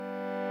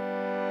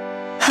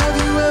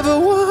ever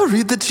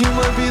worried that you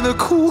might be the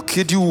cool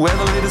kid? You wear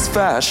the latest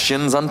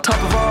fashions on top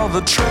of all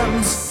the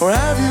trends. Or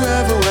have you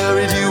ever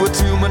worried you were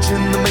too much in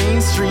the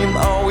mainstream?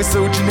 Always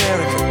so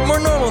generic, more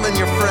normal than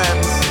your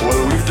friends. Well,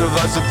 we've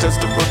devised a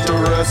test to put to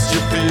rest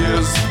your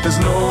fears.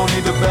 There's no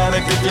need to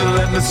panic if you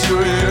lend us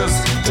your ears.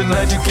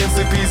 Tonight you can't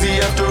sleep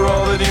easy after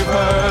all that you've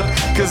heard.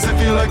 Cause if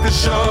you like the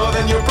show,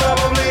 then you're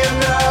probably a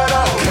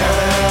nerd. Oh,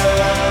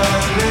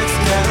 Canon, it's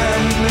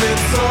Canon,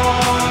 it's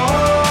all.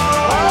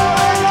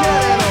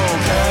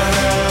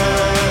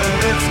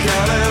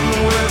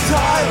 With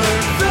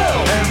Tyler,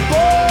 Phil, and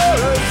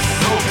Boris.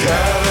 So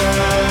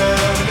Canon,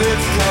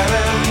 it's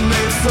Canon,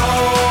 it's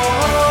all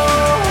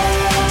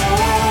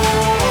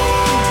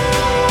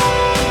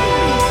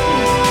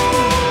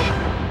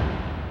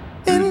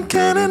in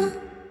Canon.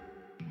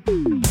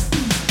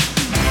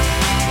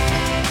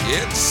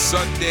 It's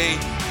Sunday.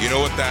 You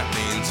know what that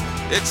means.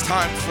 It's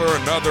time for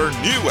another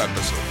new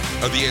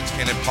episode of the It's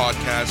Canon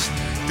podcast.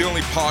 The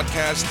only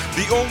podcast,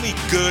 the only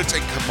goods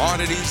and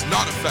commodities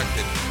not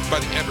affected by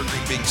the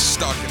Evergreen being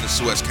stuck in the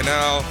Suez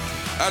Canal.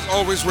 As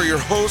always, we're your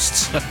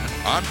hosts.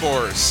 I'm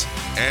Boris,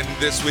 and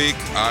this week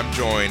I'm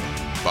joined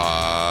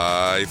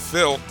by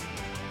Phil.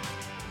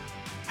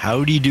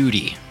 Howdy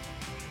doody.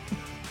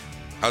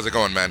 How's it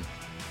going, man?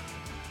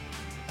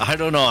 I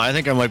don't know. I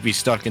think I might be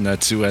stuck in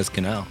that Suez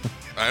Canal.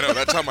 I know,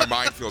 that's how my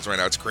mind feels right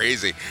now. It's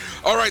crazy.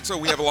 All right, so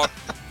we have a lot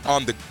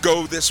on the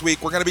go this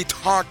week. We're going to be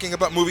talking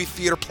about movie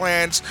theater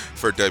plans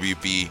for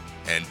WB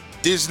and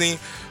Disney.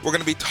 We're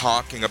going to be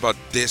talking about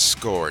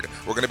Discord.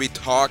 We're going to be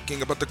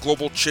talking about the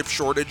global chip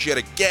shortage yet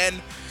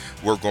again.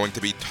 We're going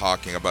to be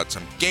talking about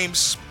some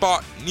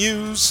GameSpot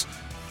news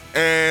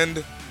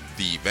and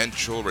the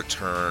eventual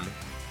return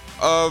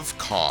of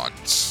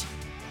cons.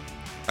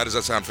 How does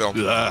that sound, Phil?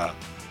 Ugh.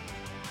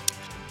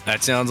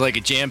 That sounds like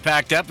a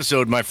jam-packed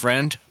episode, my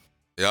friend.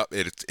 Yep,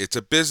 it's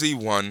a busy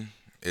one.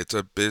 It's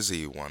a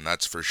busy one,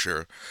 that's for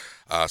sure.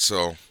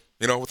 So,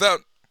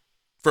 without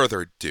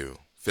further ado,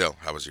 Phil,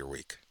 how was your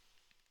week?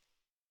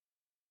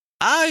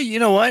 You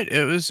know what?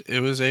 It was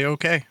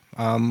a-okay.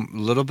 A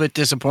little bit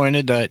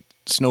disappointed that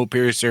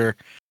Snowpiercer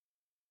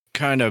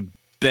kind of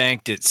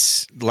banked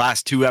its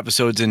last two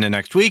episodes into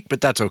next week,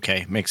 but that's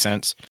okay. Makes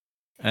sense.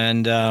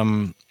 And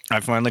I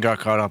finally got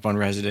caught up on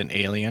Resident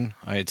Alien.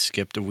 I had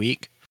skipped a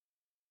week.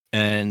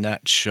 And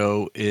that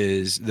show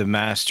is the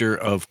master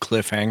of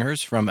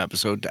cliffhangers from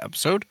episode to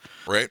episode.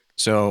 Right.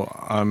 So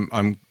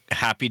I'm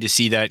happy to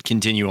see that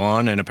continue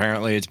on, and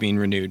apparently it's being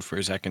renewed for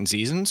a second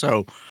season.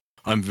 So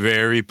I'm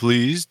very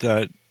pleased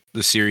that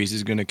the series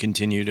is going to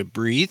continue to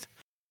breathe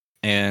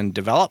and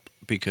develop,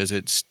 because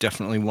it's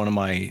definitely one of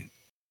my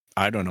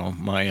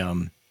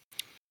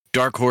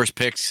dark horse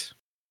picks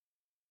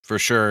for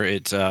sure.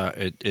 It's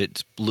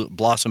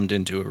blossomed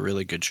into a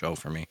really good show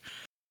for me.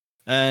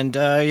 And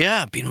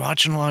I've been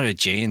watching a lot of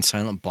Jay and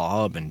Silent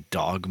Bob and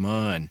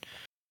Dogma and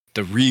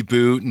the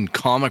reboot and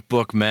Comic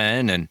Book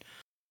Men, and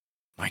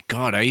my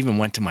God, I even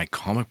went to my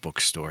comic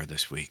book store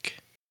this week.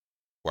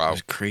 Wow. It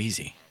was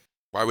crazy.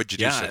 Why would you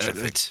do such a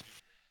thing?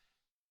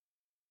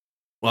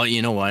 Well,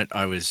 you know what?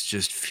 I was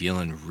just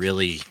feeling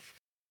really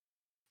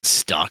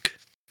stuck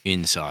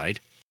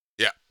inside.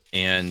 Yeah.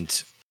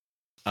 And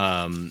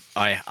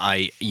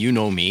I you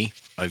know me,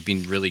 I've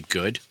been really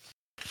good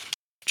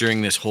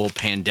during this whole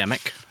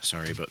pandemic.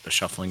 Sorry about the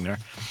shuffling there.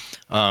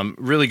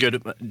 Really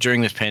good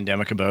during this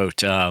pandemic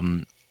about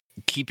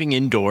keeping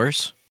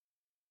indoors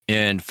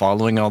and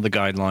following all the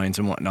guidelines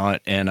and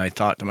whatnot. And I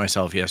thought to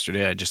myself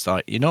yesterday, I just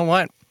thought, you know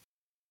what?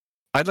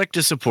 I'd like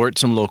to support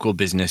some local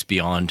business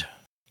beyond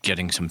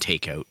getting some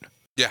takeout.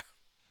 Yeah.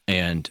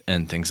 And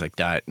things like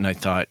that. And I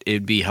thought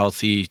it'd be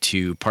healthy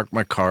to park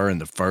my car in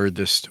the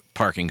farthest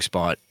parking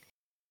spot,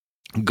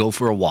 go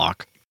for a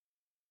walk,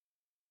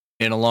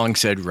 and along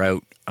said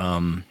route,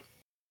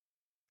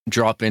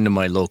 drop into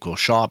my local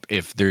shop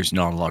if there's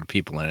not a lot of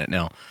people in it.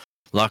 Now,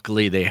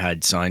 luckily they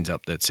had signs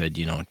up that said,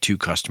 2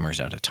 customers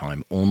at a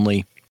time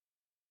only.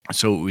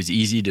 So it was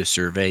easy to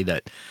survey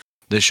that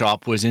the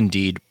shop was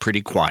indeed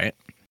pretty quiet.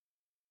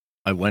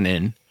 I went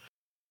in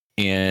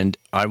and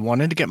I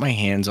wanted to get my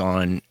hands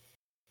on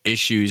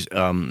issues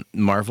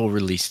Marvel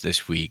released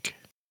this week,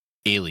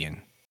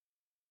 Alien.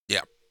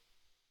 Yeah.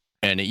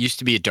 And it used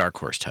to be a Dark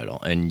Horse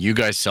title. And you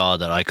guys saw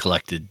that I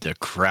collected the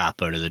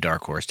crap out of the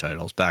Dark Horse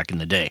titles back in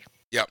the day.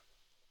 Yep.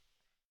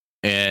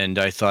 And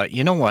I thought,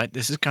 you know what?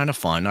 This is kind of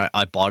fun.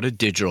 I bought a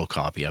digital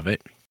copy of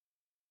it.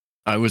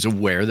 I was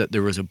aware that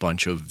there was a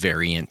bunch of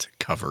variant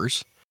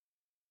covers.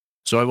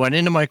 So I went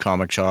into my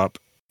comic shop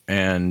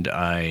and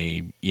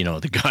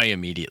the guy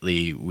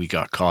immediately, we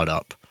got caught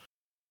up.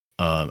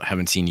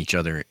 Haven't seen each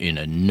other in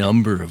a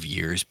number of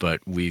years,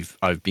 but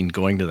I've been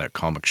going to that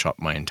comic shop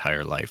my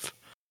entire life.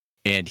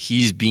 And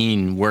he's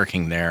been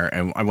working there,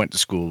 and I went to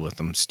school with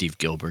him, Steve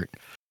Gilbert.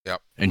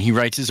 Yep. And he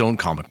writes his own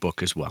comic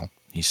book as well.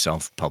 He's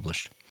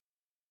self-published.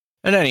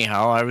 And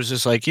anyhow, I was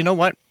just like, you know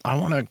what? I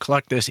want to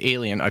collect this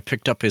Alien. I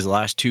picked up his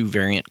last 2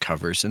 variant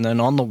covers, and then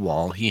on the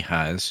wall he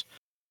has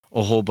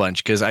a whole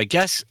bunch, because I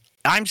guess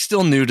I'm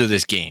still new to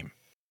this game.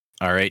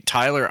 All right.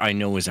 Tyler, I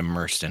know, is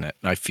immersed in it.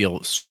 I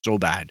feel so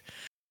bad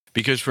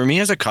because for me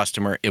as a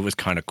customer, it was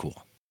kind of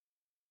cool.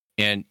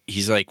 And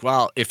he's like,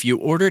 well, if you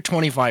order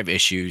 25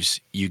 issues,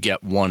 you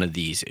get one of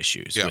these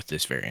issues with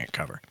this variant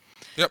cover.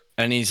 Yep.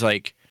 And he's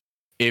like,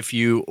 if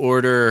you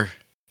order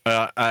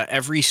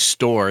every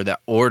store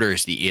that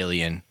orders the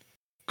Alien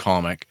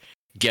comic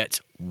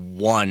gets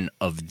one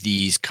of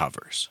these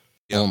covers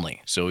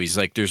only. So he's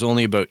like, there's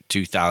only about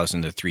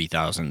 2,000 to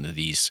 3,000 of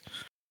these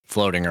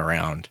floating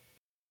around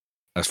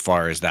as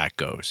far as that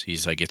goes.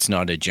 He's like, it's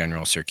not a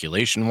general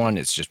circulation one.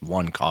 It's just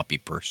one copy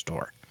per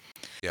store.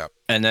 Yeah.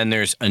 And then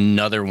there's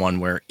another one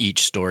where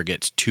each store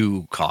gets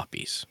 2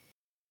 copies.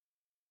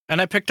 And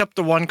I picked up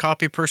the 1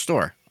 copy per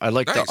store. I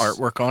like the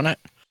artwork on it.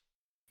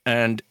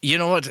 And you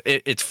know what?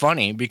 It's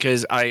funny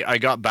because I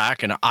got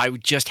back and I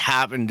just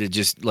happened to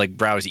just like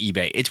browse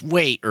eBay. It's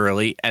way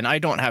early and I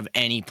don't have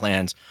any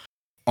plans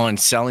on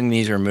selling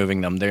these or moving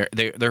them.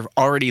 They're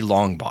already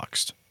long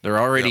boxed. They're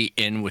already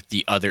in with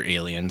the other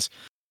Aliens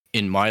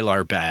in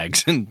Mylar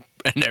bags and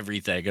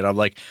everything. And I'm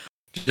like,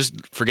 just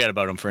forget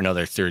about them for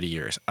another 30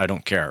 years. I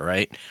don't care,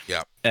 right?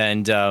 Yeah.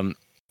 And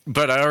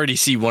but I already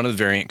see one of the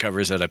variant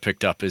covers that I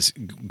picked up is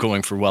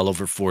going for well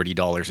over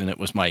 $40, and it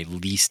was my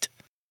least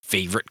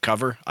favorite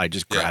cover. I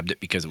just grabbed it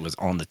because it was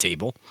on the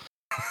table.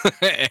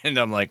 And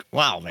I'm like,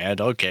 wow,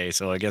 man, okay,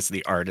 so I guess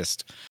the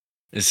artist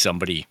is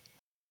somebody,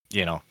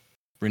 you know,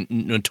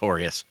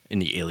 notorious in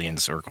the Alien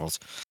circles.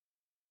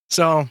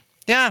 So,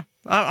 yeah,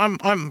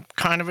 I'm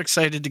kind of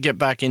excited to get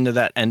back into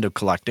that end of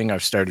collecting.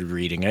 I've started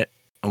reading it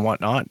and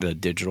whatnot, the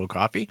digital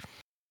copy.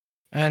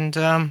 And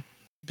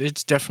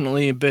it's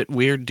definitely a bit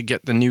weird to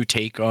get the new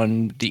take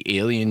on the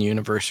Alien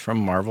universe from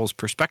Marvel's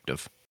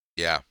perspective.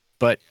 Yeah.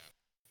 But,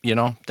 you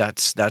know,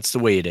 that's the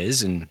way it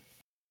is, and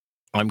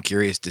I'm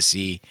curious to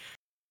see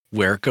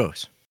where it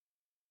goes.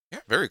 Yeah,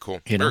 very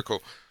cool. You know? Very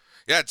cool.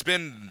 Yeah, it's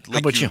been, How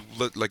about you?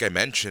 Like I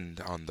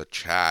mentioned on the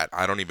chat,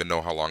 I don't even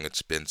know how long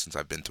it's been since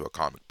I've been to a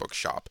comic book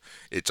shop.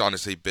 It's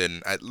honestly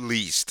been at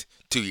least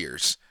 2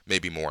 years,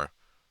 maybe more.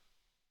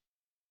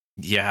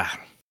 Yeah.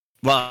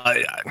 Well,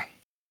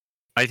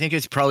 I think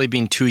it's probably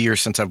been 2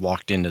 years since I've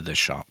walked into this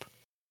shop.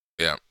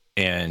 Yeah.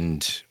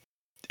 And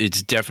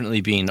it's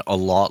definitely been a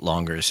lot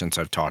longer since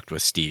I've talked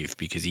with Steve,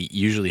 because he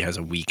usually has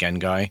a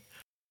weekend guy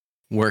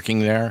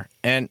working there.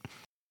 And,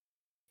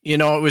 you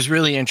know, it was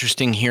really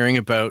interesting hearing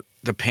about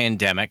the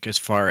pandemic as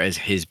far as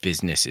his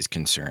business is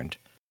concerned.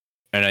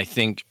 And I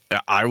think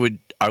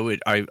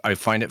I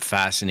find it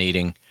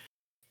fascinating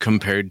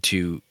compared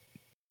to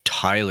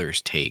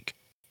Tyler's take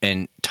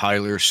and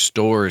Tyler's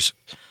store's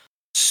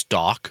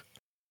stock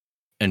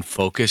and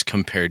focus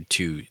compared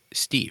to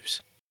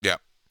Steve's. Yeah.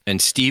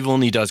 And Steve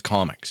only does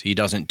comics. He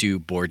doesn't do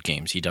board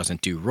games. He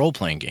doesn't do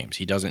role-playing games.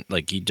 He doesn't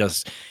he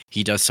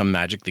does some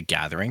Magic the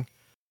Gathering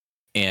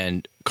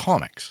and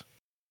comics.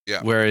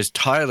 Yeah. Whereas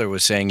Tyler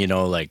was saying, you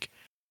know, like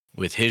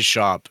with his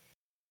shop,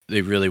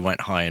 they really went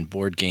high in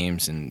board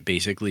games and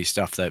basically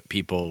stuff that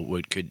people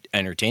could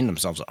entertain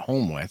themselves at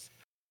home with.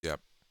 Yep.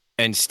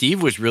 And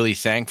Steve was really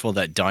thankful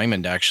that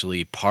Diamond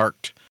actually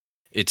parked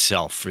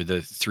itself for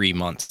the 3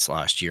 months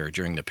last year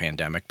during the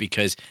pandemic,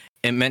 because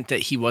it meant that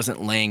he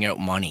wasn't laying out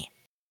money.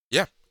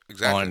 Yeah,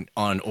 exactly.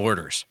 On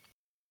orders.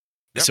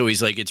 Yep. So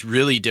he's like, it's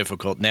really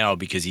difficult now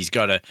because he's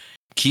got to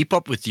keep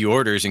up with the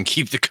orders and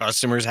keep the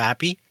customers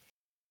happy.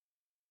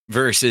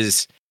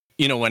 Versus,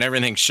 you know, when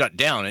everything's shut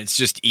down, it's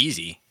just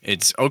easy.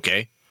 It's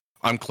okay.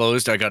 I'm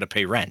closed. I got to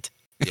pay rent.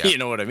 Yeah. You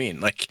know what I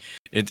mean? Like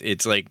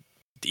it's like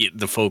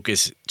the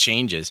focus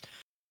changes.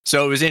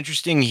 So it was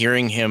interesting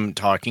hearing him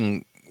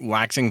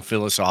waxing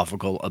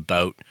philosophical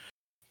about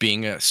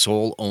being a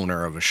sole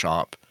owner of a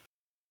shop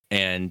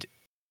and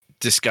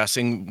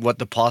discussing what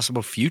the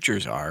possible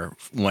futures are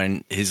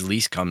when his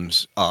lease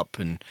comes up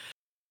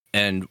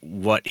and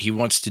what he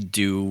wants to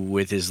do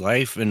with his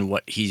life and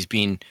what he's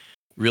been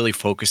really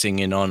focusing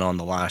in on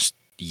the last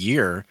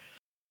year,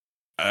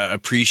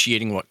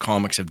 appreciating what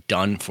comics have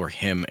done for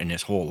him in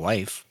his whole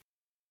life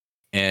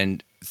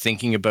and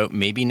thinking about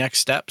maybe next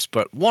steps,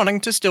 but wanting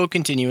to still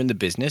continue in the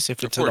business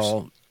if it's at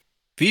all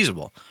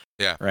feasible.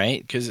 Yeah.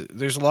 Right? Because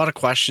there's a lot of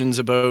questions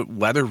about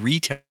whether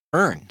retail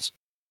earns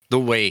the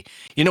way,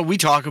 you know, we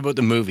talk about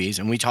the movies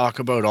and we talk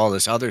about all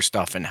this other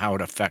stuff and how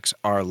it affects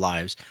our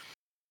lives.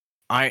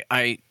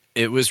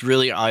 It was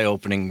really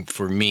eye-opening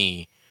for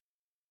me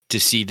to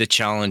see the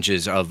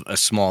challenges of a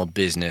small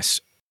business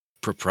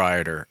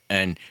proprietor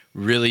and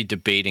really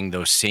debating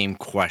those same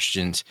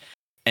questions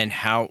and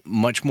how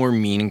much more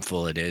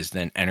meaningful it is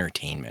than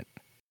entertainment.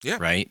 Yeah.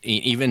 Right?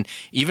 Even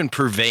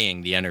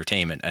purveying the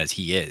entertainment as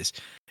he is,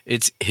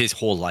 it's his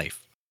whole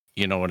life.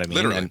 You know what I mean?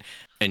 Literally.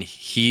 And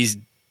he's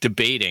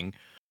debating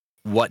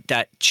what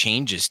that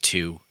changes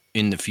to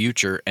in the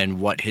future and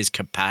what his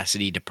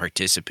capacity to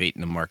participate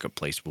in the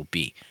marketplace will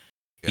be.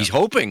 Yeah. He's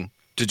hoping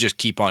to just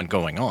keep on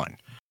going on.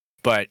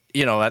 But,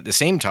 you know, at the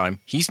same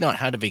time, he's not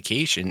had a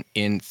vacation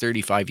in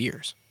 35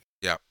 years.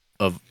 Yeah.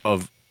 Of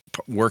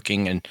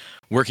working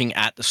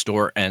at the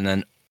store and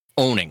then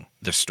owning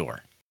the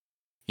store.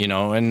 You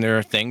know, and there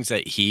are things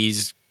that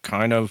he's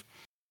kind of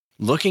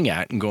looking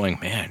at and going,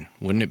 man,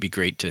 wouldn't it be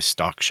great to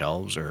stock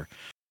shelves or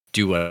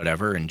do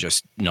whatever and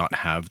just not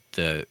have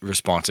the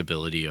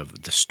responsibility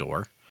of the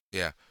store.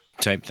 Yeah.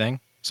 Type thing.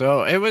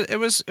 So it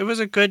was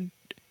a good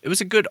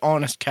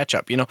honest catch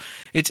up. You know,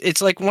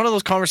 it's like one of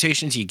those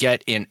conversations you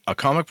get in a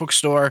comic book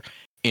store,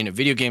 in a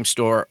video game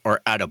store,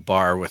 or at a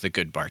bar with a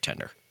good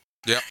bartender.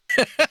 Yeah.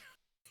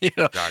 You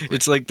know, Exactly.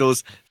 it's like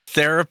those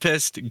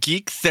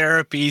geek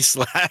therapy /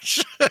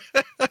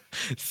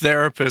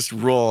 therapist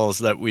roles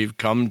that we've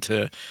come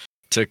to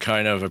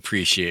kind of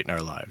appreciate in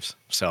our lives.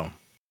 So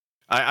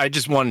I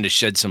just wanted to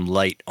shed some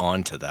light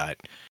onto that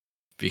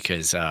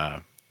because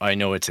I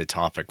know it's a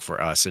topic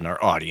for us and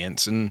our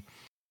audience, and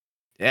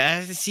yeah,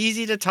 it's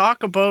easy to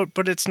talk about,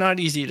 but it's not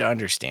easy to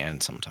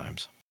understand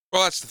sometimes.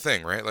 Well, that's the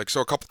thing, right? Like,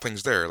 so a couple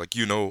things there. Like,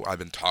 I've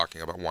been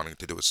talking about wanting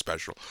to do a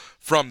special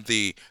from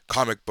the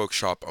comic book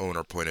shop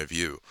owner point of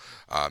view.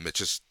 It's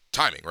just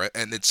timing, right?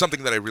 And it's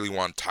something that I really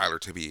want Tyler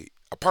to be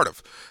a part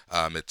of.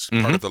 It's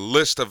part of the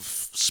list of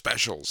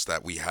specials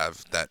that we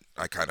have that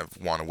I kind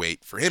of want to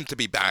wait for him to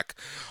be back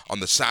on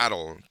the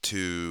saddle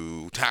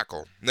to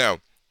tackle. Now,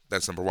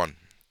 that's number one.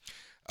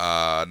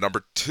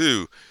 Number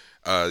two,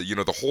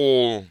 the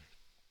whole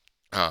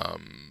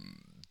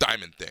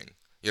Diamond thing.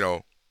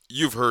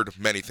 You've heard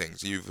many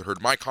things. You've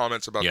heard my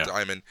comments about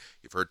Diamond.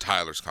 You've heard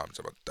Tyler's comments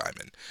about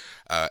Diamond.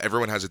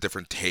 Everyone has a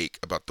different take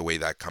about the way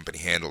that company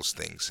handles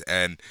things.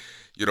 And,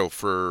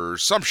 for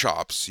some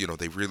shops,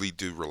 they really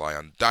do rely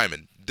on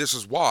Diamond. This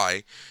is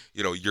why,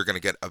 you're going to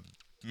get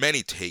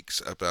many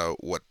takes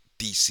about what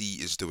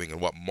DC is doing and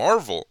what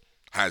Marvel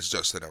has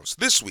just announced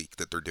this week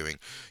that they're doing,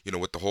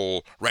 with the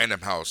whole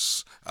Random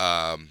House,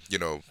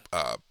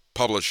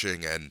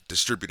 publishing and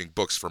distributing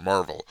books for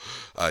Marvel.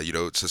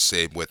 It's the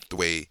same with the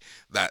way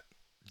that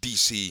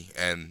DC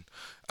and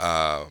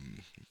I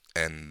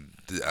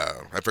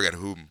forget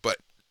whom, but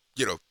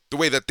the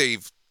way that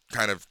they've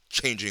kind of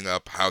changing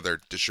up how they're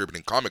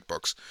distributing comic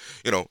books.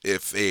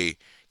 If a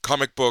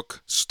comic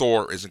book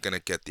store isn't going to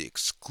get the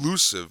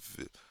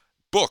exclusive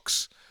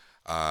books,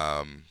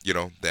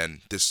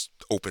 then this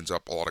opens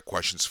up a lot of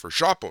questions for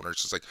shop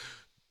owners. It's like,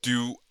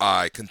 do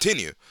I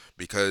continue?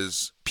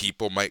 Because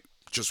people might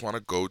just want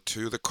to go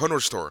to the corner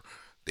store.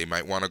 They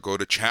might want to go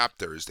to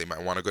Chapters. They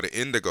might want to go to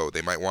Indigo.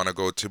 They might want to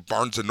go to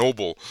Barnes &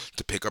 Noble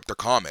to pick up the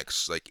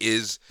comics. Like,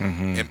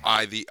 am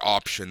I the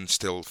option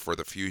still for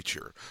the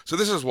future? So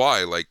this is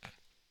why,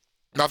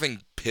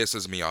 nothing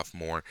pisses me off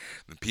more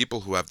than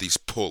people who have these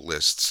pull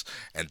lists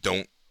and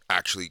don't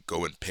actually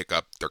go and pick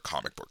up their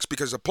comic books,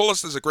 because a pull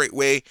list is a great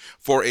way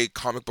for a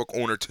comic book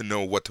owner to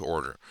know what to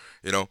order.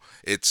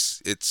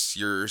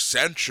 You're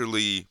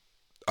essentially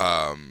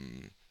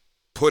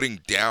putting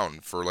down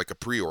for like a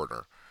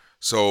pre-order.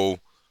 So,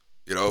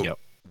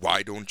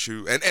 why don't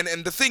you? And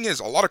the thing is,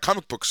 a lot of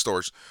comic book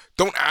stores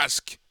don't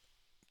ask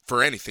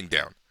for anything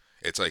down.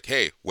 It's like,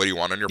 hey, what do you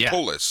want on your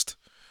pull list?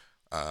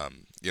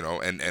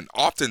 And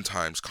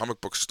oftentimes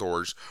comic book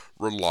stores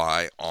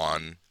rely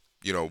on,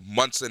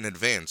 months in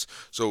advance.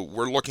 So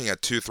we're looking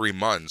at 2-3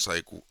 months,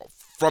 like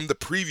from the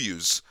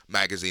previews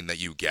magazine that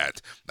you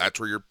get, that's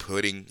where you're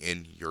putting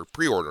in your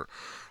pre-order.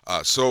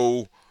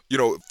 So,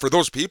 for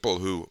those people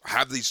who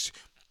have these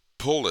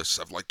pull lists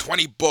of like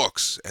 20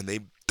 books and they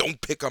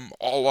don't pick them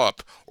all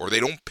up, or they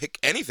don't pick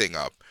anything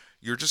up,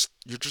 you're just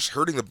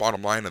hurting the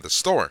bottom line of the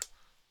store.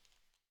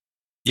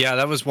 Yeah,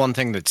 that was one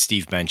thing that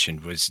Steve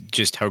mentioned, was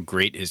just how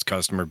great his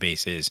customer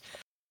base is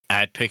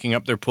at picking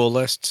up their pull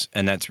lists,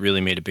 and that's really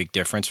made a big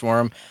difference for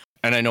him.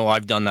 And I know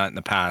I've done that in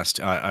the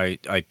past.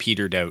 I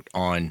petered out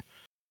on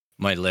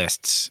my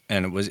lists,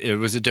 and it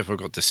was a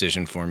difficult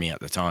decision for me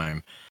at the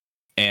time.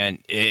 And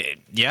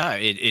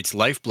it's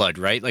lifeblood,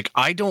 right? Like,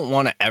 I don't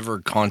want to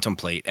ever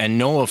contemplate, and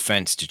no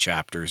offense to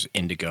Chapters,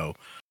 Indigo,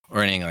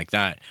 or anything like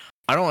that,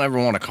 I don't ever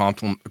want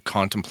to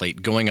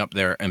contemplate going up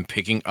there and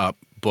picking up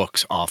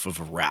books off of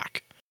a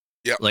rack.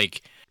 Yeah.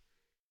 Like,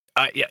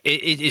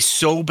 it is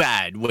so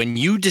bad when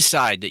you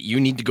decide that you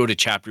need to go to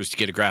Chapters to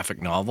get a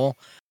graphic novel.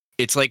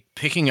 It's like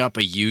picking up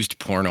a used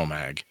porno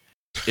mag.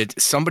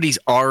 Somebody's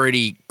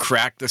already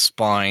cracked the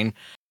spine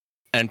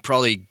and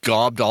probably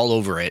gobbed all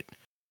over it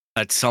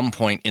at some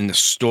point in the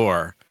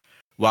store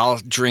while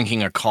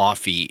drinking a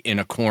coffee in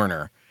a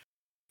corner.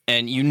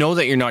 And you know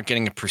that you're not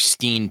getting a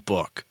pristine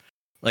book.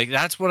 Like,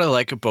 that's what I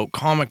like about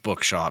comic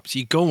book shops.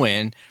 You go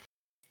in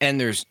and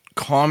there's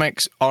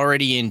comics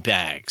already in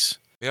bags.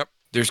 Yep.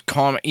 There's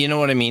you know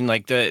what I mean?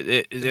 Like,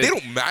 they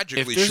don't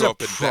magically show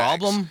up in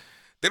bags.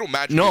 They don't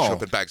magically show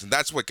up in bags, and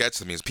that's what gets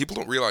to me, is people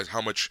don't realize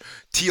how much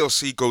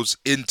TLC goes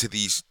into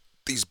these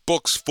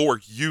books for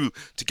you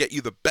to get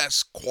you the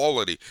best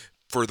quality.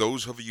 For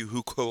those of you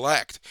who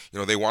collect,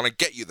 they want to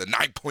get you the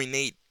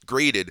 9.8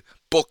 graded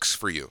books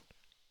for you.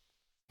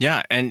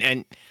 Yeah,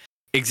 and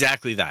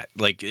exactly that.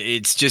 Like,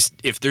 it's just,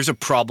 if there's a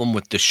problem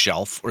with the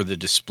shelf or the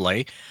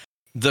display,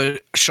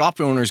 the shop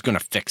owner is going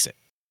to fix it.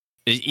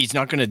 He's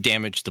not going to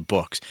damage the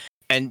books.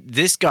 And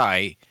this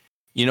guy,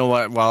 you know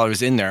what, while I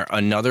was in there,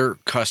 another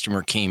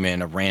customer came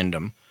in, a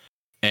random,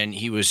 and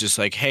he was just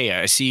like, hey,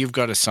 I see you've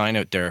got a sign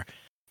out there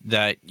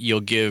that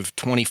you'll give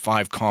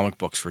 25 comic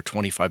books for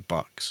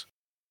 $25.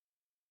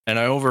 And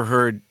I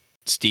overheard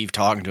Steve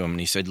talking to him, and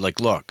he said, like,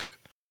 look,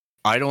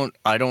 I don't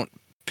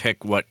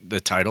pick what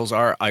the titles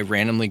are. I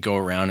randomly go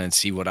around and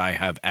see what I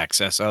have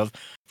excess of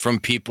from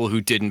people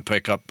who didn't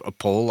pick up a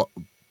pull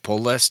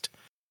list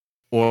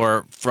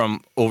or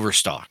from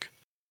Overstock.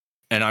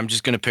 And I'm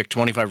just going to pick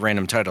 25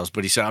 random titles.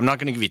 But he said, I'm not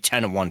going to give you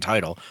 10 of one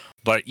title,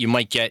 but you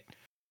might get,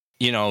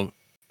 you know,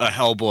 a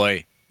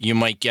Hellboy. You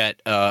might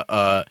get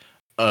a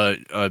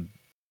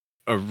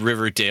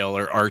Riverdale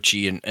or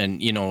Archie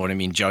and you know what I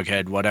mean,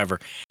 Jughead, whatever.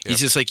 Yep. He's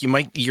just like,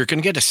 you're going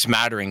to get a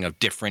smattering of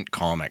different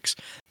comics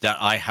that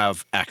I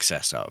have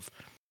access of.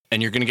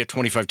 And you're going to get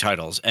 25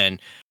 titles. And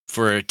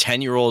for a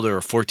 10-year-old or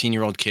a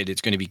 14-year-old kid,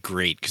 it's going to be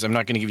great because I'm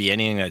not going to give you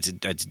anything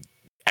that's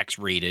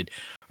X-rated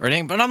or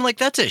anything. But I'm like,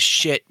 that's a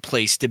shit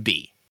place to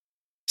be.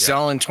 Yeah.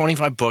 Selling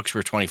 25 books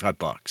for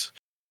 $25.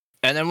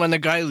 And then when the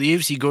guy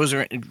leaves, he goes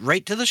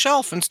right to the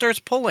shelf and starts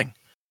pulling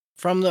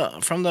from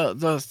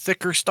the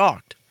thicker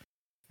stocked.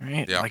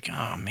 Right? Yeah. Like,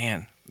 oh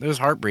man, it was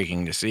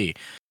heartbreaking to see.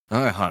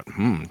 I thought,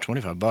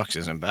 $25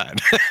 isn't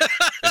bad.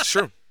 It's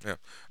true. Yeah,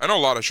 I know a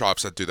lot of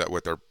shops that do that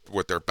with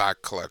their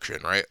back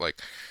collection, right? Like,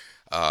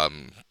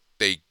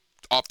 they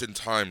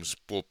oftentimes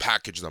will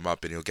package them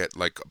up, and you'll get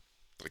like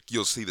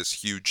you'll see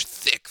this huge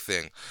thick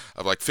thing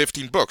of like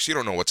 15 books. You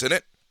don't know what's in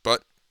it,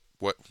 but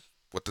what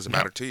does it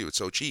matter to you? It's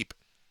so cheap.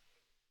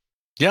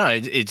 Yeah,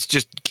 it's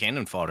just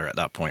cannon fodder at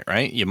that point,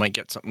 right? You might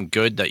get something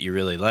good that you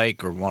really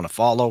like or want to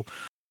follow.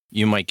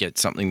 You might get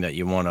something that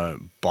you want to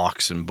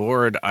box and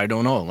board. I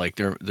don't know. Like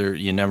they're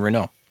you never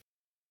know.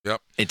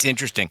 Yep. It's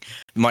interesting.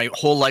 My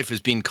whole life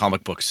has been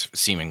comic books,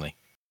 seemingly.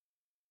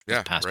 Yeah.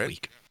 This past right?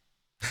 week.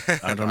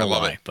 I don't know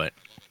why, but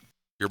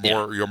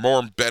you're more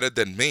embedded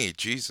than me.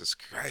 Jesus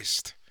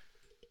Christ.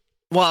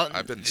 Well,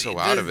 I've been so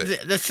out of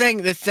it. The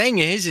thing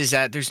is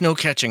that there's no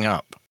catching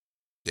up.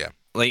 Yeah.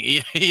 Like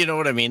you know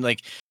what I mean?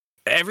 Like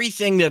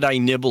everything that I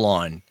nibble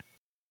on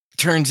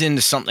turns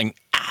into something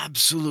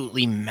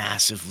absolutely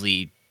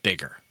massively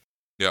bigger.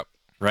 Yep.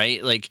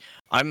 Right? Like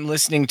I'm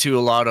listening to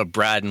a lot of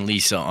Brad and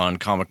Lisa on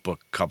Comic Book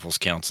Couples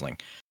Counseling.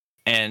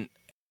 And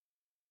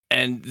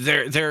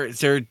their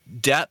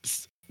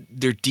depth,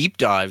 their deep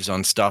dives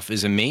on stuff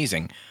is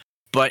amazing,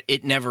 but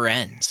it never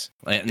ends.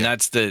 And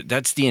that's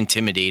the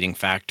intimidating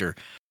factor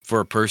for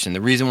a person.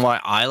 The reason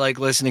why I like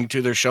listening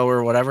to their show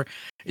or whatever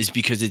is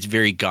because it's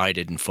very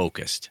guided and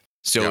focused.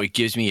 So it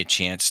gives me a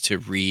chance to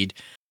read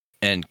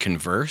and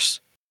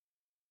converse.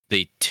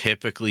 They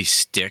typically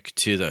stick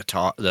to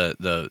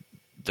the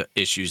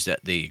issues that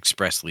they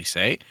expressly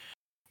say.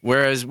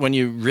 Whereas when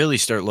you really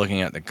start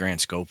looking at the grand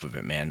scope of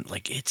it, man,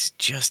 like it's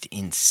just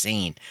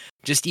insane.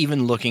 Just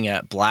even looking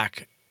at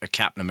Black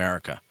Captain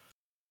America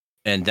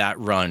and that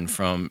run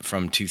from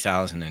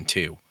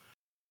 2002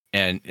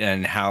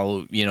 and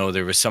how, you know,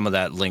 there was some of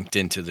that linked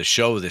into the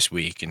show this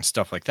week and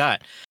stuff like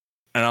that.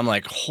 And I'm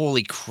like,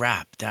 holy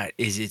crap, that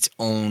is its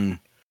own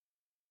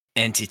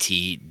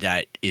entity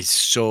that is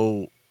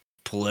so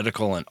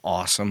political and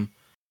awesome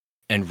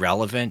and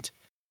relevant.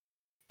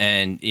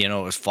 And, you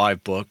know, it was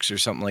 5 books or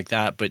something like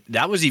that. But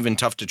that was even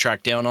tough to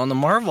track down on the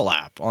Marvel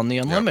app, on the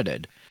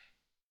Unlimited.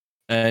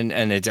 Yep.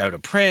 And it's out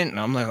of print. And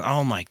I'm like,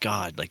 oh, my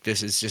God, like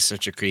this is just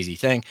such a crazy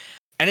thing.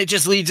 And it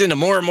just leads into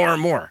more and more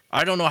and more.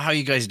 I don't know how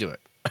you guys do it.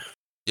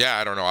 Yeah,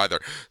 I don't know either.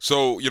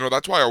 So, you know,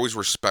 that's why I always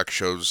respect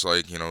shows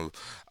like, you know,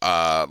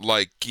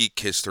 like Geek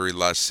History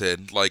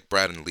Lesson, like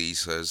Brad and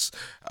Lisa's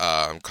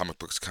Comic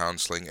Books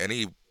Counseling,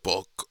 any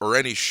book or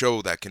any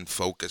show that can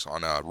focus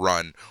on a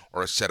run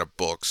or a set of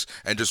books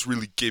and just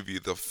really give you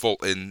the full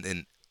in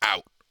and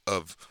out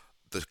of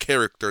the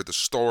character, the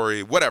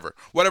story, whatever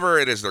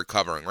it is they're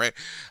covering, right?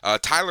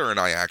 Tyler and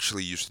I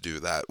actually used to do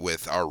that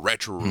with our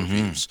retro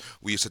reviews.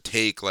 We used to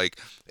take like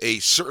a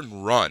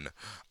certain run.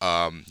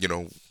 You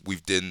know,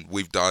 we've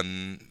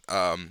done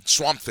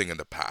Swamp Thing in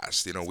the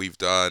past. You know, we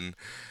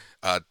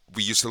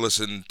used to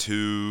listen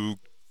to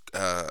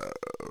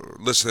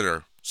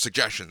listener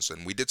suggestions,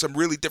 and we did some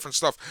really different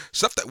stuff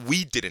that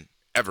we didn't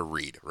ever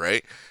read,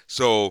 right?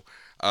 So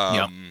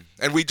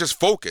and we just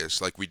focused,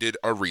 like we did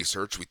our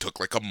research. We took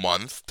like a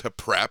month to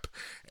prep,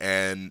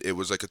 and it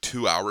was like a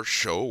 2-hour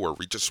show where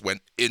we just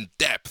went in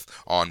depth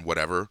on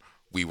whatever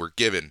we were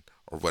given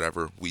or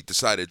whatever we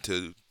decided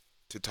to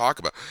talk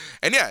about.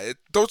 And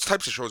those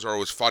types of shows are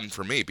always fun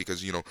for me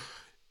because, you know,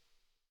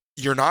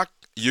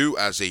 you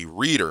as a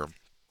reader,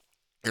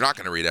 you're not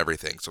going to read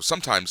everything. So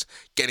sometimes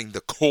getting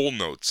the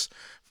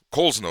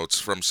Cole's notes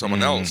from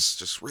someone else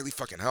just really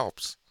fucking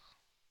helps.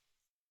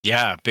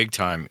 Yeah, big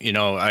time. You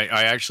know,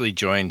 I actually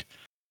joined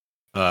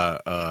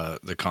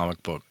the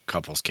Comic Book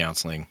Couples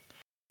Counseling.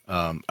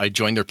 I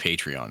joined their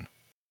Patreon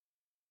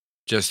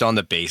just on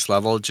the base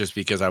level, just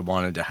because I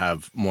wanted to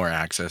have more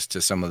access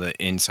to some of the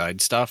inside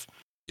stuff.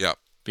 Yeah.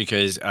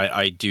 Because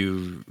I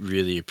do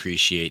really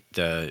appreciate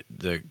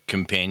the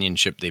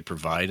companionship they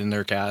provide in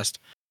their cast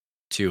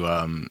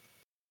to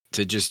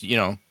just, you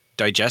know,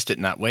 digest it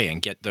in that way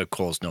and get the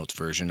Cole's Notes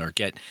version or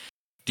get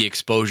the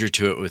exposure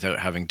to it without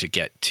having to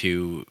get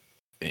too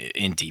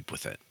in deep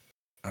with it.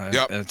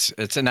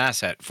 It's an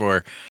asset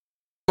for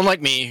someone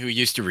like me who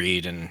used to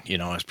read and, you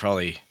know, is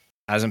probably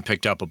hasn't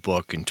picked up a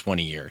book in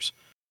 20 years.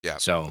 Yeah.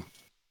 So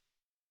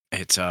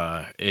it's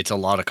a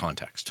lot of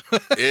context.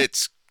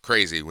 It's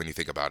crazy when you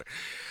think about it.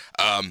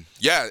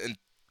 Yeah, and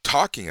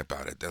talking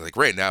about it, like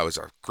right now is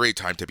a great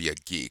time to be a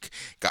geek.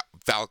 Got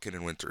Falcon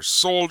and Winter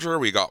Soldier.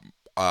 We got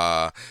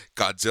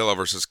Godzilla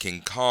versus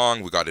King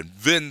Kong. We got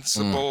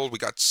Invincible. We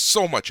got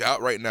so much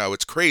out right now.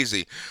 It's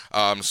crazy.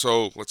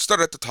 So let's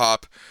start at the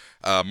top.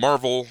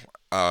 Falcon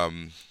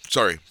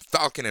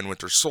and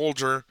Winter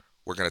Soldier.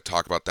 We're going to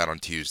talk about that on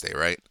Tuesday,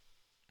 right?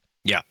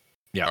 Yeah.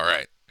 All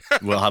right.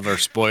 We'll have our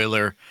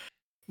spoiler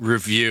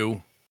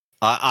review.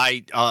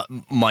 My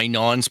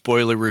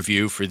non-spoiler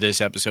review for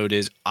this episode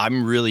is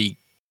I'm really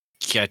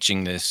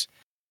catching this.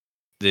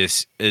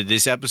 This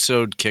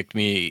episode kicked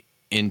me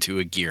into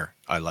a gear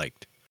I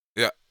liked.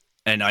 Yeah.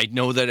 And I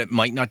know that it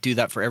might not do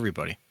that for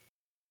everybody.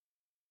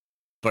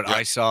 But Yeah.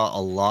 I saw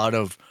a lot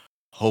of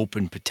hope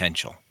and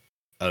potential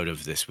out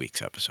of this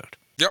week's episode.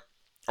 Yep.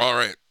 All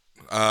right.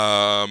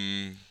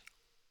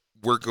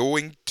 We're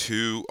going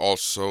to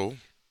also...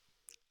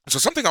 So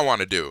something I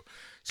want to do,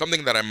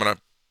 something that I'm going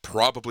to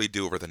probably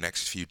do over the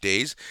next few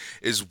days,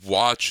 is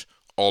watch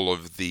all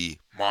of the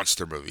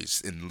monster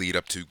movies in lead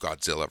up to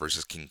Godzilla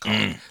versus King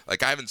Kong.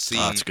 Like, I haven't seen...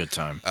 That's a good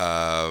time.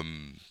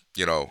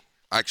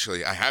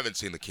 Actually, I haven't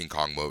seen the King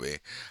Kong movie,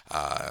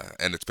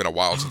 and it's been a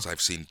while since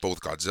I've seen both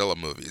Godzilla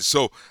movies.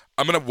 So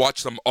I'm going to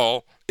watch them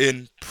all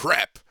in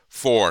prep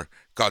for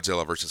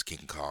Godzilla versus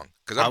King Kong.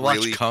 Because I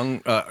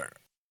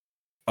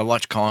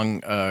watched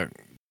Kong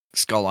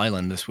Skull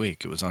Island this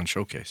week. It was on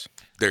Showcase.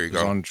 There you It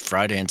was go. on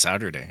Friday and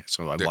Saturday,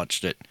 so I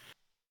watched it.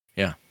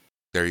 Yeah.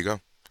 There you go.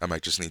 I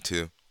might just need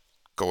to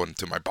go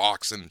into my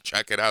box and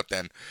check it out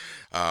then.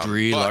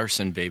 Brie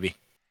Larson, baby.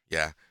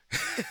 Yeah.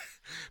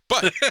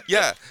 But,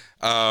 yeah.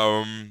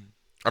 I'm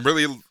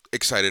really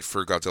excited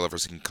for Godzilla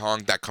vs. King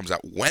Kong. That comes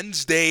out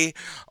Wednesday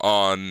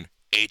on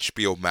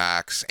HBO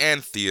Max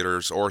and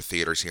theaters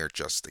here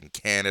just in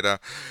Canada.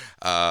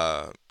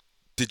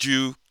 Did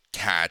you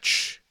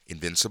catch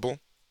Invincible,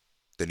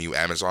 the new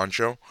Amazon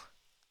show?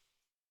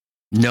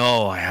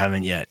 No, I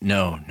haven't yet.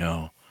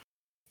 No.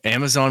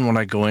 Amazon, when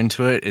I go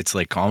into it, it's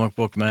like Comic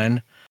Book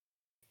Men.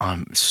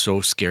 I'm so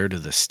scared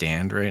of The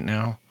Stand right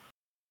now.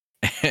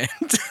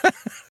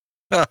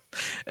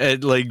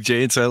 And like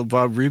Jay and Silent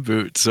Bob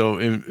reboot. So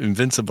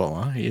Invincible,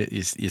 huh?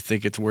 You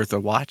think it's worth a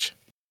watch?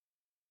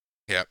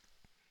 Yeah,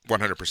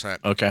 100%.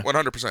 Okay.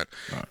 100%. Right.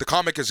 The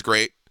comic is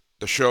great.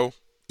 The show,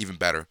 even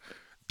better.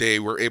 They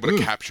were able to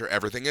capture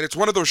everything. And it's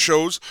one of those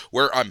shows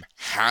where I'm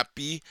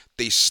happy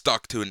they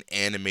stuck to an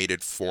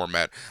animated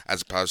format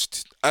as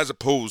opposed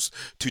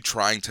to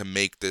trying to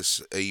make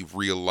this a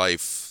real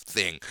life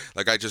thing.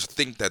 Like, I just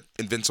think that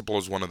Invincible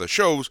is one of the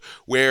shows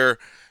where,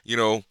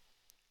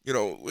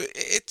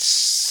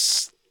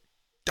 it's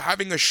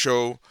having a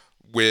show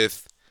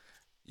with,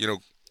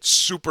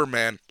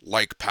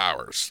 Superman-like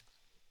powers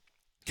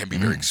can be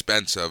very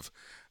expensive,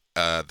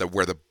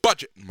 where the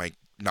budget might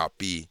not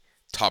be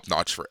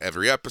top-notch for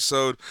every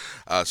episode,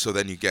 so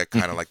then you get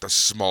kind of like the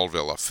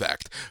Smallville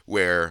effect,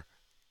 where,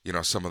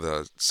 some of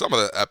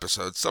the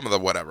episodes, some of the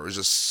whatever, is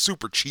just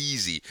super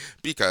cheesy,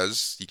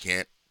 because you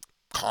can't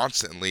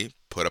constantly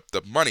put up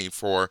the money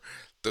for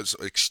those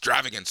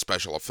extravagant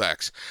special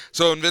effects.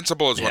 So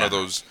Invincible is one of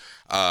those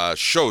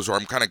shows where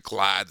I'm kind of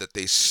glad that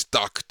they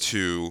stuck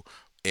to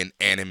an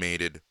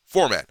animated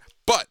format.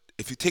 But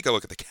if you take a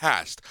look at the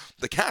cast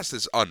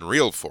is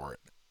unreal for it.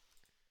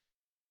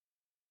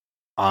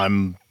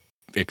 I'm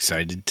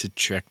excited to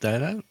check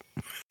that out.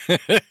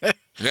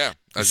 Yeah.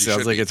 It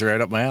sounds like it's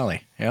right up my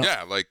alley. Yeah.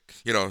 Yeah, like,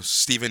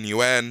 Stephen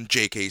Yeun,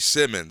 J.K.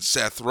 Simmons,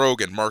 Seth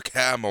Rogen, Mark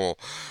Hamill.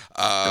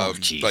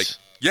 Jeez.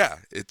 Yeah,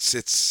 it's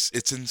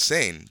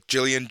insane.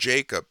 Jillian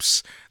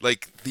Jacobs,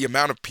 like, the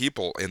amount of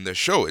people in this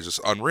show is just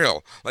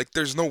unreal. Like,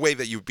 there's no way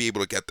that you'd be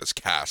able to get this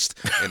cast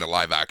in a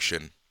live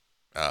action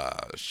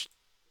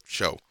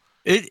show.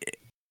 It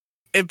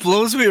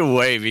blows me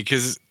away,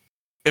 because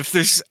if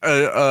there's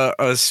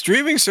a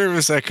streaming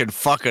service that can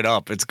fuck it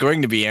up, it's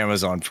going to be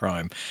Amazon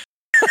Prime.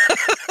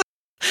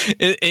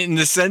 in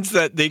the sense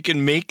that they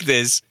can make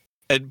this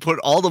and put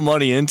all the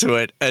money into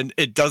it, and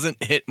it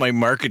doesn't hit my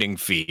marketing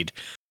feed.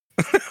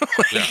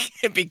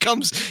 It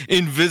becomes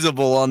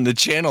invisible on the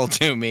channel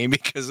to me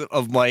because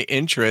of my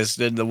interest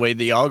in the way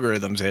the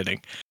algorithm's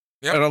hitting.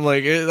 Yep. And I'm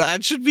like,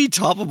 that should be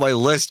top of my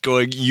list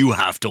going, you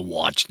have to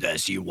watch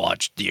this. You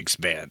watched The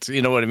Expanse.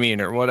 You know what I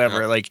mean? Or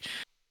whatever. Yep. Like,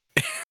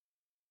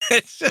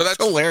 it's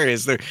just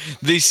hilarious.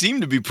 They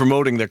seem to be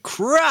promoting the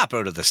crap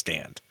out of The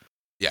Stand.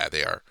 Yeah,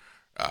 they are.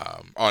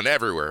 On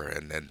everywhere,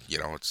 and then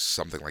it's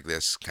something like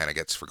this kind of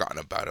gets forgotten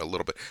about a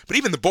little bit. But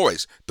even The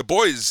Boys,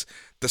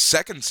 the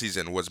second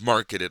season was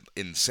marketed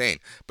insane.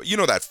 But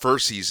that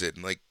first season,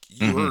 like,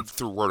 you heard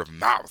through word of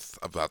mouth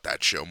about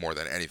that show more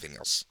than anything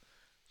else.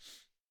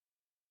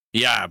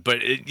 Yeah,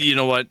 but you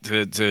know what?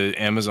 To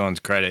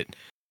Amazon's credit,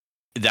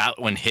 that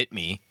one hit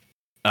me.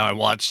 I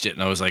watched it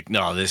and I was like,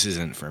 no, this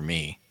isn't for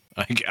me.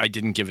 I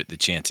didn't give it the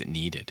chance it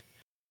needed.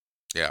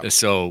 Yeah.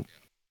 So.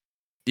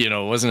 It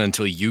wasn't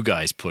until you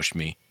guys pushed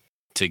me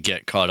to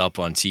get caught up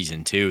on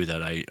season 2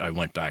 that I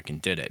went back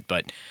and did it.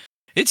 But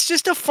it's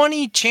just a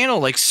funny channel,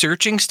 like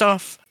searching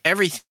stuff,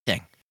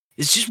 everything.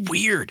 It's just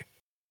weird.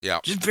 Yeah.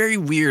 Just very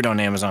weird on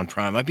Amazon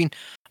Prime. I've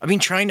been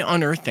trying to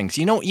unearth things.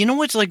 You know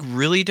what's like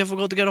really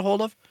difficult to get a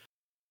hold of?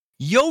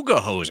 Yoga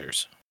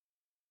hosers.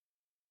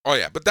 Oh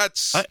yeah, but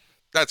that's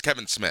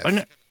Kevin Smith.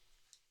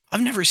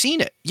 I've never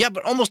seen it. Yeah,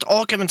 but almost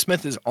all Kevin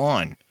Smith is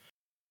on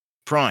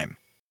Prime,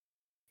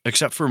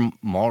 except for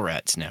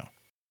Mallrats now.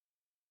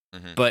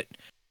 Mhm. But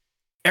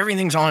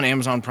everything's on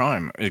Amazon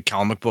Prime.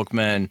 Comic Book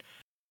Man,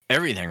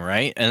 everything,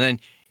 right? And then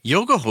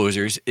Yoga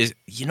Hosers is,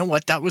 you know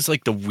what? That was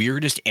like the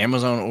weirdest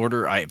Amazon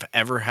order I've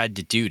ever had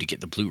to do to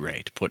get the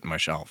Blu-ray to put in my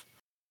shelf.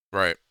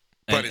 Right.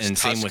 But And is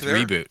same Tusk with there?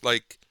 Reboot.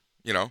 Like,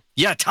 you know.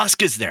 Yeah,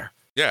 Tusk is there.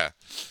 Yeah.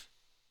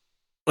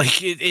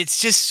 Like, it's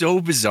just so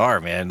bizarre,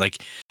 man.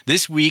 Like,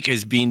 this week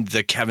has been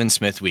the Kevin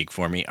Smith week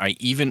for me. I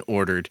even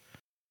ordered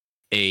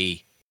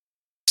a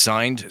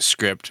signed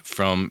script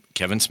from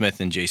Kevin Smith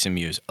and Jason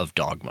Mewes of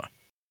Dogma.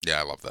 Yeah,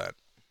 I love that.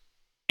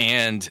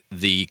 And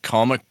the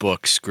comic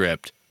book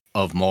script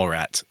of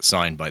Mallrats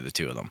signed by the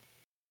two of them.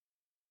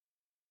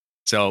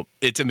 So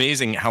it's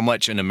amazing how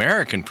much an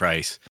American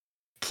price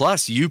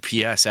plus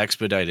UPS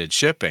expedited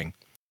shipping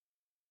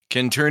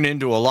can turn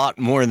into a lot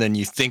more than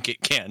you think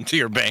it can to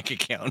your bank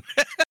account.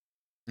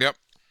 Yep.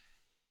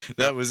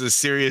 That was a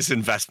serious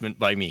investment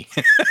by me.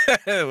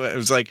 It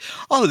was like,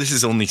 oh, this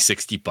is only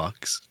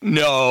 $60.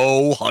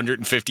 No,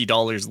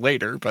 $150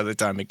 later by the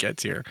time it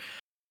gets here.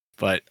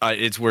 But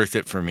it's worth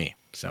it for me.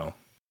 So.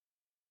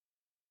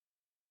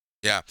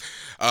 Yeah.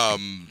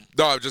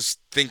 No, I was just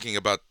thinking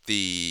about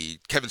the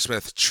Kevin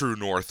Smith True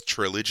North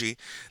trilogy.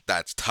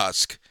 That's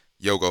Tusk,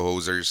 Yoga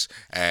Hosers,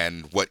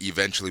 and what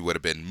eventually would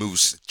have been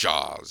Moose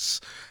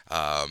Jaws.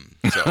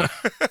 So,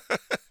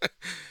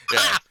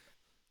 yeah.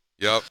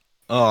 Yep.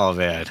 Oh,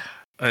 man.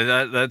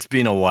 That's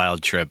been a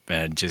wild trip,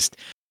 man. Just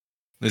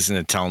listening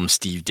to Tell 'em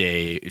Steve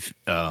Dave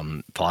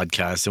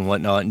podcast and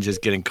whatnot, and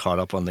just getting caught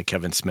up on the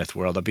Kevin Smith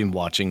world. I've been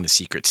watching the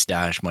Secret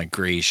Stash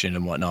migration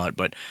and whatnot,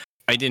 but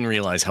I didn't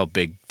realize how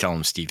big Tell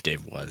 'em Steve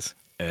Dave was.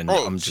 And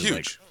I'm just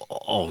huge. like,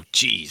 oh,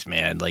 geez,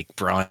 man. Like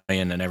Brian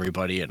and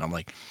everybody. And I'm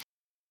like,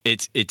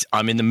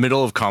 I'm in the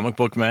middle of Comic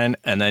Book Man,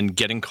 and then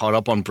getting caught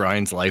up on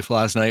Brian's life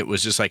last night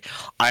was just like,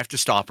 I have to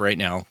stop right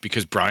now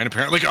because Brian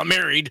apparently got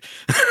married.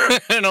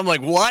 And I'm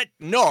like, what?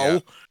 No. Yeah.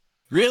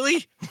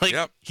 Really? Like,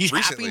 yep. He's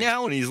Recently. happy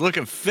now and he's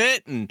looking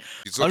fit, and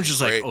I'm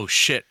just great. like, oh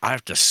shit, I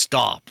have to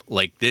stop.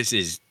 Like, this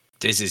is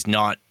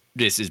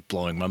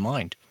blowing my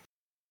mind.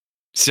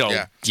 So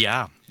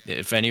yeah,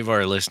 if any of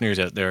our listeners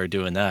out there are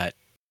doing that,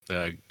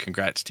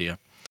 congrats to you,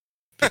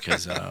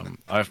 because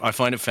I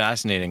find it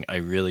fascinating. I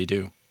really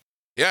do.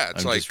 Yeah,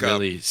 it's I'm like just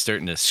really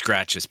starting to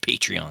scratch this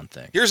Patreon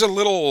thing. Here's a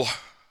little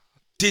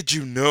did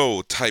you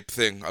know type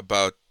thing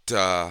about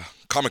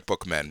Comic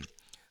Book Men.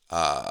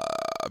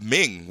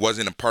 Ming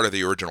wasn't a part of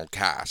the original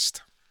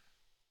cast.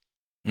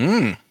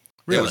 Really?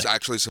 It was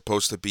actually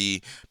supposed to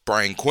be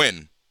Brian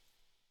Quinn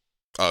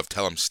of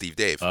Tell 'em Steve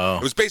Dave. Oh.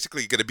 It was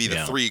basically going to be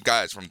the three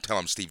guys from Tell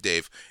 'em Steve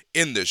Dave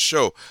in this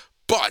show.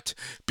 But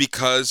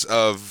because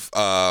of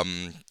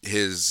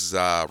his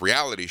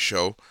reality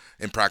show,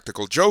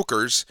 Impractical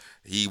Jokers,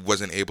 he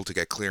wasn't able to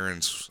get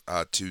clearance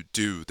to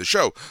do the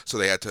show. So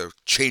they had to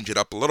change it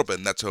up a little bit,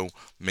 and that's how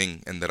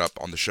Ming ended up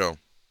on the show.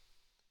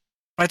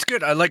 That's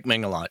good. I like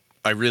Ming a lot.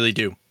 I really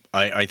do.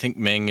 I think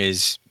Ming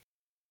is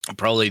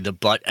probably the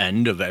butt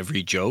end of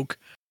every joke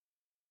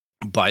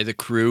by the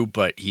crew,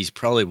 but he's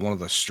probably one of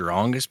the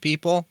strongest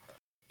people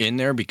in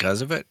there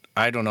because of it.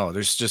 I don't know.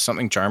 There's just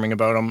something charming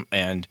about him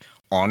and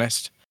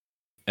honest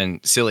and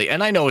silly.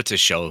 And I know it's a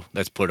show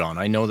that's put on.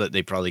 I know that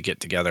they probably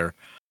get together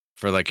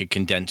for like a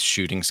condensed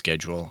shooting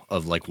schedule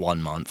of like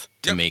 1 month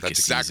to make a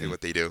season. That's exactly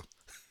what they do.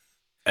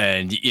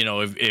 And, you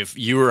know, if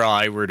you or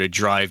I were to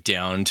drive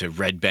down to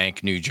Red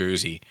Bank, New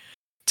Jersey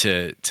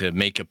to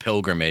make a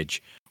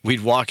pilgrimage,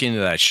 we'd walk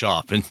into that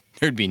shop and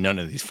there'd be none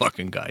of these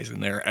fucking guys in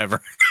there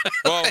ever.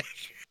 Well,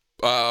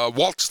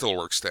 Walt still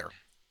works there.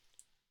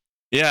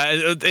 Yeah,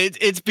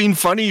 it's been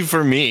funny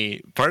for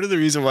me. Part of the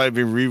reason why I've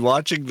been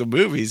rewatching the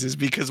movies is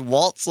because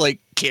Walt's like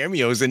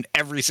cameos in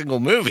every single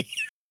movie.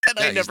 And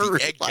I never he's the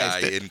realized egg guy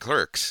it. in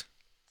Clerks.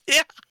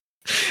 Yeah.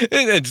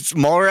 And it's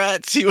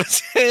Mallrats he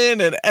was in,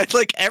 and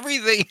like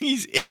everything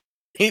he's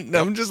in.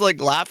 I'm just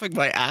like laughing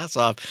my ass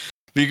off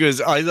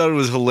because I thought it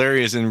was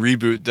hilarious in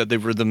Reboot that they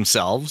were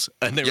themselves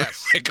and they were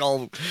like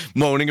all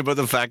moaning about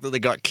the fact that they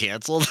got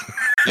canceled.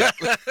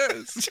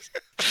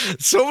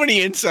 So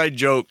many inside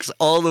jokes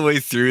all the way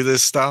through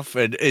this stuff,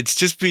 and it's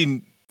just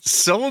been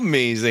so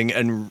amazing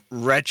and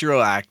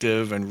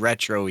retroactive and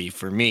retro-y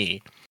for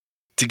me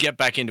to get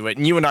back into it.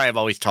 And you and I have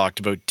always talked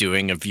about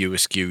doing a View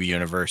Askew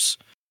universe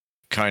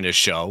kind of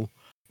show,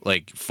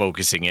 like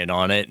focusing in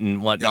on it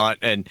and whatnot.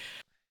 Yep. And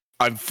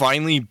I'm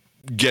finally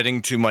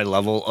getting to my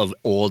level of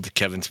old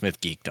Kevin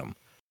Smith geekdom,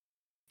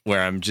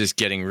 where I'm just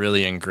getting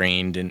really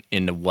ingrained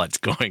into what's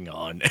going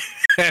on.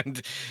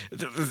 And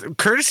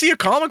courtesy of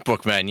Comic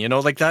Book Man, you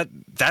know, like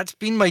that's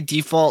been my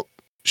default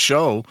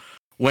show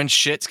when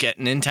shit's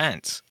getting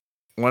intense.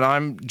 when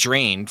I'm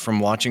drained from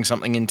watching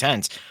something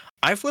intense,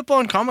 I flip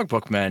on Comic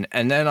Book Man,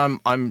 and then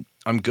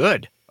I'm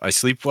good. I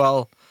sleep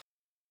well.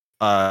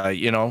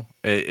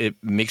 It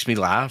makes me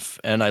laugh,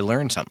 and I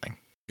learn something.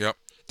 Yep.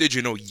 Did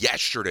you know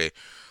yesterday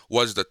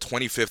was the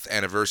 25th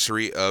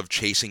anniversary of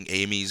Chasing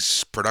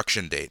Amy's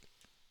production date?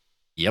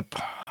 Yep,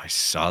 I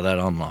saw that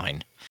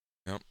online.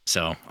 Yep.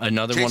 So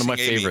another one of my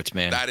favorites,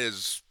 man. That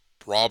is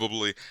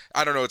probably,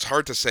 I don't know, it's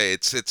hard to say.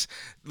 It's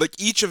like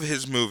each of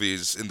his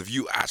movies in the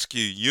View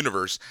Askew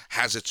universe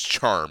has its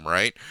charm,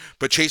 right?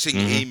 But Chasing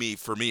Amy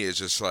for me is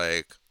just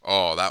like,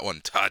 oh, that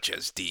one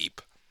touches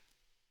deep.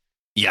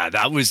 Yeah,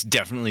 that was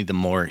definitely the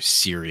more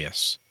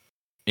serious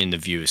in the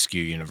View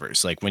Askew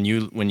universe. Like when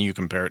you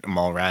compare it to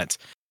Mallrats,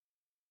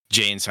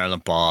 Jay and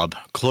Silent Bob,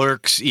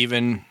 Clerks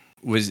even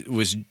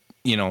was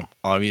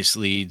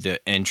obviously the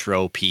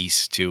intro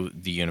piece to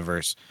the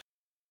universe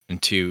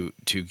and to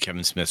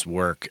Kevin Smith's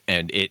work,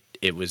 and it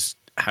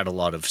had a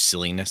lot of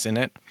silliness in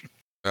it.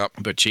 Yep.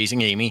 But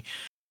Chasing Amy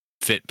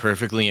fit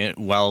perfectly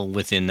well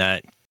within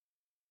that,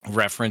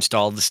 referenced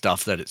all the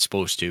stuff that it's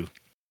supposed to.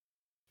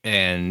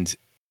 And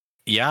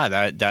yeah,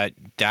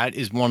 that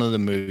is one of the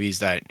movies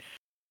that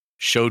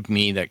showed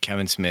me that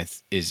Kevin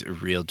Smith is a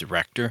real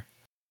director,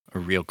 a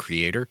real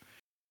creator.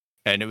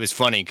 And it was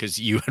funny because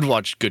you had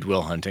watched Good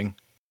Will Hunting,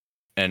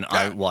 and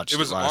I watched it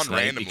last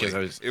night randomly.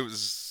 Because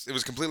it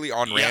was completely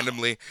on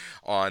randomly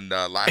on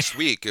last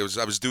week.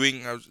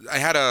 I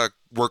had a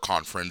work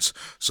conference,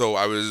 so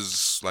I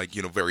was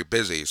very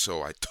busy.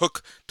 So I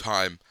took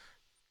time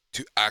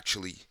to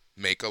actually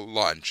make a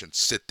lunch and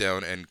sit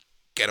down and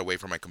get away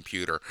from my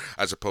computer,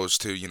 as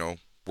opposed to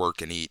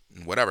work and eat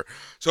and whatever.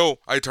 So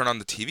I turn on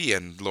the TV,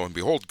 and lo and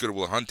behold, Good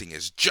Will Hunting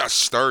is just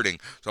starting.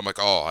 So I'm like,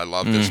 oh, I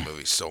love this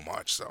movie so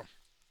much. So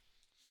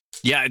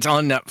yeah, it's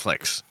on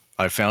Netflix.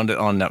 I found it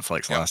on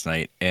Netflix last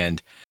night,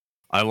 and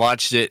I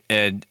watched it,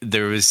 and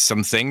there was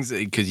some things,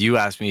 because you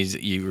asked me,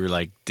 you were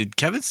like, did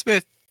Kevin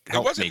Smith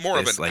help? It wasn't more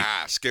of an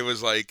ask. It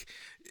was like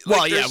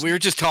well, yeah, we were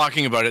just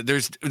talking about it.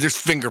 There's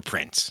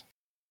fingerprints.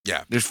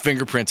 Yeah. There's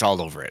fingerprints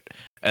all over it.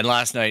 And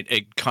last night,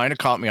 it kind of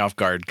caught me off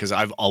guard, because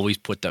I've always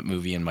put that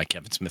movie in my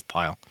Kevin Smith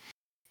pile.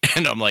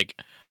 And I'm like,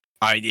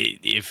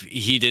 if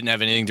he didn't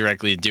have anything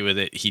directly to do with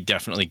it, he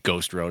definitely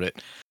ghost wrote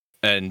it.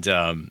 And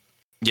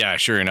yeah,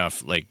 sure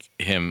enough, like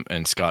him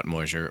and Scott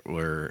Mosier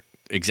were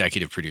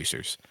executive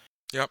producers.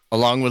 Yep.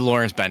 Along with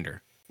Lawrence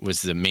Bender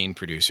was the main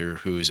producer,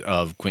 who's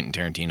of Quentin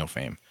Tarantino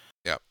fame.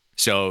 Yep.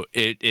 So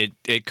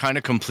it kind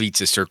of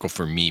completes a circle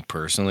for me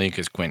personally,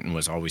 because Quentin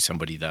was always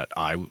somebody that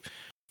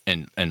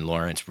and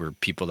Lawrence were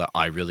people that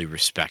I really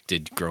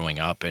respected growing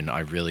up, and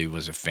I really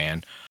was a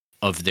fan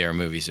of their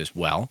movies as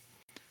well.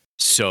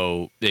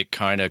 So it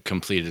kind of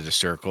completed a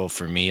circle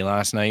for me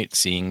last night,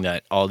 seeing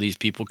that all these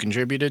people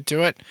contributed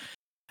to it.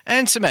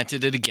 And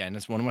cemented it again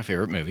as one of my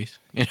favorite movies.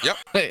 Yep.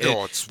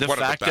 It's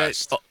one of the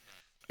best.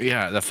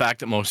 The fact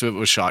that most of it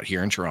was shot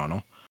here in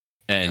Toronto,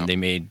 and they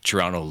made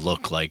Toronto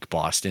look like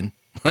Boston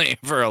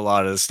for a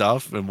lot of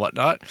stuff and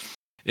whatnot.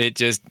 It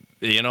just,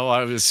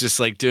 I was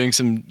just like doing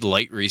some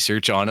light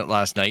research on it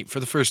last night for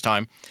the first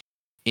time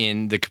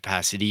in the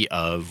capacity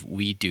of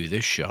we do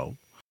this show.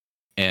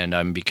 And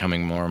I'm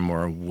becoming more and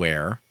more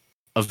aware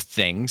of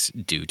things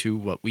due to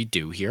what we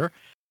do here.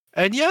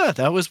 And yeah,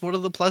 that was one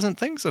of the pleasant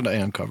things that I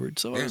uncovered.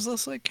 So I was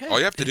just like, hey. All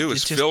you have to do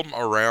is film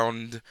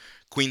around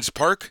Queen's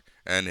Park,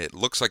 and it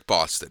looks like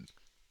Boston.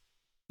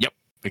 Yep,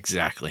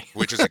 exactly.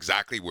 Which is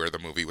exactly where the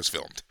movie was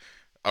filmed.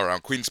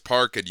 Around Queen's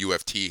Park and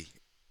UFT.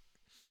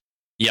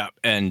 Yeah,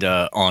 and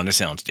on a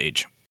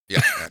soundstage.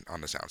 Yeah, and on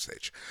the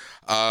soundstage.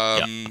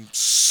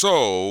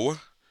 So,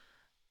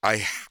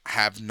 I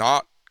have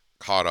not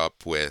caught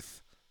up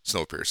with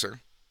Snowpiercer.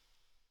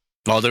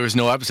 Well, there was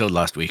no episode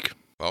last week.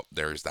 Well,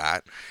 there's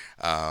that.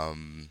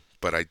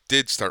 But I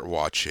did start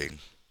watching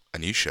a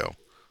new show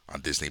on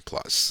Disney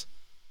Plus.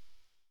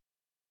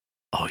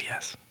 Oh,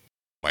 yes.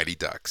 Mighty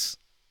Ducks.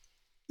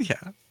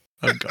 Yeah.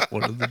 I've got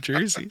one of the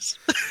jerseys.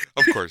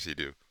 Of course you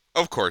do.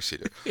 Of course you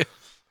do. Yeah.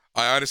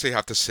 I honestly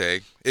have to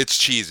say, it's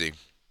cheesy.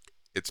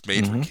 It's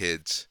made for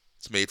kids.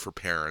 It's made for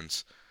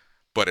parents.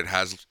 But it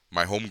has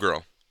my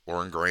homegirl,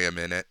 Lauren Graham,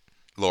 in it.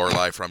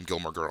 Lorelai from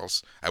Gilmore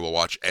Girls. I will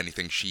watch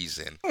anything she's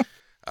in.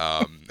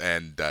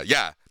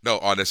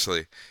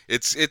 Honestly,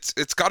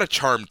 it's got a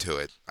charm to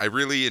it. I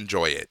really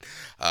enjoy it.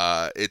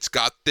 It's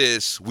got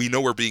this, we know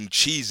we're being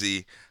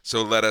cheesy,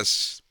 so let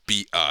us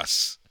be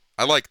us.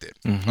 I liked it.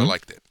 I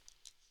liked it.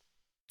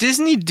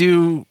 Disney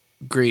do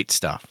great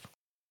stuff.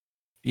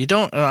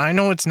 I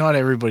know it's not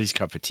everybody's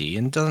cup of tea,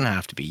 and it doesn't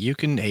have to be. You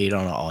can hate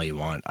on it all you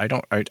want.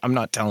 I'm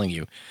not telling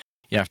you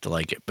have to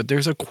like it, but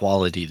there's a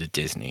quality to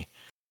Disney.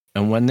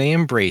 And when they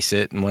embrace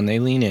it and when they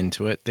lean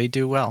into it, they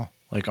do well.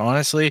 Like,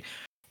 honestly,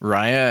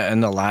 Raya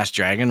and the Last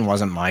Dragon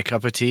wasn't my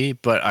cup of tea,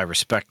 but I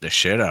respect the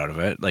shit out of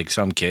it. Like,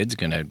 some kid's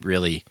gonna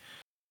really,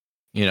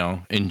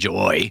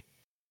 enjoy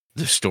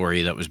the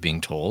story that was being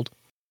told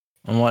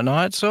and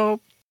whatnot. So,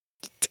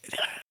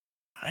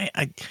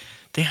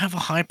 they have a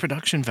high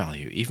production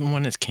value, even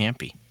when it's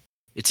campy.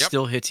 It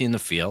still hits you in the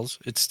feels.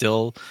 It's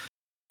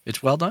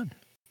well done.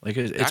 Like,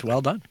 it's well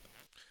done.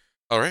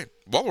 All right.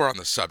 While we're on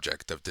the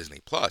subject of Disney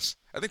Plus,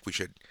 I think we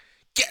should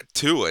get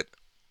to it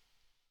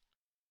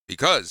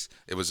because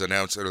it was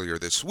announced earlier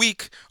this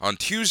week on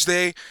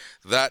Tuesday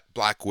that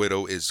Black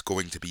Widow is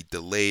going to be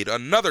delayed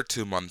another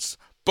 2 months.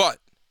 But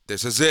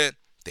this is it.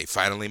 They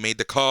finally made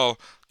the call.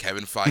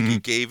 Kevin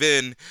Feige gave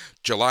in.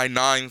 July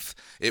 9th,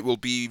 it will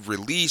be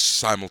released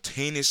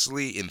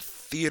simultaneously in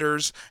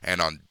theaters and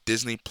on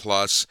Disney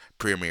Plus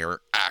Premier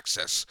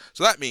Access.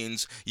 So that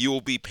means you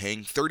will be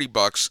paying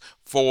 $30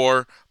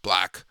 for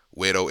Black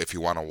Widow if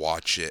you want to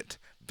watch it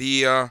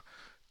via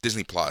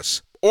Disney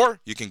Plus. Or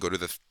you can go to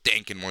the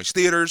Dank and Moist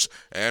theaters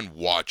and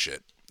watch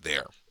it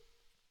there.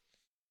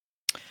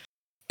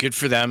 Good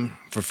for them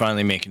for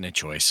finally making a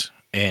choice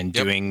and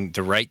doing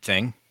the right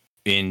thing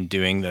in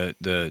doing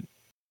the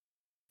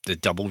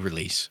double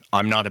release.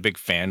 I'm not a big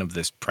fan of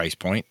this price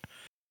point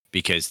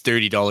because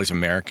 $30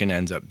 American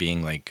ends up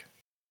being like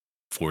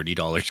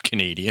 $40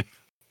 Canadian.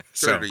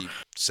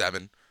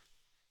 37.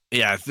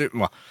 Yeah,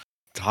 well,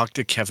 talk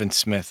to Kevin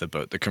Smith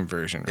about the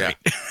conversion rate.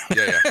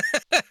 Yeah.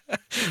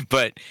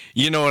 But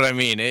you know what I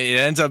mean. It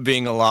ends up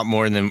being a lot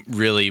more than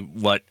really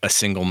what a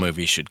single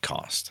movie should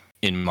cost,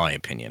 in my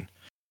opinion.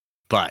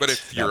 But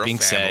if you're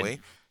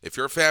if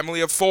you're a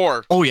family of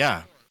 4, oh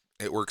yeah,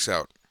 it works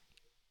out.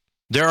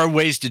 There are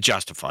ways to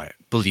justify it.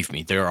 Believe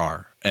me, there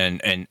are,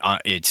 and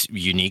it's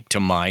unique to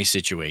my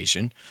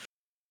situation.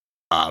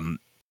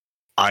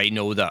 I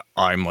know that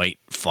I might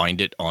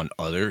find it on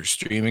other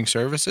streaming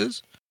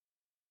services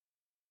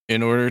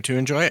in order to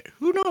enjoy it.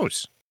 Who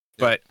knows?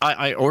 But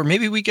I or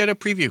maybe we get a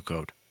preview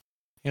code.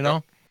 You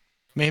know,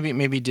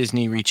 maybe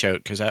Disney reach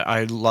out because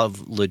I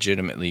love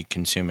legitimately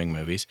consuming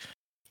movies,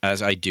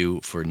 as I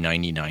do for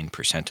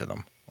 99% of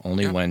them.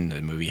 Only when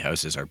the movie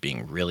houses are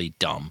being really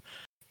dumb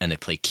and they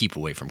play Keep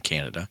Away from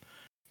Canada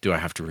do I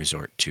have to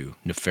resort to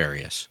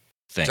nefarious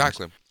things.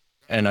 Exactly.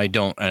 And I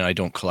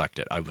don't collect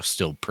it. I will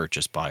still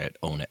purchase, buy it,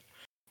 own it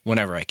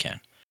whenever I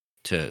can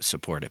to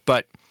support it.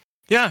 But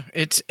yeah,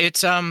 it's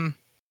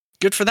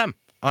good for them.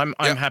 I'm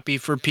happy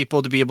for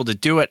people to be able to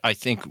do it. I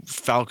think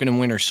Falcon and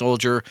Winter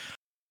Soldier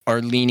are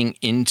leaning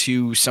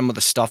into some of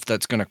the stuff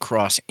that's going to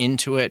cross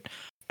into it.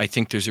 I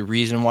think there's a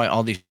reason why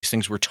all these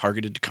things were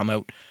targeted to come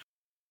out,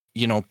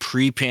 you know,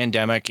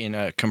 pre-pandemic in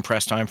a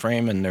compressed time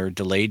frame, and they're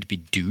delayed to be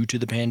due to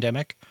the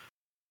pandemic.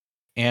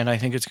 And I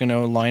think it's going to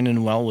align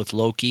in well with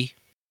Loki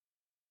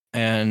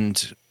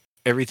and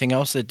everything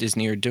else that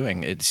Disney are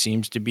doing. It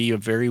seems to be a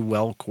very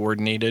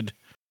well-coordinated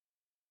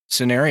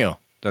scenario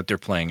that they're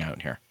playing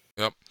out here.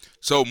 Yep.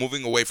 So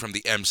moving away from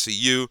the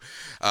MCU,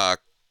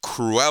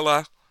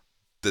 Cruella,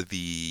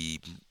 the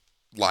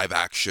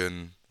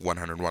live-action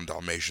 101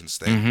 Dalmatians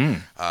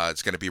thing,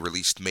 it's going to be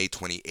released May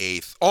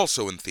 28th,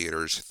 also in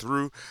theaters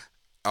through.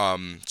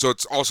 So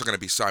it's also going to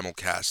be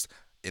simulcast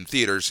in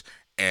theaters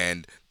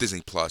and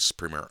Disney Plus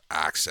Premier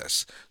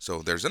Access.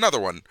 So there's another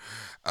one.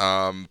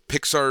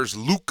 Pixar's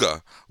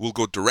Luca will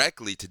go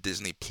directly to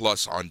Disney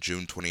Plus on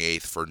June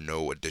 28th for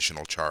no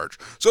additional charge.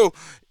 So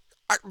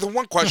the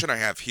one question I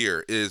have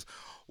here is,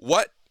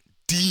 what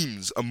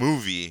deems a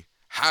movie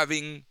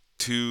having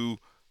to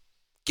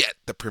get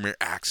the Premier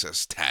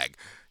Access tag?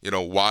 You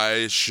know,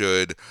 why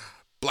should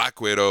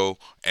Black Widow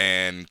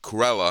and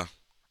Cruella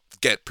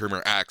get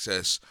Premier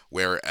Access,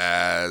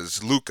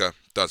 whereas Luca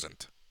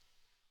doesn't?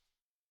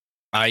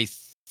 I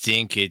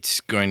think it's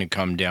going to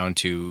come down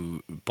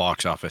to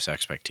box office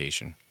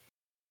expectation.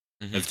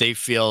 If they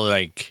feel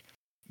like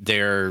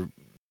they're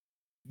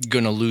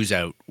going to lose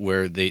out,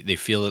 where they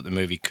feel that the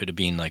movie could have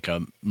been like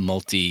a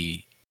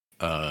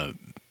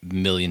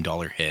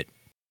multi-million-dollar hit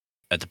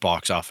at the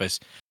box office,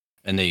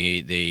 and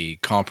they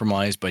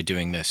compromise by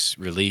doing this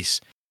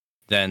release,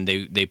 then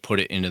they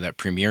put it into that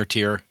premiere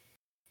tier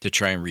to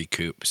try and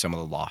recoup some of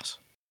the loss.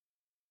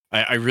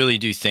 I really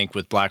do think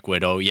with Black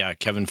Widow,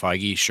 Kevin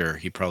Feige, sure,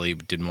 he probably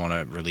didn't want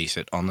to release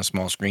it on the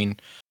small screen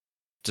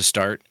to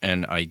start,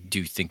 and I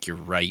do think you're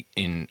right.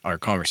 In our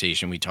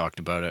conversation, we talked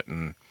about it,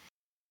 and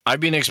I've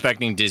been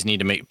expecting Disney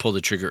to pull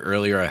the trigger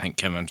earlier. I think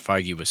Kevin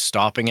Feige was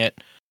stopping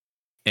it,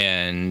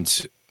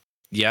 and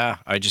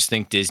I just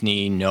think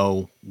Disney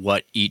know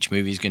what each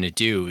movie is going to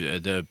do.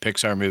 The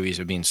Pixar movies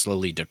have been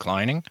slowly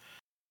declining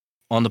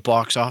on the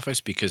box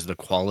office because the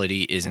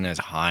quality isn't as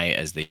high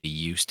as they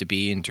used to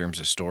be in terms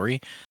of story.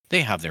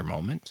 They have their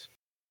moments.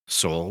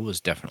 Soul was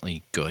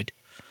definitely good.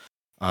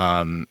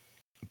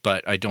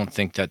 But I don't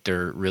think that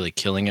they're really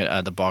killing it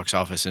at the box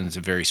office, and it's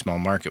a very small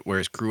market.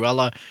 Whereas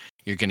Cruella,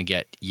 you're going to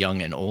get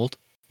young and old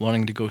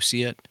wanting to go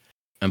see it.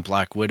 And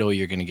Black Widow,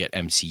 you're going to get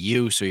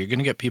MCU. So you're going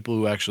to get people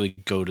who actually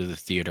go to the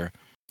theater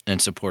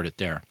and support it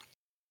there.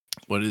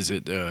 What is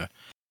it?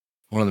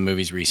 One of the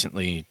movies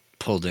recently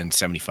pulled in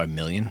 $75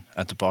 million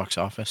at the box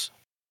office.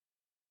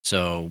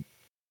 So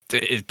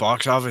the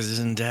box office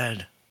isn't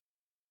dead.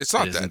 It's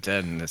not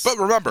dead. But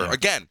remember,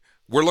 again,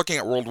 we're looking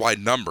at worldwide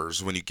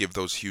numbers when you give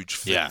those huge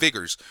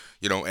figures,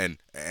 you know,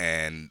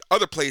 and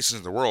other places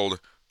in the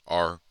world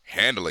are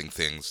handling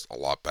things a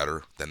lot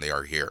better than they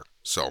are here.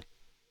 So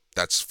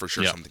that's for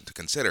sure something to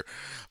consider.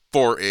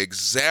 For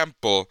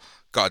example,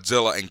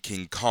 Godzilla and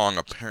King Kong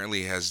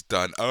apparently has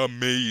done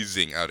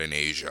amazing out in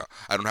Asia.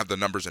 I don't have the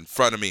numbers in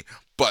front of me,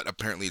 but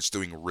apparently it's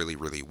doing really,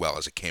 really well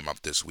as it came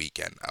up this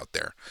weekend out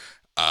there.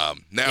 Now,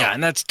 Yeah,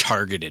 and that's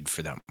targeted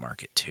for that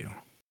market too.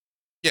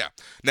 yeah.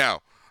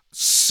 Now,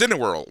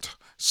 Cineworld.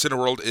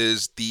 Cineworld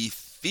is the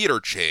theater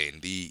chain,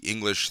 the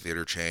English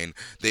theater chain.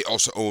 They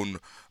also own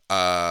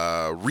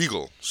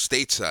Regal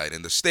stateside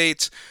in the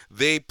States.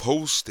 They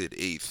posted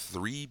a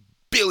 $3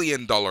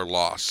 billion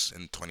loss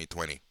in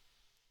 2020.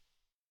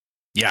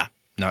 Yeah,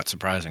 not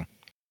surprising.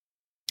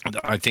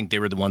 I think they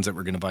were the ones that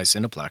were going to buy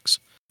Cineplex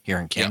here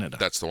in Canada.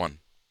 Yeah, that's the one.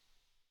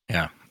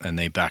 Yeah, and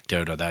they backed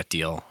out of that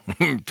deal.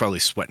 Probably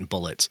sweating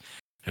bullets.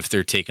 If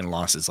they're taking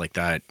losses like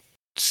that,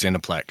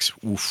 Cineplex,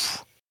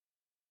 oof.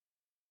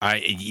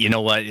 You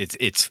know what?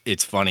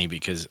 It's funny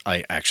because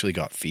I actually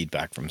got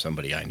feedback from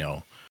somebody I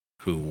know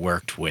who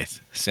worked with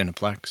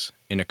Cineplex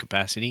in a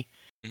capacity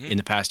in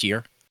the past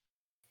year,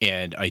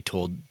 and I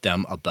told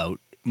them about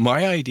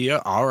my idea,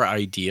 our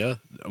idea,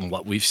 and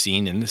what we've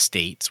seen in the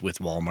States with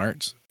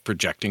Walmart's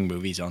projecting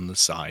movies on the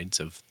sides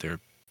of their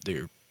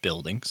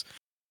buildings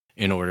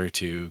in order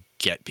to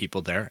get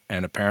people there.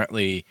 And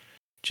apparently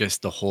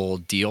just the whole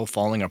deal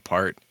falling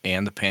apart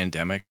and the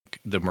pandemic,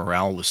 the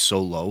morale was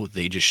so low,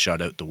 they just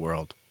shut out the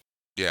world.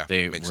 Yeah,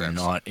 they were sense.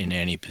 not in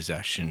any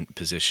position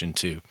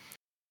to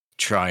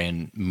try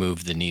and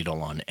move the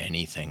needle on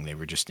anything. They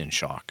were just in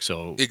shock.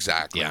 So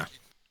exactly. Yeah.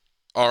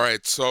 All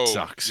right, so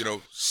Sucks.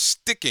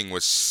 sticking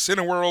with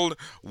Cineworld,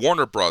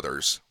 Warner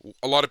Brothers.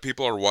 A lot of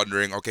people are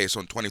wondering, okay, so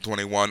in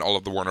 2021, all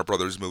of the Warner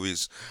Brothers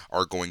movies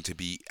are going to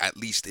be, at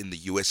least in the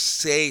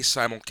USA,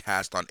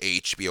 simulcast on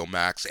HBO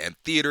Max and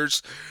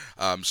theaters.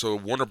 So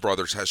Warner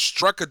Brothers has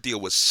struck a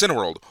deal with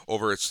Cineworld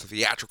over its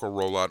theatrical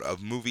rollout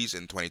of movies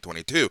in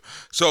 2022.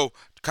 So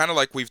kind of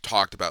like we've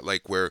talked about,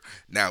 like where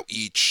now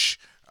each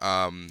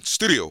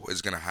studio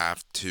is going to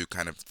have to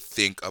kind of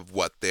think of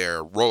what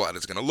their rollout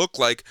is going to look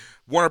like.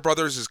 Warner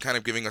Brothers is kind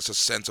of giving us a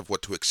sense of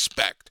what to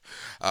expect.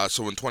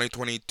 So in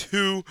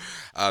 2022,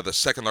 the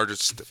second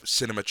largest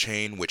cinema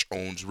chain, which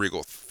owns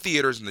Regal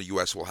Theaters in the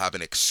U.S., will have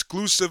an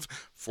exclusive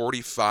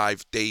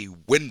 45-day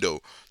window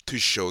to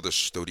show the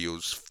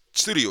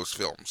studio's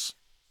films.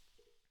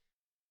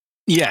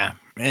 Yeah,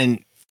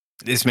 and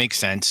this makes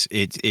sense.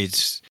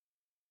 It's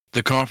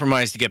the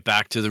compromise to get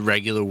back to the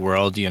regular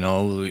world.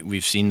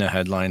 We've seen the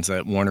headlines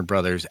that Warner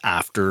Brothers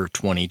after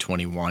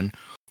 2021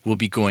 will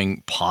be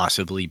going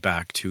possibly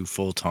back to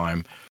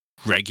full-time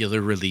regular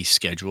release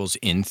schedules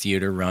in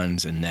theater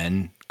runs and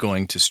then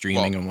going to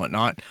streaming and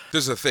whatnot.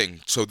 This is the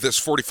thing. So this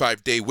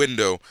 45-day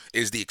window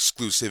is the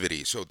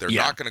exclusivity. So they're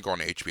not going to go on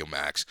HBO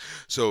Max.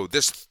 So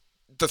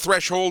the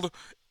threshold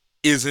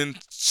isn't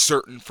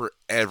certain for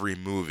every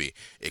movie.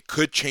 It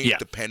could change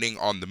depending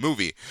on the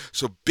movie.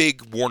 So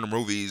big Warner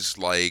movies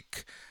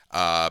like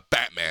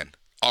Batman,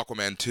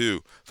 Aquaman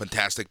 2,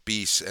 Fantastic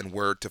Beasts, and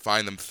Where to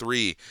Find Them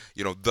 3,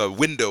 the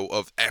window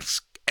of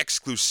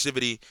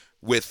exclusivity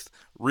with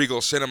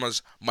Regal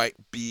Cinemas might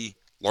be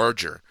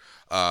larger.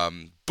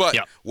 But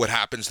what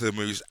happens to the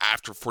movies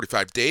after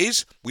 45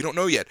 days, we don't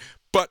know yet.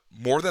 But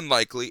more than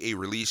likely, a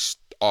release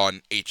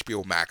on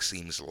HBO Max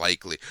seems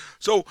likely.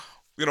 So,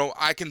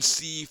 I can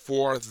see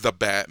for the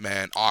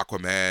Batman,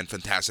 Aquaman,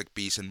 Fantastic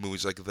Beasts, and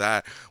movies like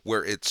that,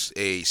 where it's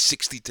a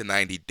 60 to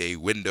 90-day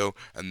window,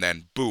 and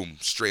then boom,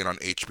 straight on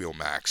HBO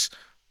Max.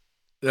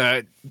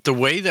 The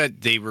way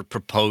that they were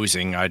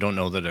proposing, I don't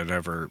know that it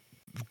ever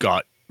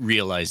got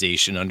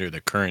realization under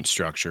the current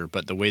structure,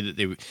 but the way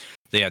that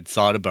they had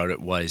thought about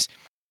it was,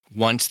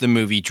 once the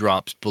movie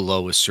drops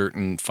below a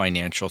certain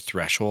financial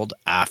threshold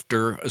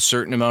after a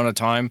certain amount of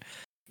time,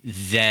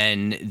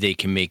 then they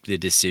can make the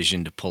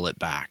decision to pull it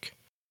back.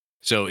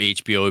 So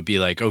HBO would be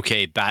like,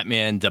 okay,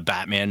 the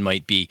Batman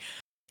might be,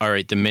 all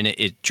right, the minute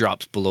it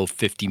drops below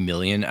 50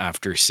 million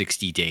after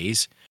 60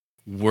 days,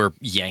 we're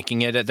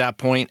yanking it at that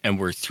point and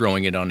we're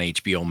throwing it on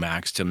HBO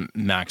Max to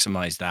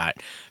maximize that,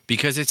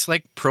 because it's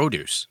like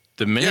produce.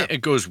 The minute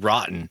it goes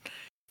rotten,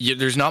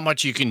 there's not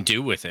much you can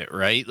do with it,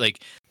 right?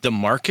 Like, the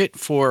market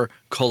for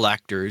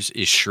collectors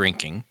is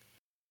shrinking.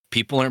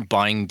 People aren't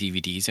buying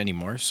DVDs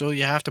anymore, so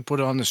you have to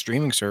put it on the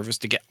streaming service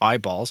to get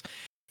eyeballs,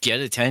 get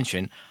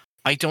attention.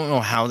 I don't know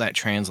how that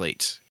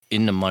translates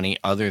into money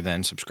other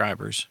than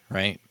subscribers,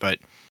 right? But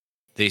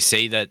they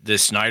say that the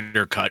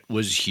Snyder Cut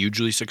was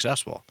hugely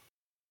successful,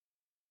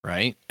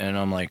 right? And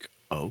I'm like,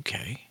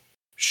 okay,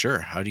 sure.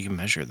 How do you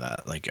measure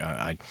that? Like,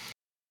 I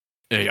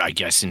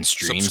guess in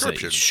streams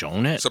that it's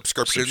shown it.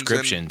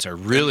 Subscriptions are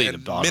really the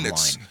bottom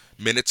line.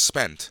 Minutes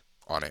spent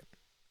on it.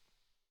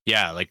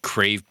 Yeah, like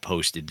Crave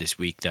posted this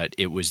week that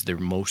it was their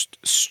most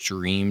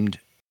streamed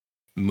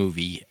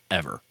movie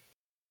ever.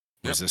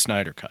 Was the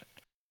Snyder Cut.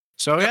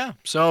 So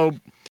so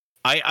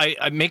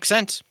I makes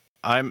sense.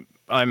 I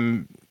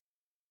don't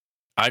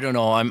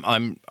know.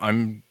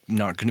 I'm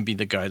not going to be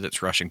the guy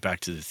that's rushing back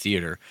to the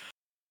theater,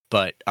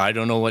 but I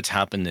don't know what's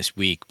happened this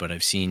week. But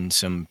I've seen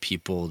some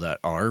people that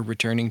are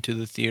returning to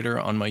the theater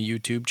on my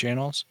YouTube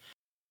channels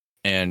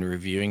and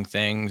reviewing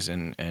things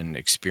and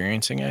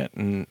experiencing it.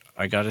 And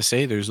I got to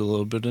say, there's a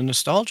little bit of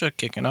nostalgia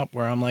kicking up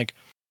where I'm like,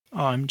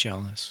 Oh, I'm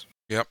jealous.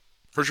 Yep,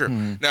 for sure.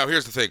 Now,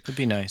 here's the thing. It'd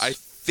be nice. I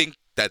think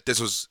that this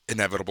was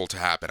inevitable to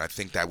happen. I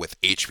think that with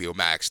HBO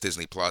Max,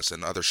 Disney Plus,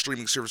 and other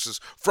streaming services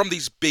from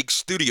these big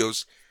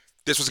studios,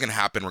 this was going to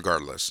happen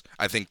regardless.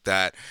 I think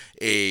that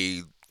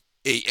a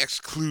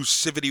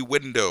exclusivity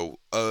window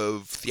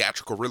of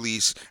theatrical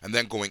release and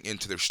then going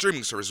into their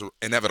streaming service was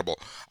inevitable.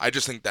 I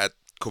just think that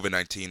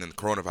COVID-19 and the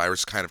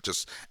coronavirus kind of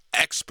just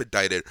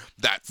expedited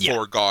that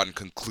foregone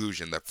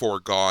conclusion, that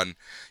foregone,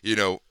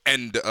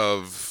 end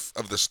of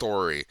the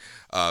story.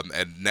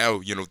 And now,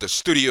 the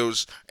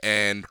studios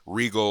and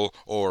Regal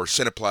or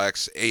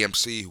Cineplex,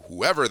 AMC,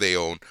 whoever they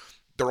own,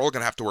 they're all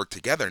going to have to work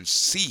together and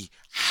see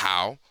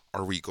how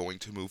are we going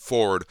to move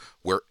forward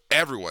where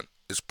everyone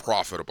is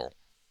profitable.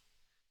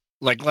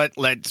 Like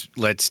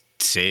let's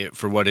say it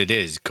for what it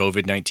is.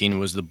 COVID-19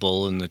 was the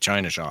bull in the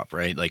china shop,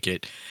 right? Like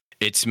it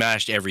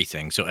smashed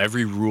everything. So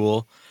every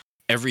rule,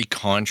 every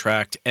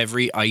contract,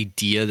 every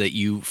idea that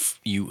you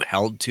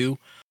held to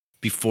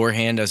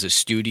beforehand as a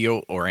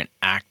studio or an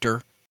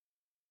actor,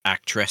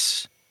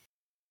 actress,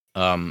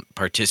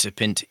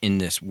 participant in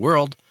this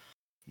world,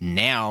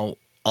 now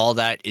all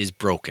that is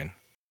broken.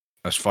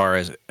 As far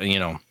as,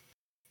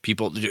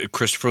 people,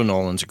 Christopher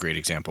Nolan's a great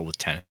example with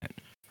Tenet,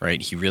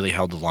 right? He really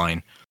held the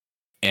line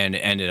and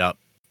ended up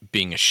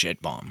being a shit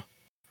bomb,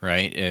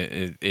 right?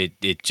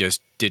 It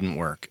just didn't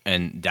work.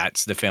 And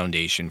that's the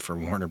foundation for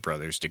Warner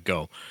Brothers to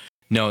go,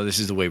 no, this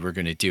is the way we're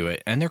going to do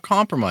it. And they're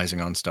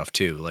compromising on stuff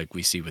too, like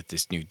we see with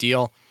this new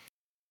deal.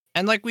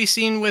 And like we've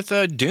seen with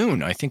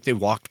Dune. I think they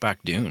walked back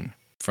Dune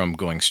from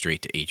going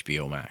straight to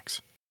HBO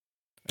Max.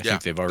 I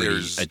think they've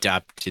already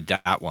adapted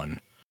that one.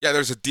 Yeah,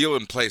 there's a deal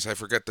in place. I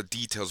forget the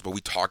details, but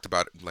we talked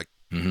about it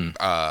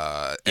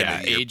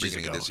ages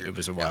ago. It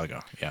was a while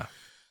ago. Yeah.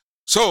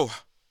 So,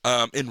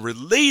 in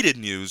related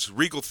news,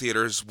 Regal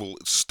Theaters will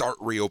start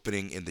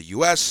reopening in the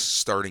U.S.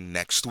 starting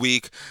next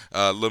week.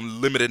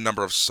 Limited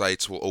number of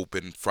sites will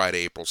open Friday,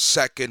 April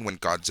 2nd when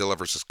Godzilla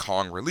vs.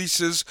 Kong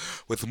releases,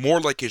 with more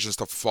locations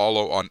to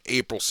follow on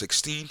April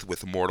 16th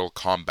with Mortal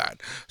Kombat.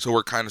 So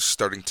we're kind of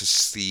starting to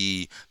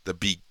see the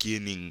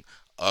beginning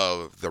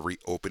of the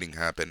reopening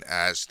happen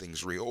as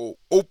things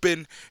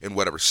reopen in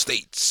whatever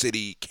state,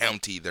 city,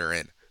 county they're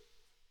in.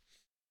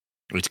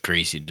 It's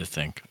crazy to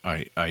think.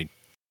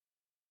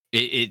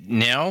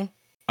 Now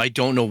I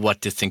don't know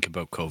what to think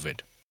about COVID,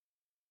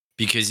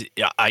 because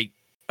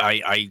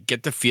I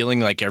get the feeling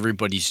like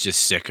everybody's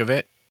just sick of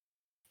it,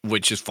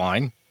 which is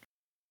fine,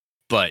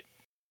 but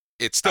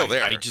it's still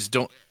there. I just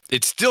don't.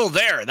 It's still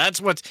there.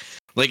 That's what's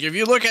like. If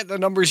you look at the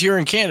numbers here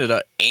in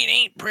Canada, it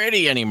ain't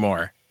pretty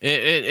anymore.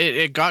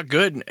 It got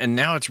good, and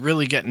now it's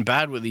really getting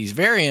bad with these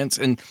variants,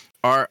 and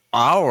our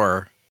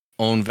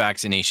own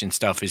vaccination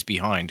stuff is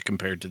behind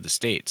compared to the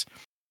States.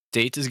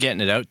 States is getting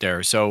it out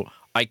there, so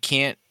I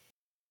can't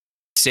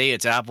say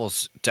it's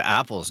apples to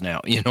apples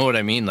now. You know what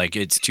I mean? Like,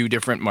 it's two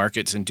different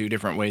markets and two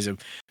different ways of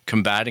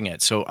combating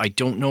it. So I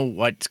don't know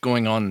what's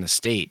going on in the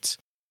States,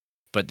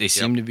 but they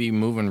seem to be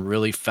moving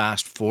really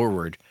fast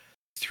forward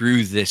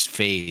through this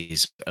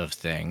phase of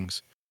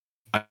things.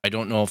 I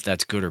don't know if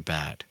that's good or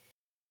bad.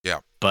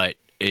 Yeah. But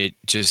it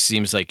just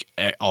seems like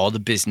all the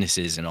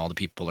businesses and all the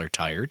people are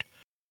tired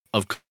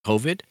of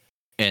COVID,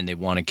 and they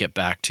want to get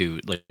back to,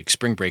 like,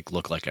 spring break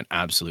looked like an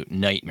absolute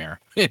nightmare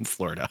in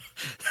Florida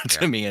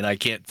to me, and I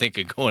can't think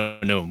of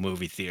going to a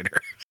movie theater.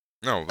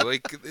 No,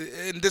 like,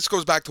 and this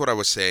goes back to what I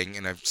was saying,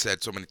 and I've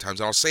said so many times,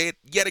 and I'll say it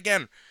yet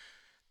again.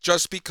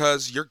 Just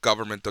because your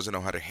government doesn't know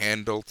how to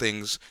handle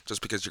things,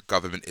 just because your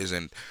government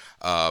isn't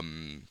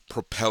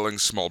propelling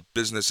small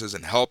businesses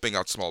and helping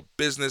out small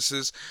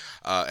businesses,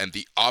 and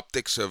the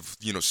optics of,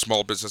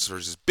 small business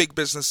versus big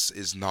business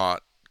is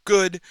not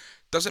good,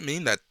 doesn't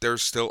mean that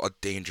there's still a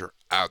danger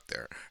out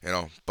there,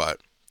 but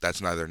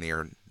that's neither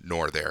near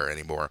nor there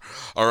anymore.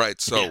 All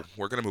right, so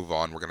we're going to move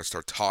on. We're going to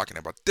start talking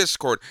about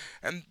Discord,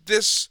 and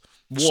this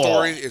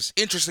story is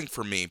interesting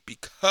for me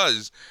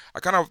because I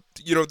kind of,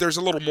 there's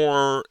a little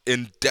more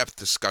in-depth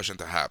discussion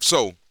to have.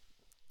 So,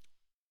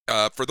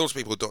 for those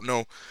people who don't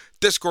know,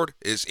 Discord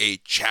is a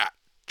chat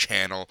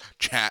channel,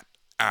 chat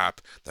app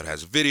that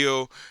has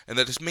video, and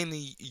that is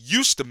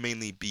used to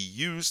mainly be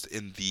used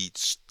in the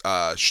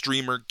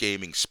streamer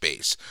gaming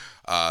space.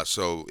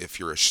 So if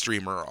you're a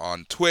streamer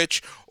on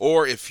Twitch,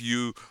 or if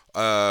you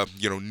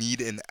need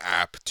an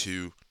app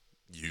to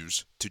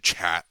use to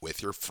chat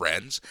with your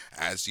friends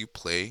as you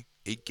play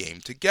a game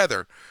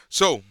together.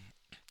 So,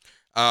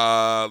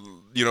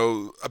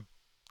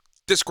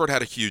 Discord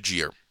had a huge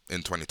year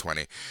in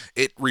 2020.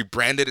 It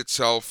rebranded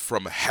itself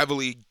from a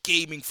heavily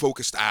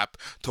gaming-focused app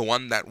to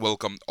one that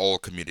welcomed all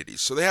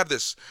communities. So they have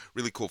this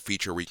really cool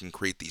feature where you can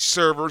create these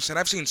servers, and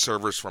I've seen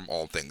servers from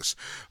all things.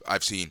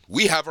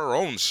 We have our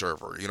own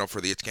server,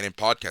 for the It's Canadian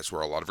podcast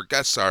where a lot of our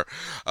guests are,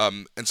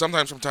 and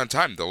sometimes from time to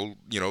time,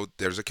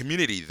 there's a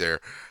community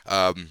there.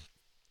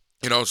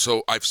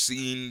 So I've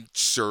seen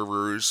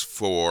servers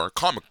for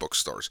comic book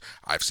stores.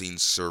 I've seen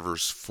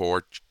servers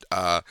for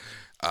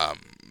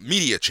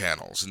media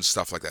channels and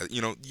stuff like that.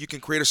 You can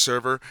create a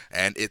server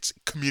and it's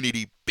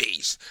community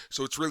based,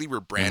 so it's really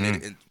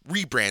rebranded and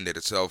rebranded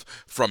itself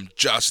from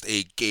just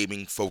a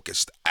gaming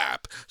focused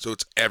app, so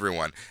it's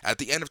everyone. At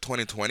the end of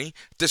 2020,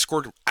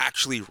 Discord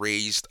actually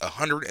raised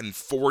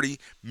 $140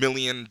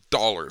 million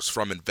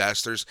from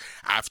investors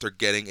after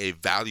getting a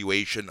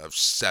valuation of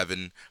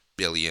 $7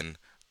 billion.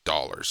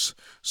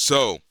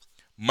 So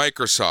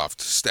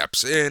Microsoft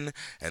steps in,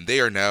 and they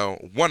are now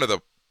one of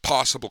the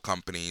possible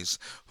companies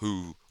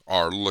who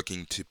are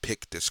looking to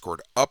pick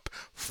Discord up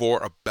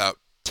for about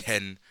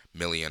 $10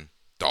 million.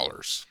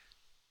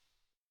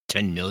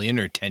 10 million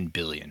or 10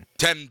 billion?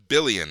 10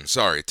 billion,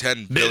 sorry,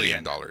 $10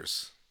 billion. I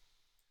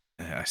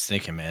was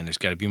thinking, man, there's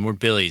got to be more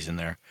billies in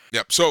there.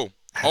 Yep, so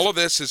all of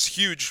this is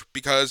huge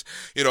because,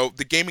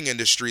 the gaming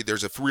industry,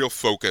 there's a real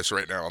focus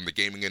right now on the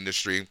gaming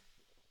industry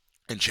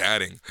and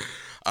chatting.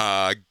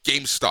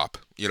 GameStop,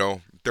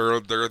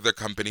 they're the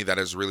company that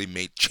has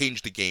really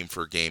changed the game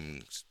for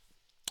gaming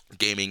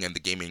and the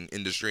gaming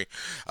industry.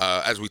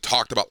 As we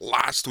talked about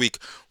last week,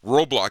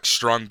 Roblox's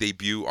strong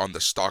debut on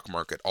the stock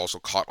market also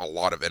caught a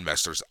lot of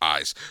investors'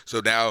 eyes.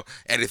 So now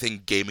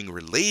anything gaming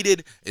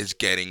related is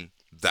getting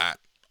that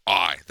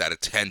eye, that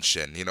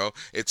attention.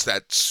 It's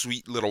that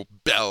sweet little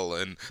bell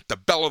and the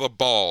bell of the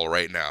ball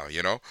right now.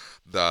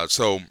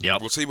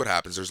 We'll see what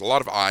happens. There's a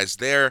lot of eyes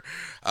there.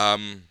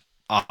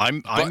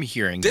 I'm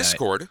hearing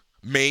Discord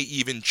may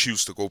even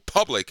choose to go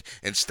public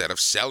instead of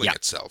selling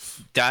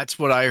itself. That's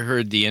what I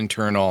heard the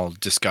internal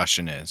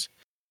discussion is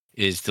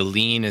the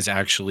lean is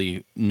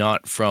actually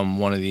not from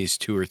one of these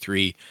 2 or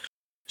 3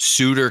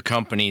 suitor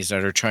companies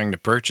that are trying to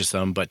purchase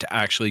them, but to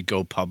actually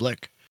go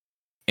public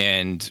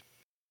and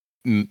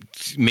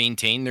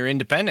maintain their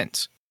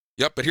independence.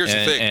 Yep, but here's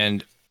the thing.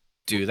 And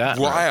do that.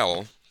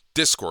 While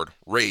Discord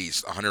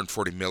raised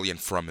 $140 million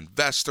from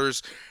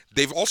investors,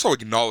 they've also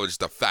acknowledged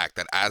the fact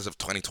that as of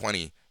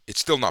 2020, it's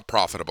still not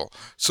profitable.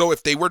 So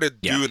if they were to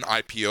do an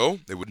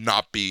IPO, it would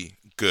not be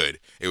good.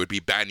 It would be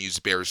bad news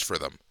bears for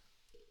them.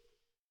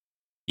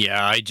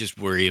 Yeah, I just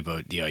worry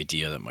about the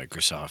idea that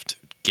Microsoft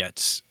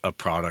gets a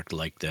product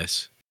like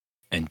this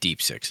and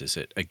deep sixes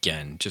it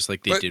again, just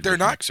like they did with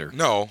Mixer.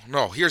 No.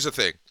 Here's the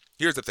thing.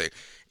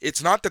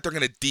 It's not that they're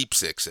going to deep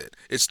six it.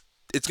 It's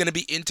going to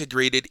be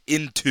integrated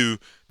into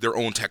their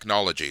own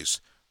technologies.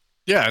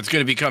 Yeah, it's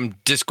going to become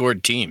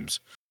Discord Teams.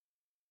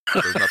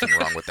 There's nothing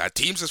wrong with that.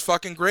 Teams is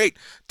fucking great.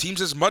 Teams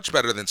is much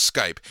better than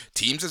Skype.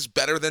 Teams is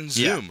better than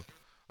Zoom.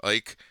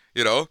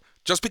 Yeah.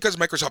 Just because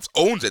Microsoft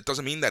owns it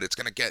doesn't mean that it's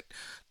going to get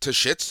to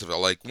Shitsville.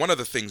 Like, one of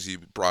the things you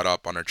brought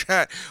up on our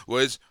chat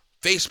was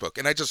Facebook,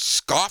 and I just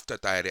scoffed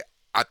at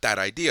that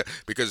idea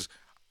because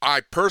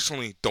I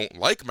personally don't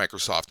like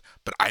Microsoft,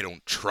 but I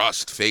don't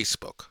trust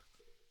Facebook.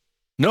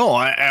 No,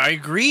 I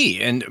agree.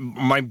 And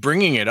my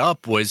bringing it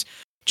up was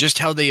just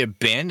how they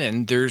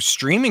abandoned their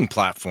streaming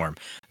platform.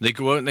 They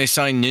go out and they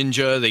sign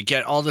Ninja, they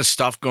get all this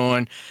stuff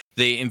going,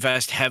 they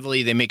invest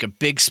heavily, they make a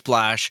big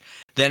splash.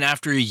 Then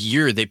after a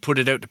year, they put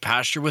it out to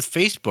pasture with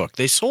Facebook.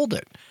 They sold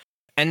it.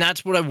 And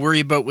that's what I worry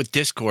about with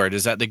Discord,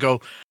 is that they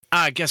go,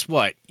 guess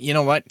what? You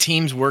know what?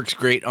 Teams works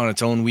great on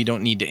its own. We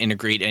don't need to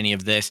integrate any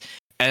of this.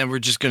 And we're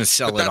just going to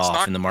sell it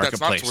off in the marketplace.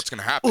 That's not what's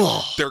going to happen.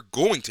 They're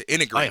going to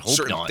integrate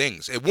certain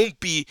things. It won't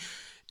be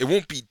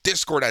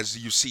Discord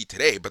as you see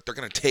today, but they're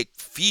going to take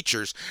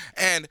features.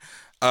 And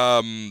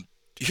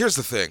here's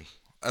the thing.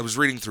 I was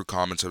reading through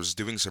comments. I was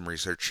doing some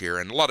research here,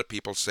 and a lot of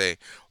people say,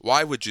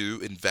 why would you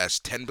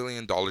invest $10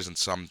 billion in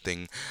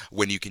something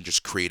when you can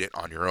just create it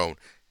on your own?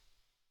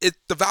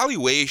 The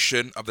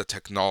valuation of the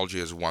technology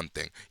is one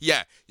thing.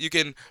 Yeah, you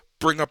can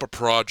bring up a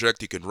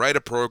project, you can write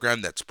a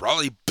program that's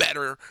probably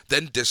better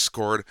than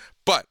Discord,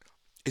 but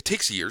it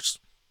takes years.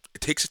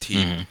 It takes a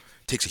team. Mm-hmm.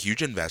 It takes a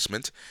huge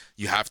investment.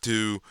 You have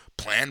to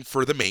plan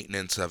for the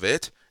maintenance of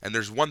it, and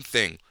there's one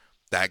thing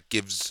that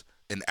gives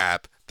an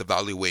app the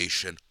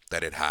valuation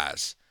that it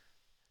has.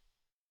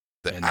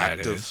 The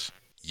active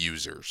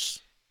users.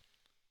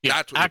 Yeah,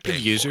 that's what active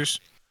users.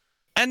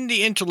 And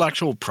the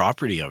intellectual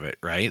property of it,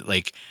 right?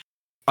 Like,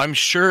 I'm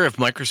sure if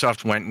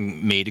Microsoft went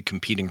and made a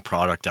competing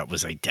product that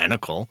was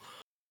identical,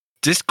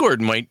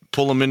 Discord might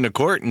pull them into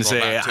court and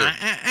say,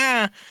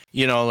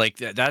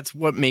 that's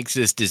what makes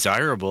this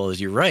desirable,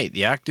 is you're right,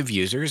 the active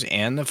users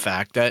and the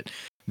fact that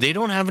they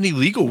don't have any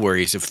legal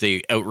worries if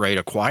they outright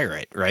acquire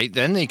it, right?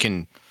 Then they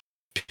can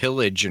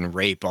pillage and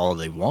rape all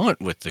they want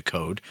with the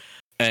code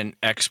and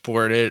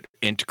export it,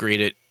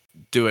 integrate it,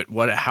 do it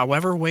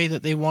however way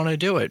that they want to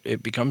do it.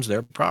 It becomes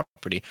their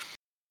property.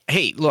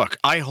 Hey, look,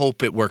 I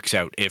hope it works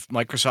out. If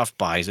Microsoft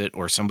buys it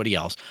or somebody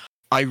else,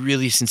 I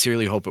really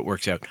sincerely hope it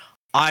works out.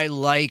 I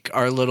like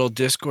our little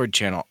Discord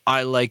channel.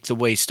 I like the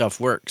way stuff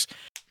works.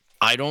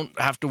 I don't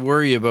have to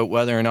worry about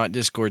whether or not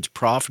Discord's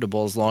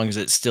profitable as long as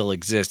it still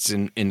exists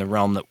in the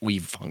realm that we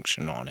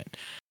function on it.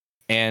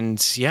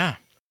 And yeah,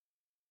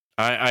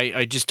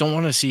 I just don't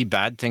want to see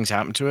bad things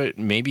happen to it.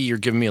 Maybe you're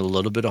giving me a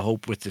little bit of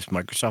hope with this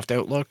Microsoft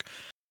outlook.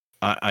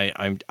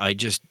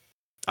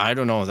 I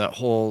don't know, that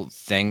whole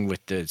thing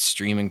with the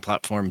streaming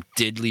platform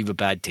did leave a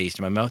bad taste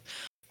in my mouth.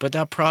 but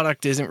that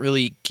product isn't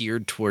really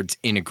geared towards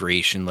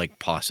integration like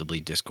possibly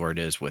Discord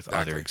is with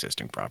other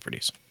existing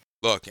properties.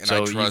 Look, and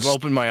so you've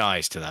opened my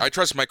eyes to that. I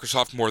trust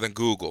Microsoft more than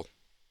Google.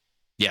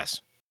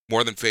 Yes.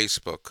 More than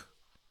Facebook.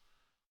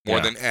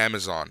 More than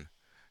Amazon.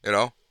 You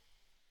know?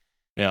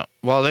 Yeah.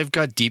 Well, they've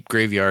got deep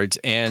graveyards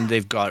and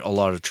they've got a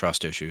lot of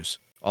trust issues.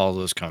 All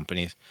those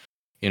companies.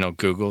 You know,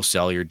 Google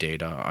sell your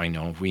data. I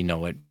know. We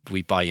know it.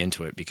 We buy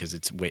into it because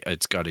it's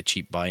got a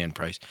cheap buy-in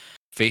price.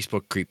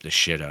 Facebook creeped the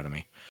shit out of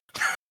me.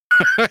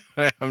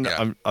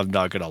 I'm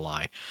not gonna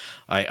lie.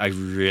 I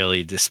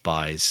really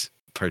despise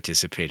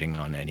participating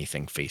on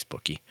anything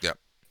Facebooky. Yep.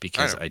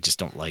 Because I just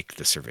don't like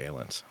the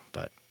surveillance.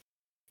 But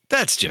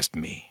that's just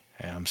me.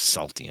 I'm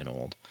salty and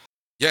old.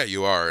 Yeah,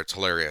 you are. It's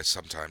hilarious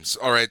sometimes.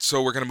 All right,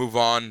 so we're going to move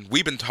on.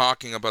 We've been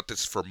talking about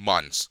this for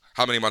months.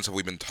 How many months have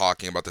we been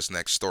talking about this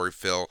next story,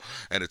 Phil?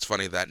 And it's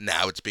funny that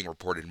now it's being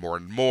reported more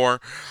and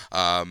more.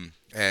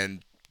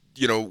 And,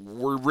 you know,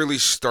 we're really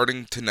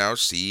starting to now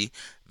see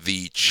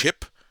the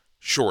chip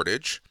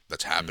shortage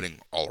that's happening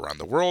all around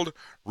the world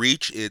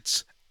reach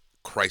its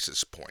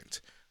crisis point.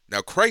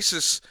 Now,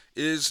 crisis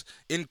is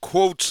in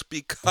quotes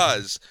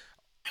because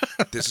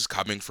this is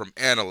coming from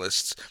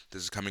analysts.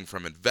 This is coming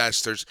from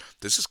investors.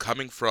 This is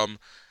coming from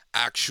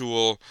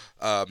actual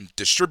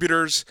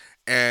distributors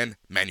and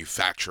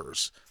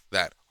manufacturers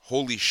that,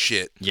 holy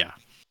shit,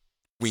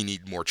 we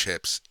need more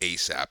chips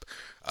ASAP.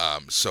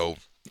 So,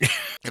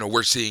 you know,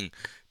 we're seeing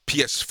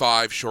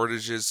PS5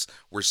 shortages.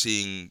 We're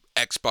seeing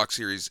Xbox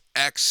Series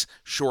X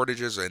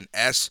shortages and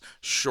S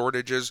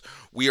shortages.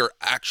 We are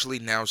actually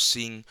now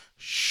seeing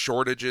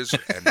shortages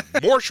and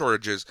more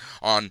shortages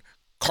on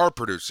car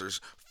producers.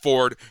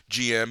 Ford,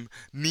 GM,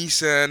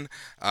 Nissan,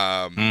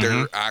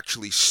 they're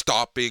actually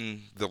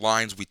stopping the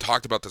lines. We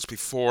talked about this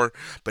before,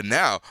 but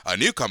now a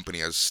new company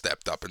has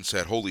stepped up and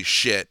said, holy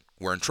shit,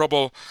 we're in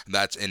trouble, and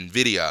that's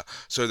NVIDIA.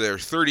 So their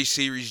 30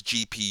 series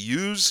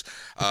GPUs,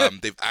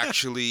 they've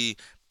actually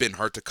been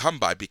hard to come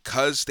by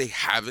because they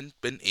haven't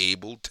been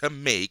able to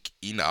make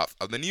enough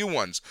of the new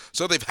ones.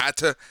 So they've had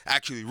to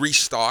actually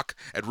restock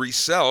and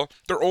resell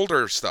their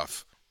older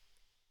stuff.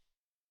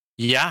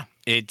 Yeah,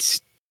 it's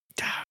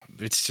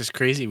just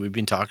crazy. We've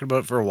been talking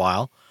about it for a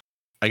while.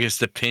 I guess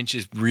the pinch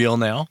is real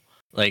now.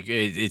 Like,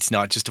 it's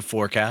not just a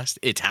forecast.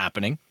 It's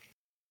happening.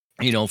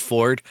 You know,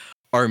 Ford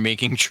are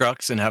making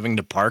trucks and having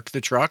to park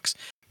the trucks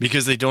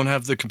because they don't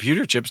have the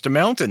computer chips to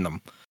mount in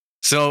them.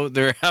 So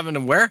they're having to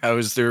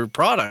warehouse their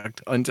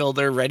product until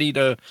they're ready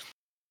to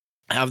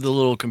have the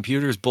little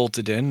computers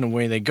bolted in and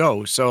away they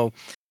go. So,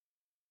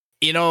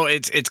 you know,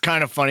 it's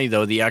kind of funny,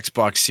 though, the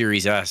Xbox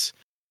Series S.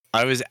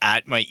 I was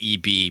at my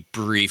EB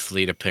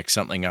briefly to pick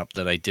something up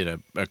that I did a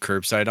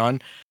curbside on.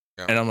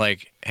 Yeah. And I'm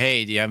like,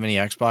 hey, do you have any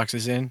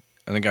Xboxes in?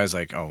 And the guy's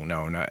like, oh,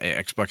 no, not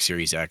Xbox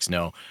Series X,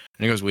 no.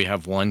 And he goes, we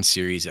have one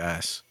Series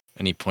S.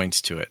 And he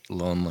points to it,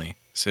 lonely,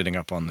 sitting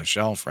up on the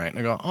shelf, right? And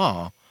I go,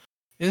 oh,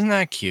 isn't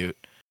that cute?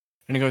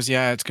 And he goes,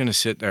 yeah, it's going to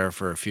sit there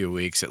for a few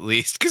weeks at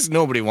least because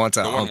nobody wants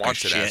a hunk of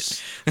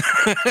shit.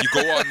 You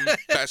go on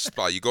Best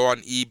Buy, you go on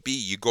EB,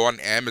 you go on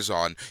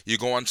Amazon, you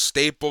go on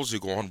Staples,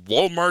 you go on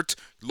Walmart.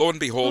 Lo and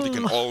behold, you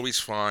can always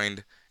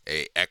find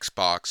a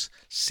Xbox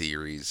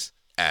Series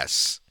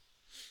S.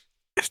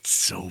 It's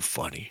so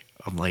funny.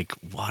 I'm like,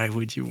 why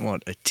would you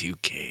want a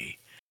 2K?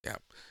 Yeah.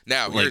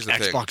 Now, here's the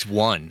thing. Xbox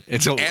One.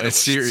 It's a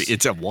series.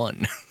 It's a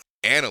one.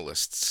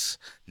 Analysts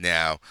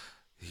now.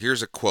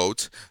 Here's a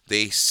quote.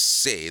 They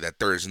say that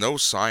there is no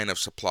sign of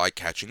supply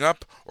catching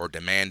up or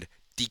demand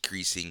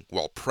decreasing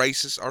while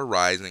prices are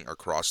rising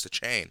across the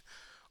chain.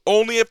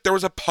 Only if there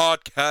was a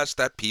podcast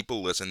that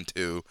people listen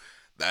to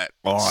that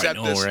said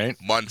this right?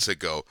 months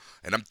ago.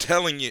 And I'm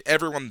telling you,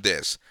 everyone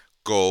this,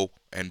 go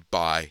and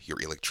buy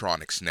your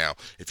electronics now.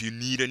 If you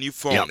need a new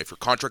phone, if your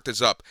contract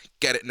is up,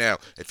 get it now.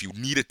 If you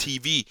need a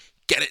TV,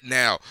 get it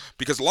now.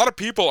 Because a lot of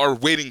people are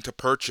waiting to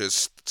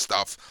purchase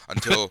stuff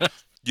until...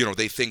 you know,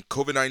 they think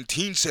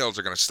COVID-19 sales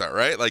are going to start,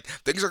 right? Like,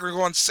 things are going to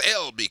go on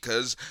sale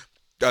because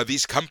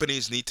these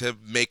companies need to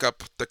make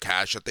up the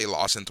cash that they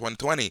lost in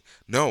 2020.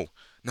 No.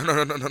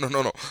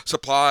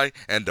 Supply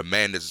and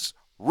demand is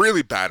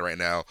really bad right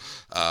now.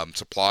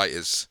 Supply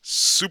is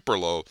super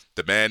low.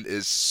 Demand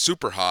is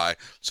super high.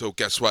 So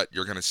guess what?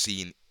 You're going to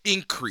see an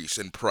increase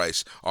in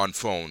price on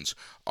phones,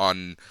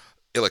 on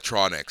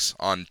electronics,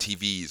 on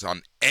TVs,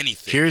 on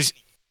anything.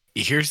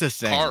 Here's the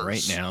thing. Cars.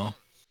 Right now,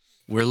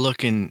 we're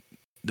looking...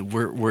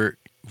 We're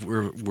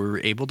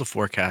able to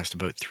forecast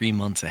about 3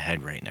 months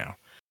ahead right now.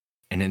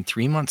 And in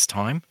 3 months'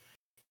 time,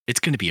 it's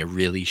going to be a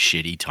really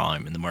shitty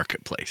time in the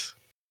marketplace.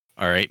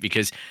 All right?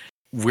 Because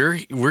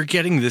we're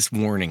getting this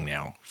warning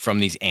now from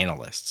these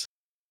analysts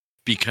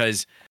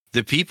because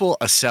the people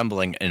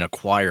assembling and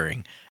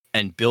acquiring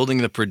and building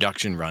the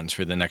production runs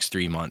for the next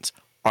 3 months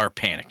are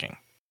panicking,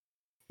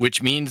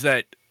 which means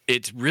that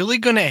it's really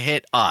going to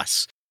hit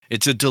us.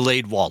 It's a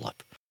delayed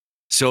wallop.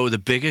 So the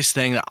biggest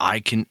thing that I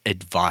can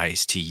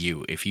advise to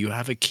you, if you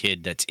have a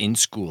kid that's in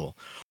school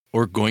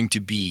or going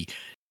to be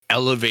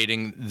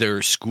elevating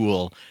their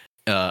school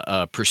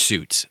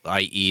pursuits,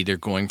 i.e. they're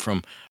going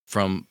from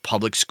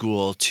public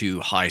school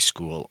to high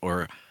school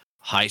or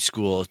high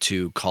school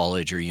to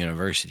college or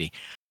university,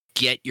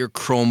 get your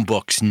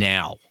Chromebooks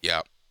now.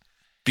 Yeah.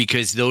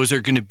 Because those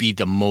are going to be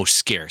the most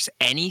scarce.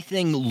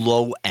 Anything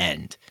low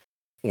end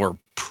or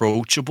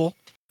approachable,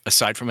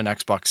 aside from an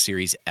Xbox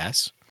Series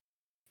S,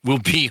 will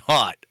be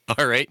hot.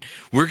 All right.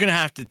 We're going to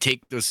have to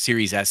take those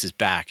Series S's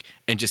back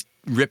and just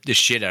rip the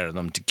shit out of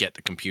them to get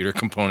the computer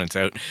components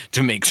out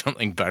to make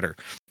something better.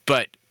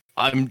 But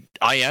I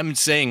am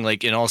saying,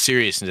 like, in all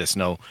seriousness,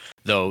 no,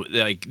 though,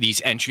 like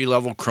these entry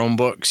level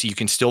Chromebooks, you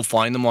can still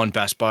find them on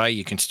Best Buy.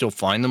 You can still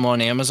find them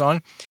on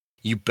Amazon.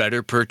 You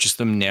better purchase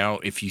them now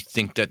if you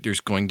think that there's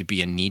going to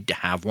be a need to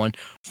have one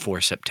for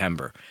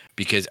September,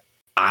 because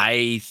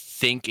I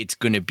think it's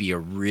going to be a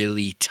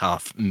really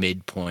tough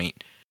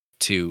midpoint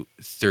to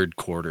third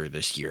quarter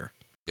this year.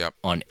 Yep.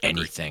 On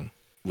anything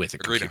with a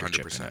computer 100%.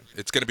 chip in it.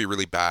 It's going to be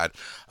really bad.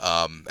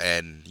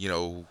 And, you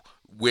know,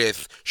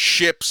 with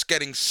ships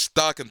getting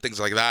stuck and things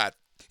like that,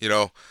 you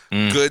know,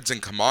 goods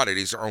and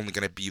commodities are only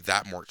going to be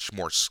that much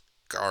more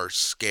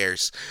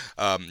scarce.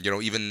 You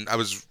know, even I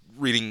was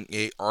reading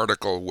an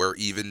article where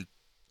even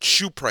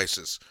shoe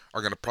prices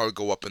are going to probably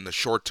go up in the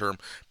short term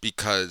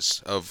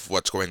because of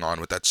what's going on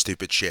with that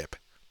stupid ship.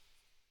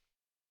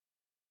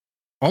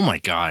 Oh my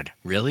God,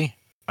 really?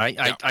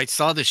 I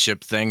saw the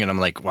ship thing and I'm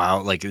like,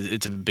 wow, like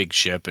it's a big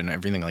ship and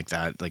everything like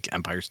that, like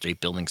Empire State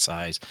Building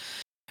size,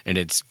 and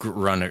it's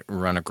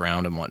run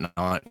aground and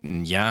whatnot.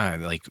 And yeah,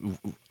 like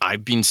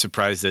I've been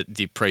surprised that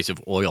the price of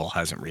oil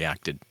hasn't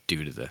reacted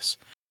due to this,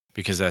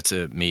 because that's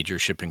a major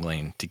shipping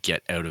lane to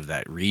get out of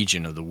that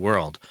region of the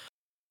world.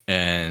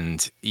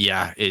 And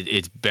yeah,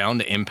 it's bound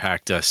to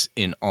impact us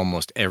in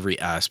almost every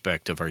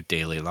aspect of our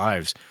daily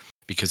lives,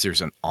 because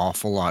there's an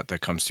awful lot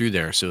that comes through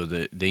there. So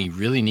that they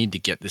really need to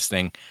get this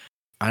thing.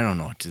 I don't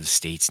know. Do the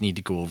States need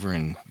to go over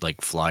and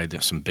like fly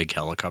some big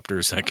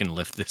helicopters that can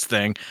lift this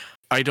thing?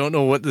 I don't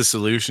know what the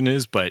solution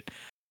is, but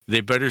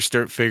they better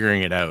start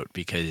figuring it out,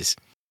 because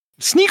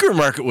sneaker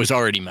market was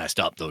already messed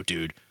up though,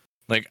 dude.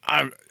 Like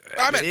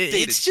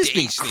it's just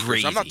been sneakers.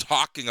 crazy. I'm not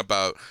talking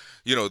about,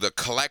 you know, the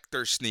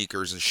collector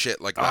sneakers and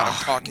shit like that. I'm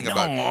talking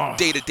about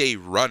day-to-day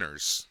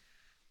runners.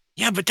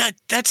 Yeah, but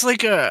that's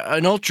like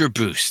an Ultra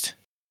Boost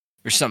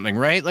or something,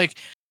 right? Like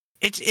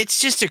it's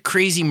just a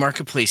crazy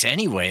marketplace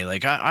anyway.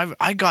 Like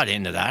I got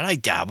into that. I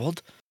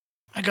dabbled.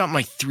 I got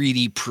my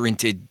 3D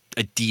printed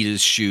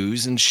Adidas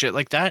shoes and shit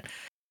like that.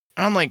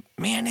 And I'm like,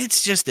 man,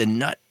 it's just a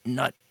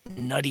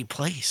nutty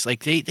place.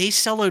 Like they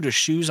sell out of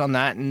shoes on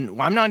that, and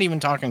I'm not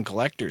even talking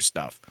collector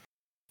stuff,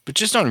 but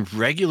just on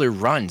regular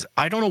runs.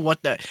 I don't know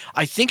what that.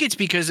 I think it's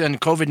because in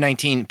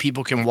COVID-19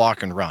 people can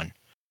walk and run,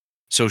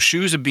 so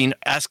shoes have been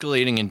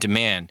escalating in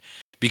demand,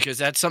 because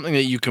that's something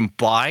that you can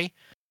buy.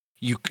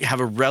 You have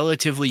a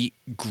relatively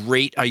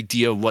great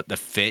idea of what the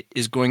fit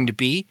is going to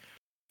be,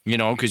 you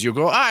know, because you'll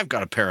go, I've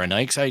got a pair of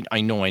Nikes.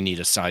 I know I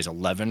need a size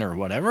 11 or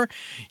whatever.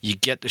 You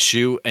get the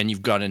shoe and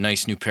you've got a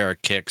nice new pair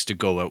of kicks to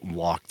go out and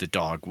walk the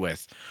dog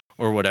with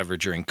or whatever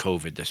during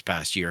COVID this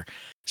past year.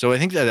 So I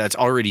think that's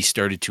already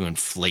started to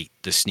inflate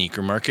the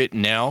sneaker market.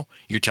 Now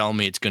you're telling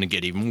me it's going to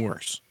get even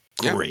worse.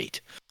 Great.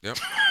 Yep.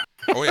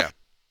 Oh, yeah.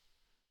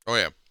 Oh,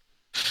 yeah.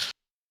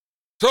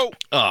 So.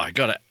 Oh, I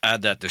got to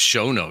add that to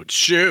show notes.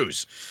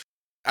 Shoes.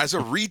 As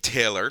a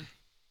retailer,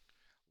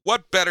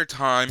 what better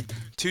time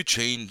to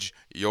change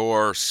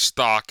your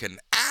stock and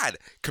add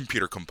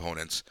computer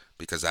components?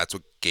 Because that's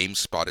what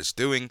GameStop is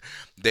doing.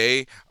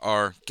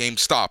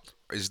 GameStop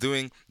is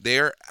doing.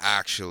 They're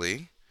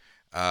adding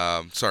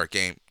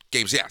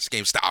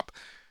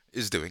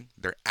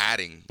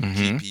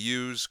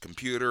GPUs,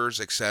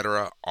 computers,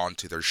 etc.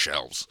 onto their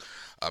shelves.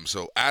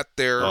 So at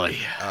their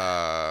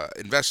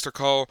investor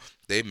call,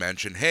 they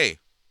mentioned, hey,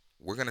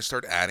 we're going to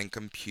start adding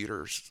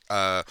computers,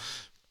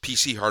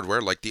 PC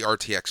hardware like the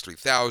RTX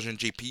 3000,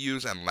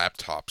 GPUs, and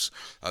laptops.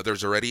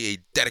 There's already a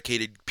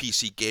dedicated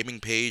PC gaming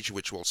page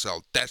which will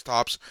sell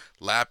desktops,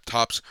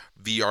 laptops,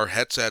 VR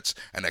headsets,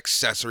 and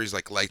accessories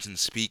like lights and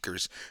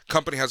speakers.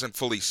 Company hasn't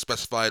fully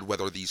specified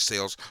whether these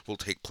sales will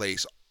take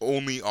place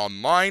only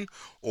online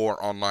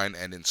or online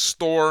and in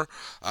store.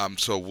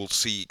 So we'll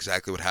see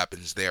exactly what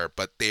happens there.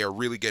 But they are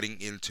really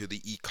getting into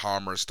the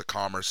e-commerce, the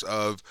commerce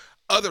of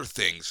other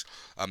things.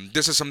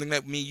 This is something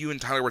that me, you,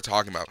 and Tyler were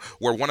talking about,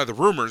 where one of the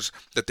rumors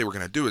that they were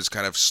going to do is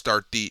kind of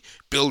start the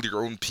build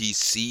your own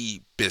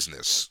PC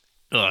business.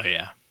 Oh,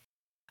 yeah.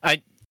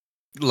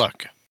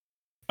 Look,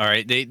 all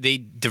right,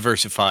 they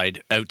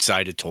diversified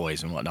outside of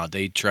toys and whatnot.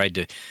 They tried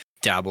to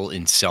dabble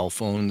in cell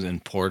phones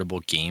and portable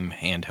game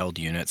handheld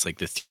units like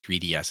the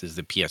 3DSs,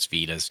 the PS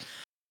Vitas,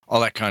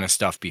 all that kind of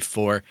stuff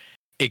before.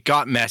 It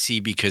got messy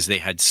because they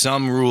had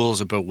some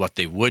rules about what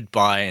they would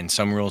buy and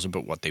some rules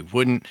about what they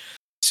wouldn't.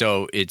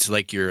 So it's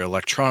like your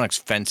electronics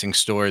fencing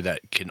store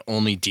that can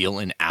only deal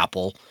in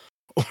Apple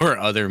or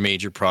other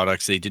major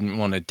products. They didn't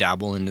want to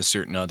dabble into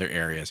certain other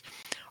areas.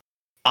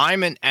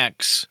 I'm an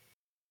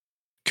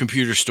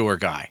ex-computer store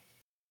guy.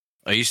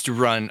 I used to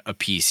run a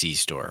PC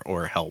store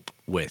or help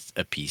with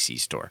a PC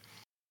store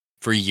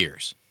for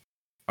years.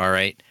 All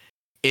right?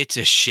 It's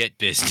a shit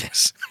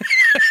business.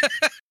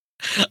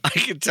 I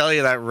can tell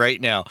you that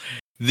right now.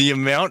 the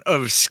amount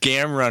of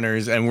scam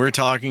runners, and we're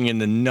talking in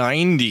the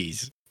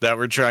 90s, that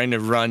were trying to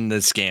run the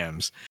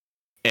scams,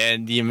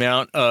 and the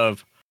amount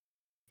of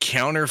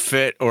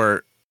counterfeit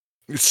or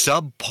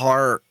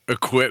subpar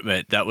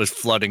equipment that was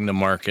flooding the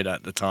market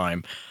at the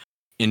time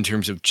in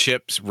terms of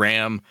chips,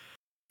 RAM,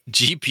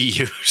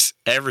 GPUs,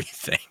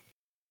 everything.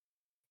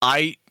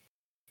 If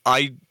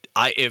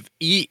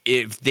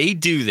they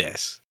do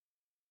this,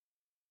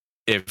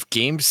 if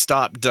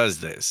GameStop does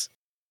this,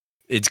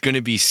 it's going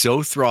to be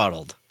so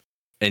throttled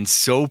and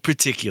so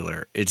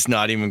particular, it's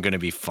not even going to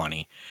be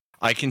funny.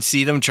 I can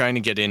see them trying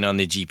to get in on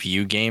the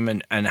GPU game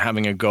and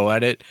having a go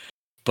at it.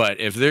 But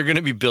if they're going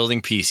to be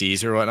building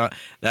PCs or whatnot,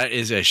 that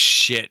is a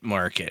shit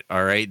market.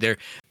 All right.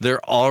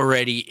 They're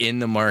already in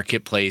the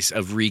marketplace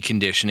of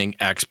reconditioning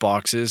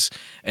Xboxes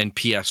and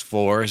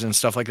PS4s and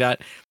stuff like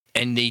that.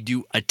 And they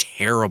do a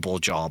terrible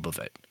job of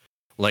it.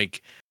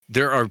 Like,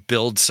 there are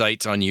build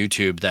sites on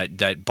YouTube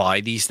that buy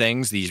these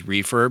things, these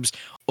refurbs,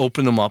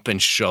 open them up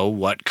and show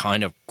what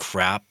kind of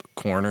crap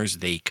corners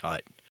they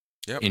cut.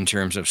 Yep. In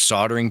terms of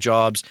soldering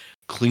jobs,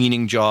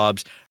 cleaning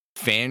jobs,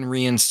 fan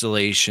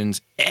reinstallations,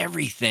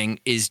 everything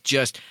is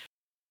just,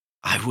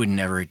 I would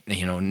never,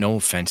 no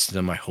offense to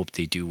them, I hope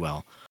they do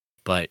well,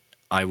 but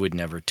I would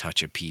never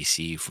touch a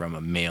PC from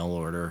a mail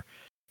order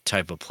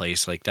type of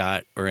place like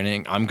that or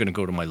anything. I'm going to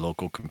go to my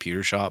local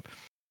computer shop.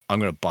 I'm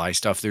going to buy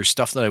stuff. There's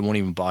stuff that I won't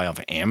even buy off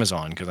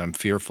Amazon because I'm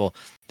fearful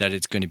that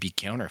it's going to be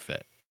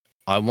counterfeit.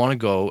 I want to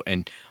go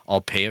and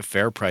I'll pay a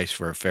fair price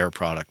for a fair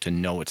product to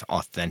know it's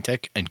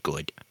authentic and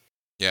good.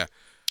 Yeah.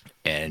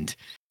 And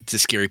it's a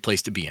scary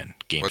place to be in,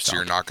 GameStop. So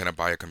you're not going to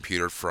buy a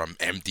computer from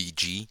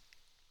MDG?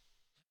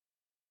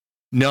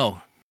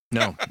 No,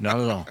 not at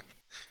all.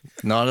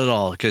 Not at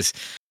all. Because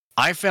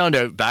I found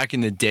out back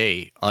in the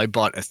day, I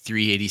bought a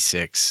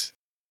 386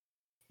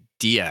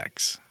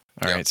 DX.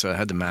 All right, so it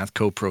had the Math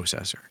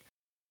coprocessor.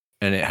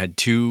 And it had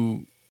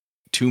 2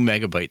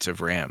 megabytes of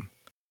RAM.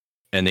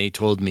 And they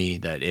told me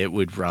that it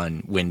would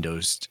run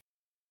Windows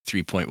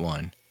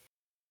 3.1.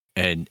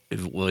 And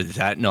was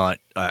that not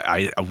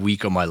a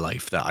week of my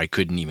life that I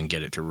couldn't even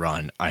get it to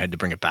run? I had to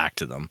bring it back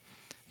to them.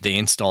 They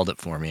installed it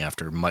for me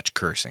after much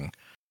cursing.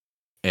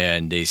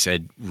 And they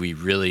said, we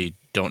really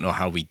don't know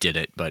how we did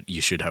it, but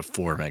you should have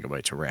 4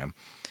 megabytes of RAM.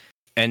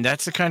 And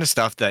that's the kind of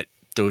stuff that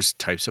those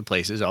types of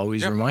places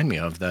always remind me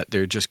of, that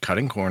they're just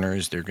cutting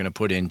corners. They're going to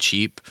put in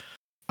cheap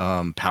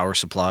power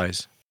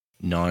supplies,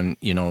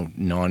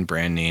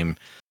 non-brand name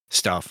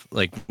stuff.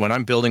 Like when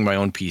I'm building my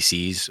own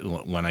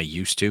PCs, when I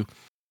used to,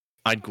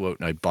 I'd go out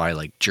and I'd buy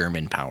like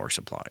German power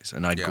supplies,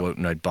 and I'd go out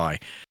and I'd buy,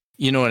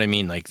 you know what I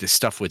mean? Like the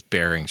stuff with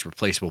bearings,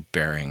 replaceable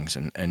bearings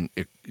and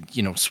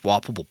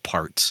swappable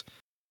parts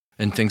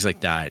and things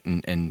like that,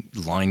 and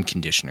line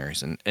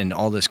conditioners and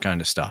all this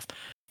kind of stuff,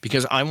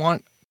 because I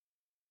want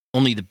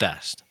only the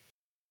best.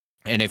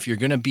 And if you're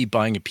going to be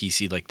buying a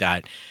PC like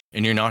that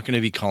and you're not going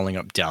to be calling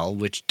up Dell,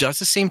 which does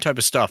the same type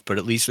of stuff, but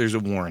at least there's a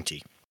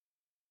warranty,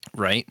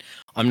 right?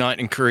 I'm not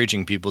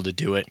encouraging people to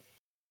do it,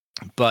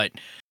 but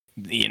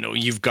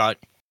you've got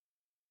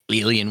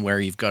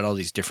Alienware, you've got all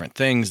these different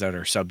things that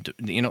are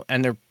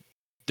and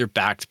they're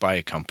backed by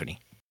a company.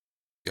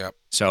 Yep.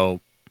 So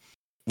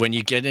when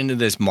you get into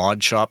this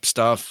mod shop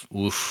stuff,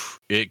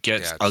 it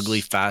gets ugly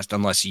fast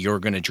unless you're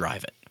going to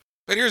drive it.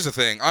 But here's the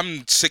thing.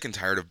 I'm sick and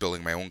tired of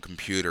building my own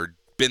computer.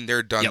 Been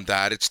there, done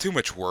that. It's too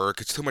much work.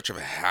 It's too much of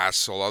a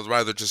hassle. I'd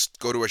rather just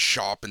go to a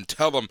shop and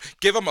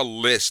give them a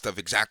list of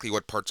exactly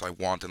what parts I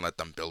want and let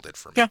them build it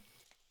for me. Yeah.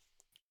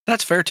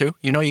 That's fair too.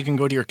 You can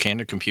go to your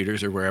Candid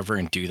Computers or wherever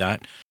and do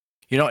that.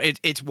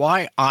 It's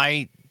why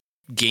I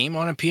game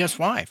on a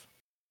PS5.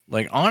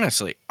 Like,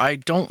 honestly, I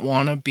don't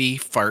want to be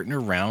farting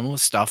around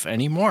with stuff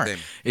anymore. Same.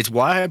 It's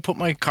why I put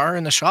my car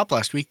in the shop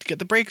last week to get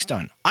the brakes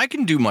done. I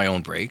can do my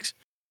own brakes.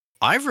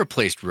 I've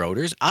replaced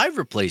rotors. I've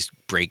replaced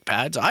brake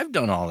pads. I've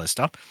done all this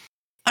stuff.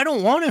 I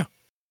don't want to.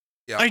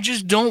 Yeah. I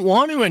just don't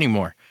want to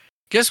anymore.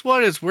 Guess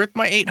what? It's worth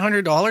my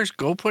 $800.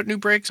 Go put new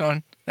brakes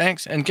on.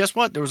 Thanks. And guess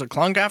what? There was a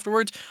clunk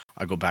afterwards.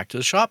 I go back to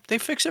the shop. They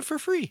fix it for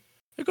free.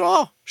 They go,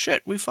 oh,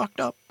 shit, we fucked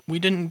up. We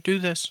didn't do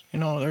this.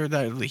 Or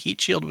the heat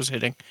shield was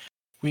hitting.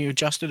 We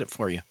adjusted it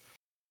for you.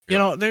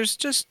 Yeah.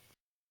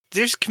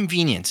 There's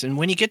convenience. And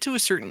when you get to a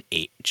certain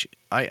age,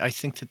 I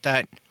think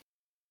that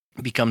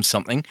becomes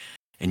something.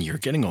 And you're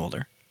getting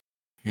older.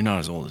 You're not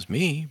as old as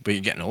me, but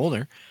you're getting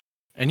older.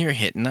 And you're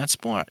hitting that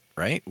spot,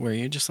 right? Where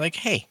you're just like,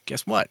 hey,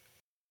 guess what?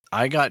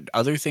 I got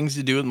other things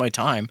to do with my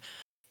time.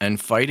 And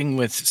fighting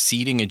with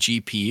seating a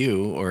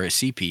GPU or a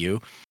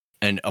CPU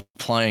and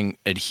applying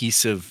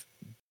adhesive,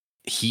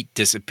 heat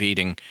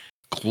dissipating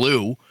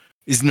glue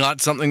is not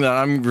something that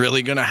I'm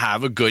really going to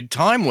have a good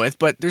time with.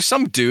 But there's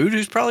some dude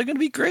who's probably going to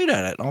be great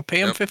at it. I'll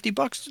pay him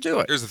 $50 to do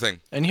it. Here's the thing.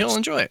 And he'll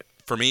enjoy it.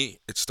 For me,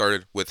 it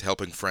started with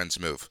helping friends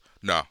move.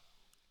 No.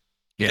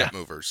 Get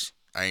movers.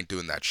 I ain't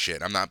doing that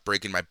shit. I'm not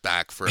breaking my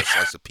back for a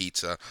slice of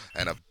pizza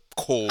and a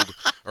cold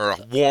or a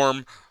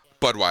warm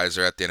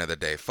Budweiser at the end of the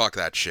day. Fuck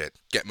that shit.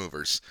 Get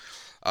movers.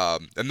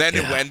 And then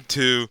it went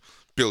to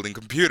building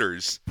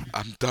computers.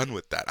 I'm done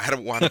with that. I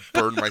don't want to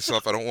burn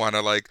myself. I don't want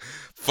to like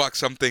fuck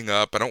something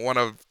up. I don't want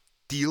to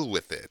deal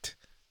with it.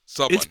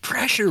 It's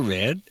pressure,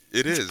 man.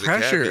 It's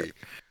pressure. It can be.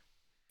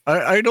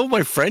 I know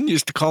my friend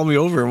used to call me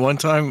over, and one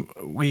time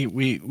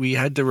we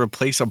had to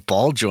replace a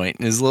ball joint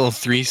in his little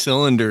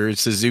 3-cylinder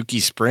Suzuki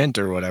Sprint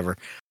or whatever.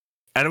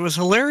 And it was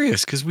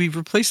hilarious because we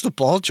replaced the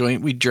ball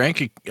joint, we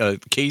drank a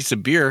case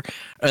of beer,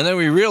 and then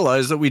we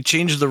realized that we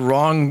changed the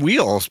wrong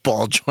wheels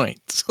ball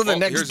joint. So the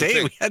next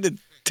day we had to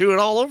do it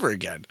all over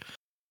again.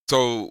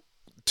 So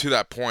to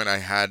that point, I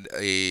had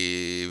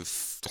a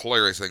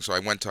hilarious thing. So I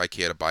went to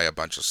IKEA to buy a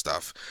bunch of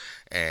stuff,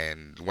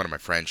 and one of my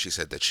friends, she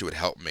said that she would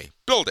help me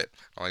build it.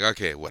 I'm like,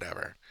 okay,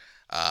 whatever.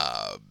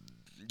 I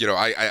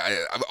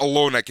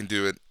alone I can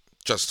do it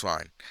just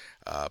fine.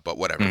 But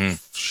whatever. Mm-hmm.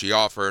 She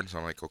offered, so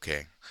I'm like,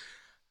 okay.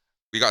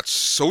 We got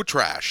so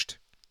trashed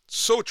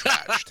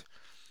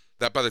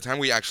that by the time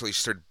we actually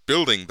started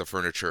building the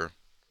furniture,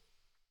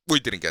 we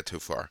didn't get too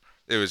far.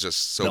 It was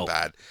just so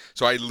bad.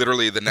 So I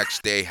literally the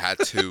next day had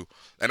to,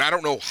 and I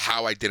don't know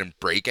how I didn't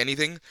break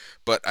anything,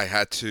 but I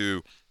had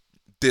to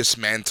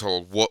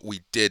dismantle what we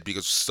did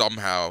because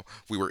somehow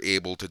we were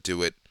able to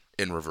do it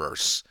in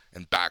reverse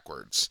and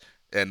backwards.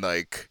 And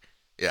it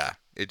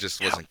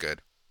just wasn't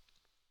good.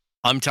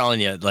 I'm telling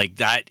you,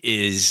 that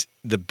is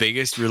the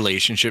biggest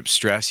relationship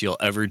stress you'll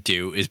ever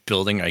do is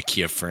building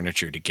IKEA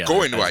furniture together.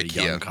 Going to as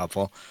IKEA. A young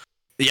couple.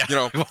 Yeah.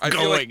 I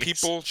feel like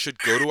people should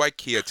go to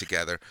IKEA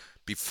together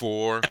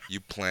before you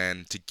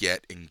plan to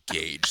get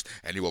engaged,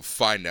 and you will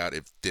find out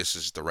if this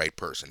is the right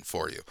person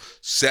for you.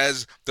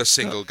 Says the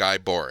single guy,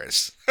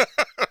 Boris.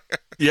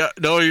 Yeah,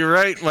 no, you're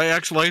right. My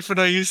ex-wife and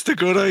I used to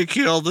go to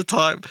IKEA all the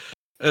time.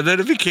 And then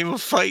it became a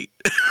fight.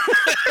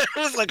 It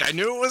was like, I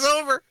knew it was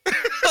over.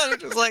 I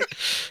was like,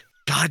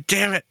 God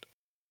damn it.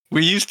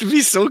 We used to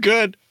be so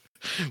good.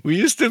 We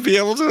used to be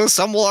able to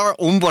assemble our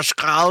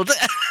Umbuskraut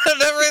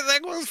and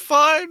everything was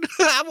fine.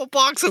 Have a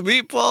box of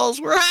meatballs.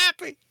 We're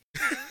happy.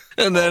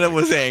 And then it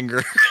was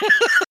anger.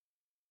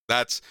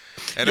 On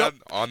you're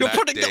that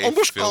putting day, the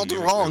Umbuskraut Phil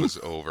knew wrong. It was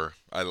over.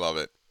 I love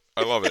it.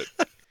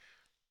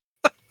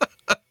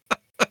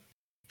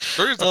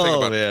 So here's the thing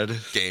about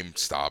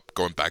GameStop,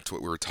 going back to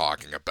what we were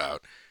talking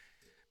about.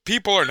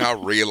 People are now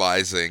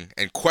realizing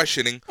and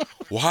questioning,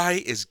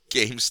 why is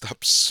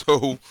GameStop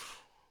so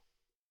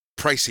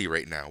pricey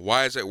right now?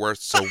 Why is it worth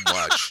so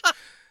much?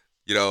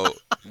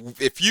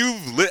 If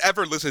you've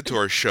ever listened to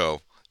our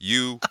show,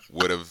 you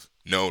would have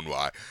known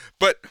why.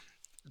 But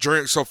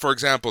for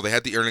example, they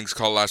had the earnings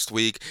call last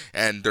week,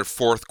 and their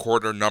fourth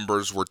quarter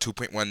numbers were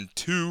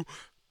 2.12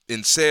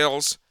 in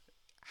sales.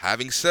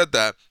 Having said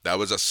that, that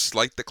was a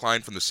slight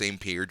decline from the same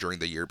period during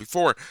the year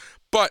before.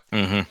 But,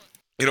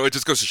 it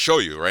just goes to show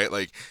you, right?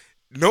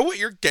 Know what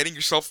you're getting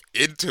yourself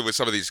into with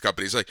some of these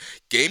companies.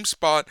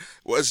 GameSpot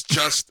was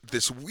just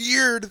this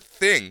weird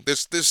thing,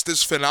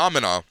 this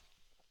phenomena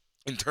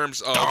in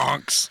terms of...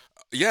 Stonks.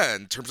 Yeah,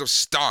 in terms of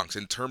stonks,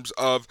 in terms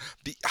of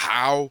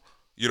how,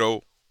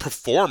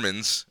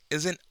 performance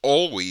isn't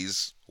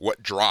always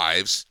what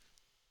drives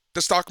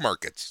the stock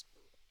markets.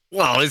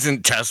 Well,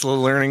 isn't Tesla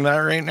learning that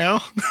right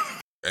now?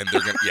 And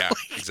they're gonna, yeah,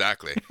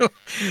 exactly.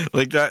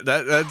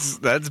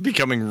 That's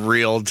becoming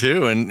real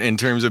too, in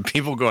terms of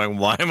people going,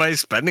 why am I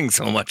spending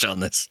so much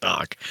on this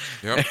stock?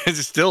 Yep.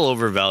 It's still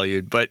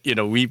overvalued, but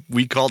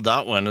we called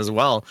that one as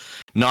well.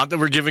 Not that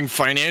we're giving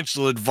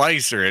financial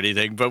advice or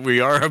anything, but we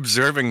are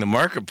observing the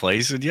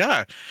marketplace, and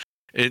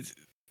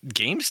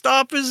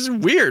GameStop is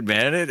weird,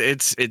 man.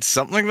 It's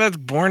something that's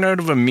born out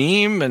of a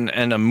meme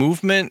and a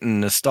movement and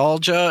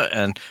nostalgia,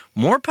 and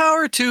more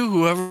power to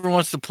whoever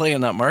wants to play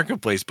in that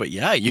marketplace. But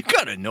yeah, you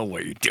gotta know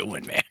what you're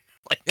doing, man.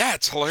 Yeah,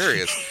 it's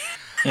hilarious.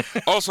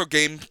 Also,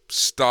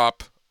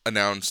 GameStop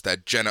announced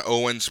that Jenna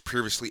Owens,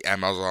 previously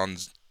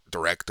Amazon's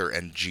director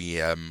and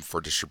GM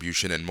for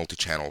distribution and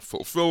multi-channel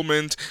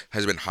fulfillment,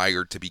 has been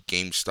hired to be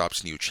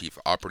GameStop's new chief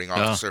operating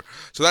officer.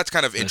 So that's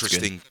kind of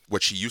interesting,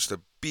 what she used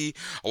to be.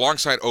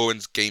 Alongside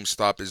Owens,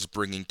 GameStop is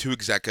bringing two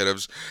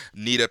executives,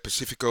 Nita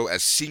Pacifico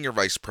as senior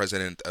vice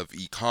president of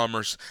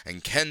e-commerce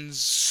and Ken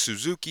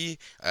Suzuki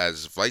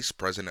as vice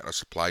president of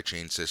supply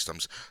chain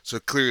systems. So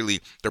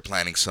clearly they're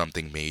planning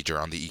something major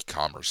on the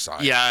e-commerce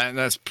side. Yeah, and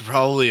that's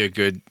probably a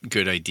good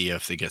idea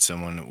if they get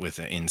someone with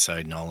an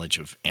inside knowledge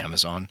of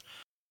Amazon.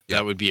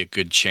 That would be a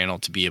good channel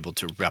to be able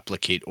to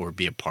replicate or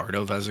be a part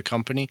of as a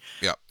company.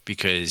 Yeah.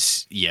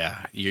 Because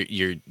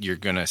you're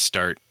gonna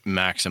start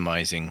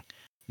maximizing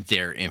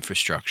their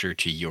infrastructure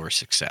to your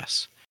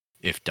success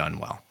if done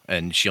well,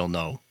 and she'll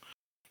know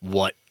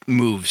what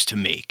moves to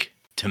make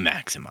to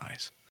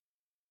maximize.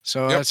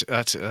 So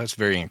that's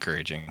very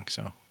encouraging.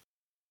 So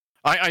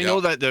I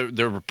know that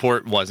the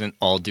report wasn't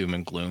all doom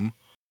and gloom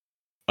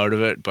out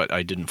of it, but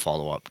I didn't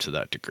follow up to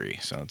that degree,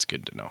 so it's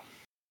good to know.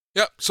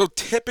 Yeah, so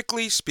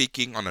typically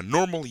speaking, on a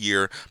normal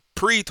year,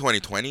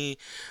 pre-2020,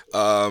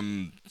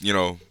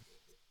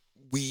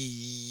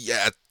 we,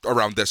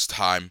 around this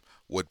time,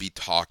 would be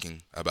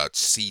talking about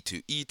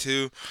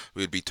C2E2.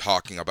 We would be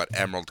talking about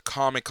Emerald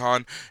Comic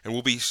Con, and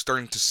we'll be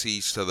starting to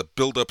see the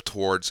build up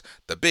towards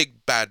the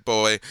big bad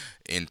boy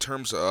in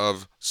terms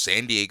of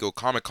San Diego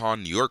Comic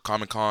Con, New York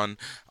Comic Con,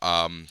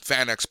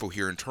 Fan Expo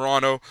here in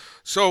Toronto.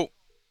 So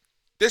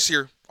this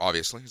year,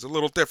 obviously, is a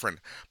little different.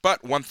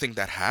 But one thing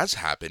that has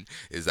happened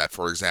is that,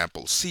 for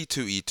example,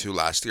 C2E2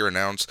 last year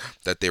announced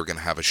that they were going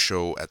to have a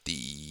show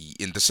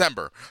in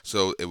December.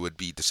 So it would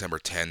be December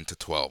 10 to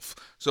 12.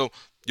 So,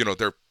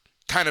 they're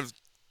kind of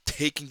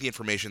taking the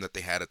information that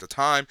they had at the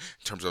time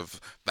in terms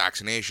of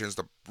vaccinations,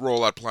 the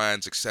rollout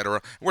plans,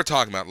 etc. We're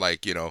talking about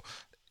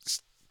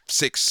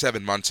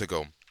 6-7 months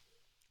ago.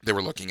 They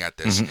were looking at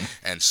this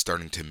and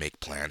starting to make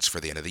plans for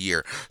the end of the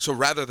year. So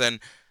rather than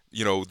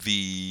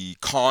the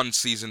con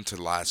season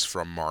to last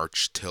from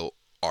March till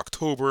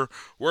October,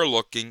 we're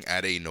looking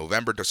at a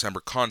November-December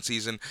con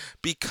season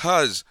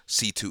because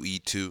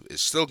C2E2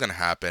 is still going to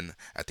happen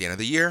at the end of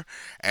the year,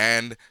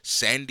 and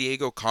San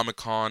Diego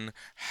Comic-Con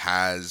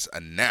has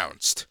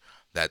announced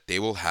that they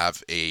will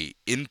have a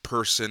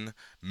in-person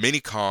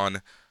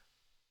mini-con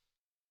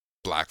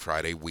Black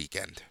Friday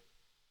weekend.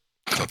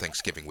 So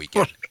Thanksgiving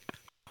weekend.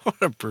 What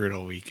a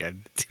brutal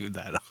weekend to do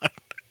that on.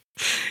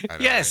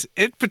 Yes,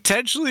 right? It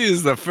potentially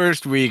is the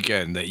first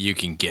weekend that you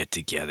can get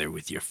together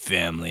with your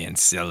family and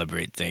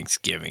celebrate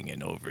Thanksgiving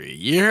in over a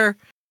year.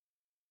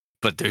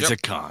 But there's a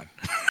con.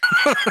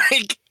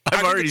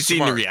 I've already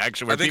seen the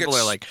reaction where people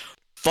are like,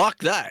 fuck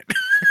that.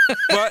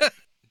 But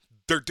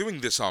they're doing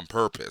this on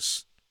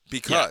purpose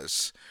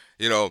because,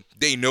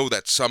 they know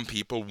that some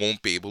people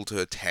won't be able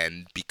to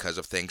attend because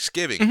of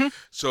Thanksgiving.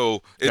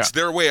 So it's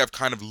their way of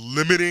kind of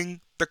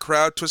limiting the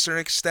crowd to a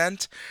certain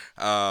extent.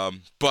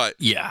 But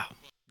yeah.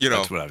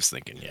 That's what I was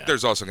thinking, yeah.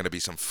 There's also going to be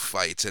some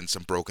fights and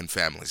some broken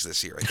families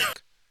this year, I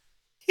think.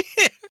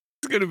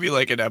 It's going to be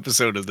like an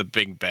episode of The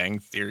Big Bang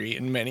Theory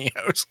in many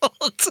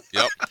households.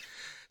 Yep.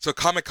 So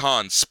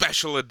Comic-Con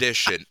Special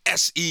Edition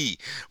SE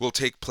will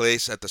take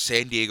place at the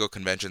San Diego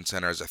Convention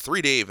Center as a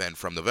 3-day event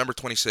from November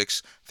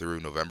 26th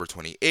through November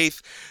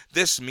 28th.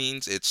 This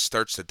means it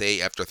starts the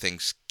day after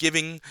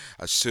Thanksgiving,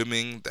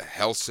 assuming the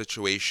health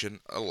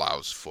situation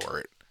allows for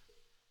it.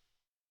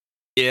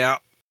 Yeah,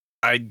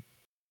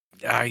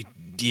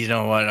 you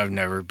know what? I've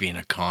never been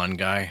a con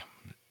guy.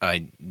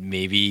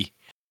 Maybe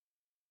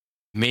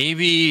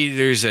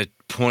there's a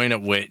point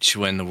at which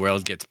when the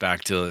world gets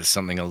back to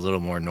something a little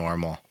more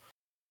normal,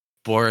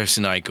 Boris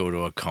and I go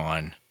to a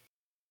con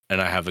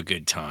and I have a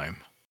good time,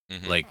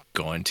 like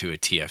going to a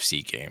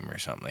TFC game or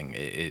something.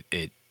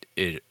 It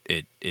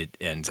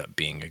ends up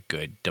being a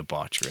good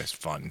debaucherous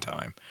fun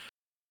time.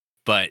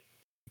 But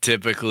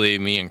typically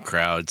me and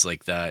crowds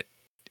like that,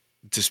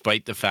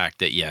 despite the fact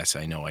that, yes,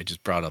 I know I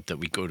just brought up that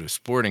we go to a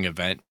sporting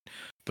event,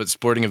 but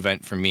sporting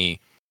event for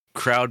me,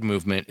 crowd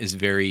movement is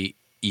very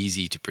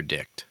easy to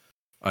predict.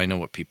 I know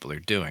what people are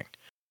doing.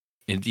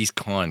 In these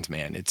cons,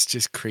 man, it's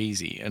just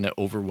crazy and it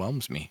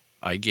overwhelms me.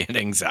 I get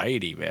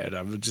anxiety, man.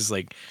 I'm just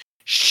like,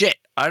 shit,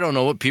 I don't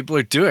know what people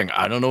are doing.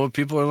 I don't know what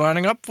people are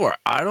lining up for.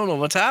 I don't know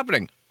what's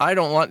happening. I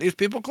don't want these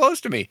people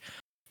close to me.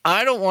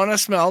 I don't want to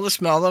smell the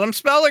smell that I'm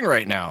smelling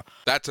right now.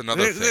 That's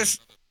another thing.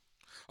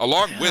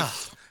 Along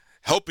with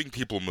helping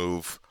people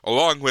move,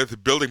 along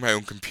with building my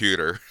own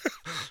computer,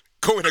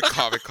 going to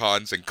Comic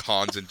Cons and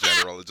cons in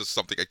general is just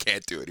something I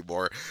can't do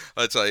anymore.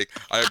 It's like,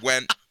 I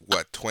went,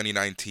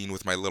 2019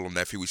 with my little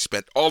nephew. We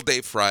spent all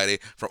day Friday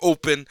from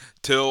open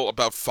till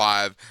about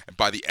 5. And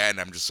by the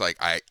end, I'm just like,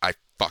 I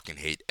fucking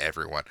hate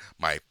everyone.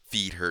 My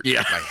feet hurt.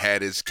 Yeah. My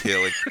head is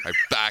killing. My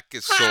back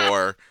is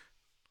sore.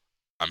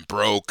 I'm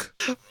broke.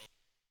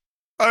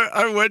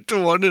 I went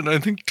to one in, I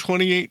think,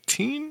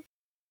 2018.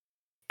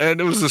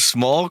 And it was a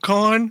small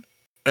con.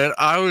 And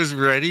I was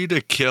ready to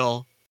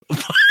kill by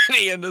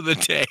the end of the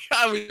day.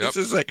 I was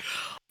just like,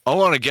 I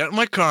want to get in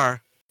my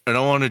car and I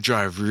want to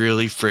drive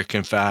really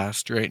freaking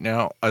fast right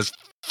now, as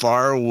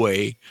far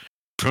away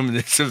from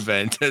this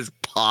event as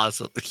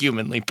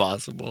humanly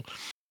possible.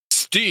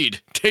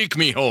 Steed, take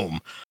me home.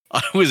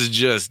 I was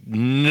just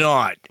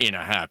not in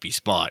a happy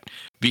spot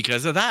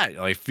because of that.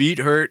 My feet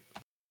hurt,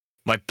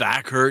 my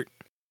back hurt,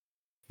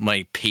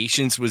 my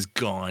patience was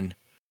gone.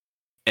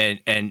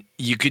 And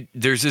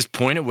there's this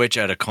point at which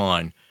at a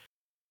con,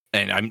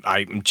 and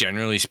I'm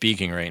generally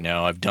speaking right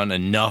now, I've done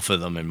enough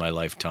of them in my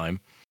lifetime,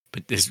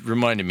 but this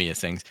reminded me of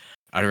things.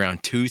 At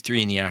around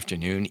 2-3 in the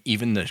afternoon,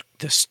 even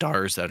the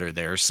stars that are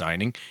there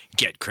signing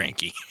get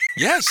cranky.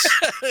 Yes,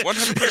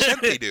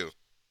 100% they do.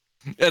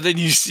 And then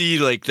you see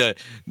like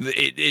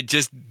it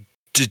just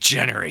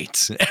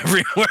degenerates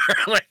everywhere.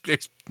 Like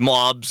there's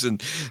mobs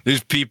and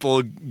there's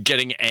people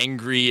getting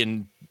angry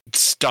and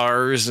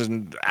stars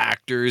and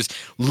actors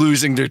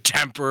losing their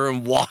temper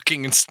and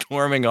walking and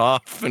storming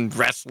off and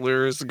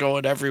wrestlers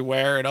going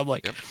everywhere. And I'm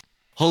like,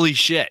 holy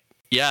shit.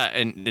 Yeah,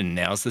 and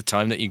now's the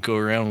time that you go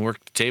around and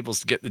work the tables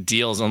to get the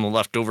deals on the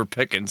leftover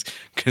pickings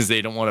because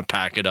they don't want to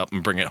pack it up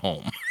and bring it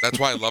home. That's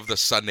why I love the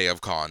Sunday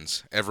of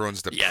cons.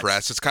 Everyone's depressed.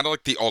 Yes. It's kind of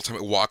like the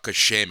ultimate walk of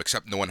shame,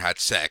 except no one had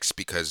sex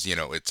because,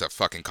 it's a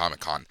fucking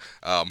Comic-Con.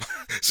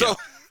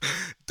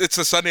 It's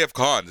a Sunday of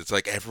cons. It's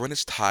like everyone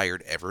is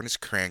tired, everyone is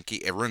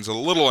cranky, everyone's a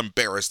little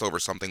embarrassed over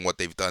something what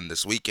they've done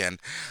this weekend,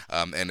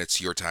 and it's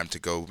your time to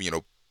go,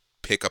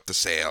 pick up the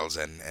sales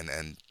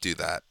and do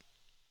that.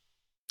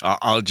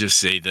 I'll just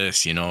say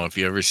this, if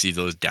you ever see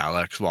those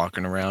Daleks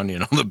walking around,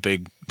 the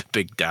big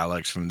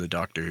Daleks from the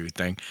Doctor Who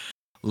thing,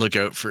 look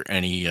out for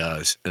any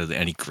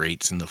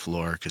grates in the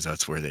floor because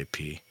that's where they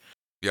pee.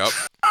 Yep.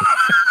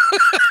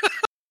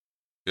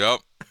 Yep.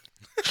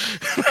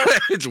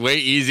 It's way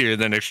easier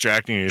than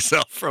extracting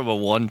yourself from a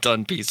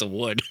 1-ton piece of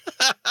wood.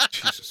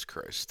 Jesus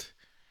Christ.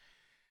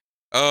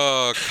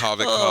 Oh,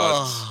 Comic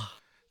Cons.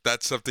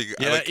 That's something.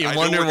 Yeah, you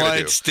wonder why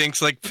it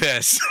stinks like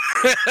piss.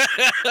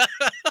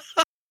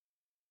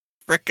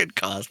 Frickin'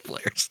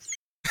 cosplayers.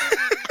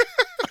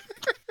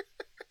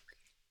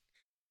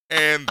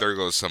 And there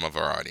goes some of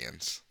our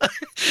audience.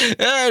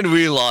 And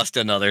we lost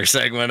another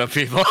segment of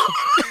people.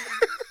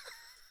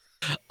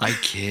 I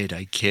kid.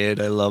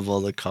 I love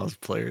all the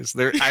cosplayers.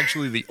 They're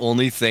actually the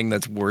only thing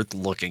that's worth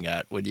looking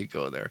at when you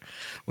go there.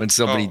 When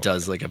somebody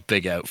does like a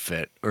big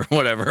outfit or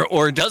whatever,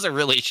 or does a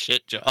really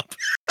shit job.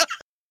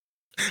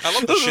 I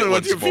love the shit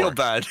ones you more. Feel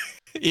bad.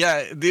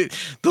 Yeah,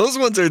 those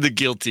ones are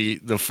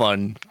the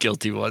fun,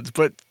 guilty ones.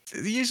 But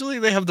usually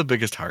they have the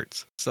biggest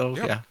hearts. So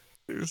yeah,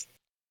 there's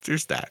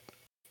that.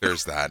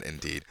 There's that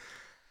indeed.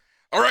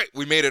 All right,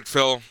 we made it,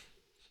 Phil.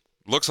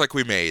 Looks like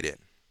we made it.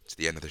 It's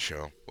the end of the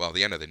show. Well,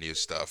 the end of the news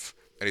stuff.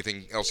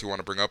 Anything else you want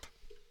to bring up?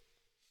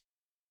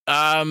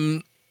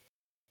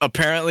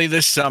 Apparently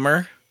this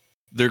summer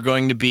they're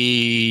going to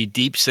be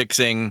deep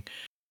sixing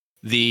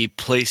the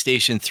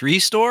PlayStation 3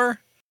 store,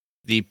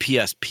 the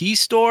PSP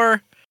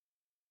store,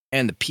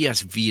 and the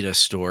PS Vita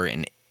store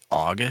in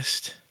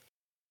August.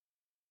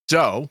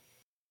 So,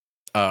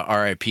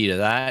 RIP to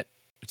that.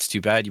 It's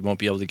too bad you won't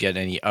be able to get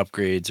any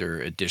upgrades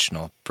or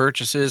additional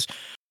purchases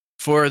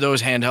for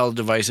those handheld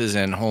devices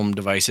and home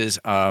devices.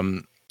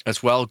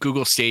 As well,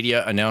 Google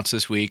Stadia announced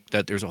this week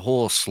that there's a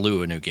whole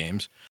slew of new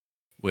games,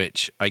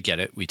 which I get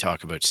it. We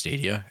talk about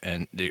Stadia,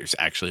 and there's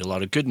actually a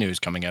lot of good news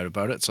coming out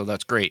about it, so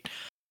that's great.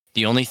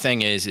 The only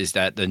thing is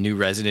that the new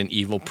Resident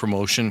Evil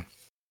promotion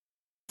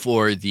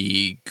for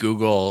the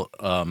Google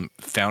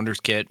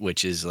Founders Kit,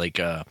 which is like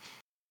a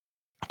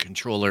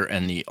controller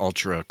and the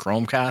Ultra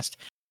Chromecast,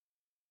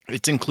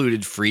 it's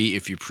included free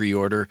if you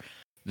pre-order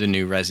the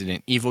new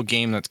Resident Evil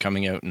game that's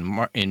coming out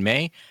in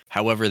May.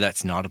 However,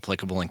 that's not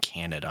applicable in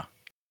Canada.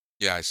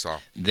 Yeah, I saw.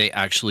 They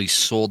actually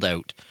sold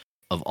out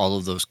of all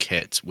of those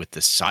kits with the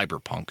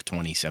Cyberpunk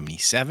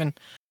 2077,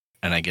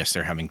 and I guess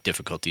they're having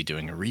difficulty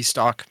doing a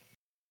restock.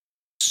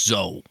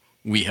 So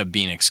we have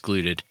been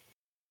excluded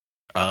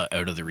out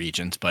of the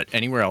regions, but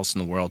anywhere else in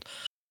the world,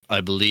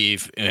 I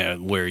believe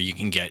where you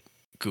can get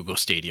Google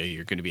Stadia,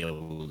 you're going to be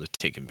able to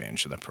take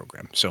advantage of that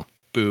program. So,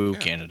 boo,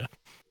 Canada.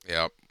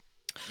 Yep.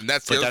 And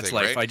that's the other thing,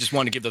 life. right? I just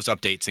want to give those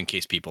updates in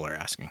case people are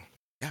asking.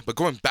 Yeah, but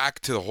going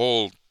back to the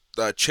whole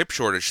chip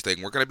shortage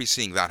thing, we're going to be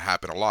seeing that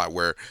happen a lot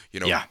where,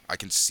 I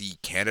can see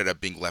Canada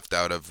being left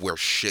out of where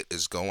shit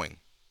is going.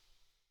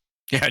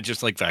 Yeah,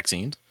 just like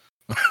vaccines.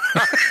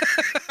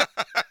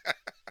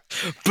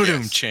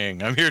 Boom,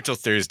 ching. I'm here till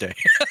Thursday.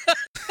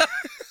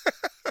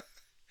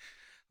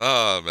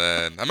 Oh,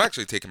 man. I'm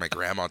actually taking my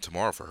grandma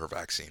tomorrow for her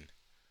vaccine.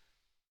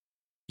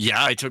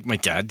 Yeah, I took my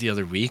dad the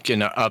other week,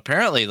 and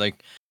apparently,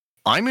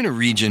 I'm in a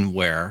region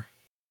where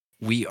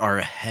we are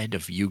ahead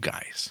of you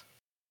guys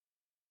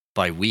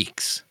by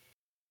weeks.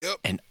 Yep.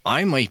 And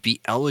I might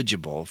be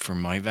eligible for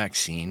my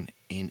vaccine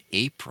in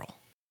April.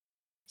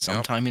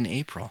 Sometime in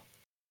April.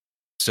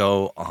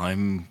 So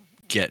I'm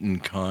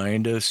getting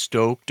kind of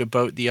stoked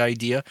about the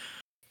idea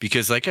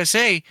because, like I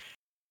say,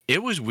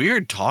 it was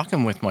weird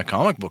talking with my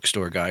comic book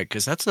store guy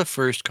because that's the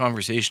first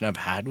conversation I've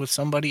had with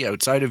somebody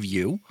outside of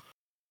you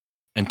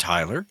and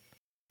Tyler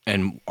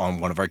and on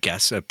one of our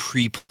guests, a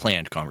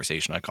pre-planned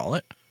conversation, I call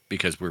it,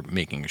 because we're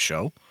making a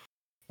show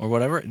or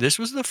whatever. This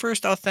was the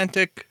first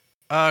authentic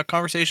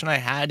conversation I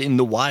had in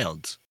the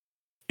wilds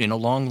in a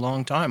long,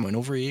 long time, in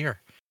over a year.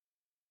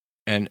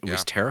 And it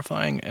was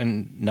terrifying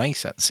and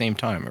nice at the same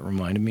time. It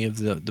reminded me of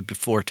the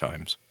before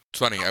times. It's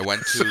funny. I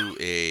went to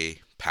a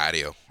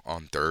patio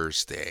on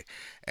Thursday,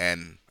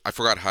 and I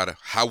forgot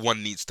how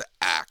one needs to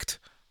act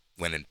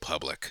when in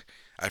public.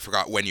 I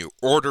forgot when you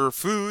order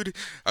food.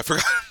 I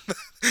forgot,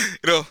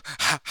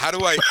 how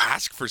do I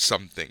ask for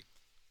something?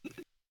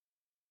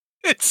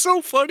 It's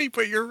so funny,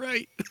 but you're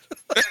right.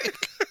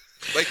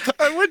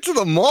 I went to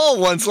the mall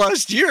once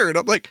last year, and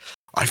I'm like,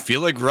 I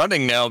feel like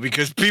running now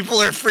because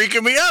people are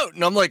freaking me out.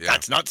 And I'm like,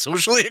 that's not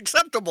socially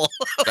acceptable.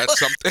 That's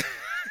something.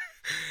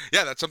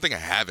 Yeah, that's something I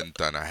haven't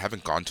done. I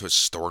haven't gone to a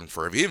store in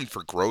forever, even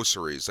for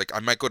groceries. I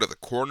might go to the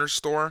corner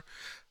store,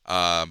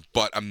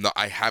 but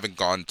I haven't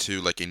gone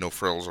to a No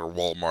Frills or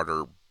Walmart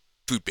or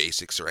Food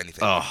Basics or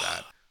anything like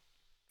that.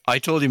 I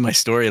told you my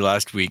story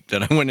last week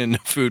that I went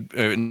into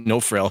No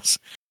Frills.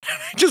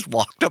 I just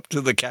walked up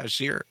to the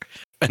cashier,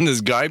 and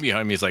this guy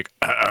behind me is like,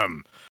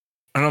 and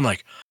I'm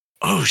like,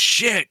 oh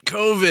shit,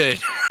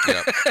 COVID.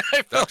 Yeah.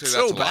 I felt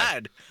so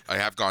bad. I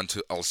have gone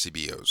to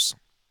LCBOs.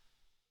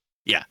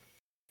 Yeah,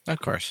 of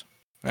course.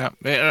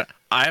 Yeah.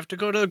 I have to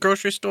go to the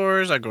grocery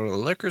stores. I go to the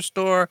liquor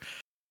store.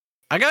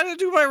 I got to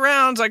do my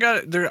rounds.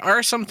 There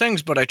are some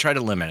things, but I try to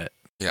limit it.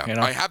 Yeah. You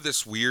know? I have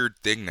this weird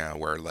thing now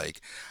where,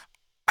 like,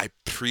 I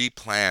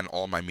pre-plan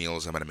all my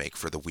meals I'm going to make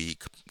for the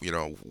week,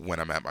 when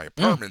I'm at my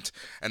apartment.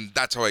 And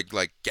that's how I,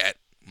 like, get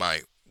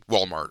my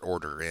Walmart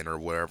order in or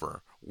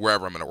wherever I'm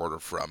going to order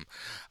from.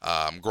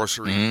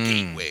 Grocery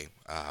Gateway.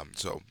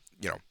 So,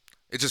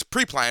 it's just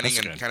pre-planning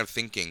and kind of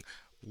thinking,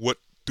 what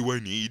do I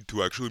need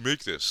to actually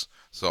make this?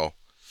 So...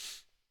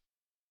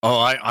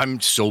 Oh,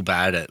 I'm so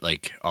bad at,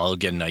 like, I'll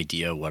get an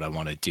idea of what I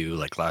want to do.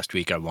 Like, last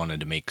week I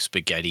wanted to make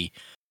spaghetti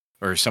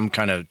or some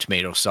kind of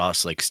tomato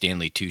sauce like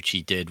Stanley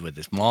Tucci did with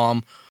his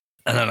mom.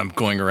 And then I'm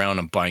going around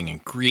and buying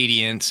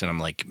ingredients and I'm,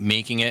 like,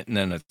 making it. And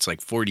then it's,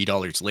 like,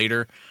 $40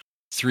 later,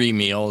 3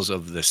 meals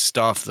of this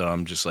stuff that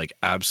I'm just, like,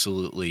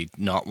 absolutely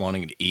not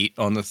wanting to eat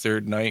on the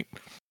third night.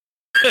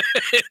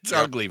 It's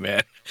ugly,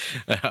 man.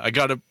 I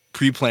got to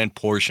pre-planned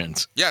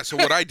portions. Yeah, so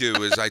what I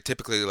do is I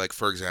typically, like,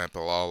 for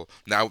example,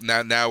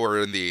 now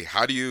we're in the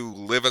how do you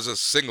live as a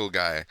single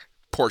guy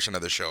portion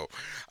of the show.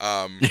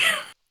 I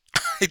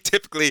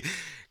typically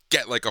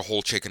get, like, a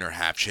whole chicken or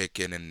half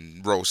chicken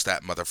and roast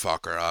that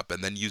motherfucker up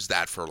and then use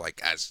that for, like,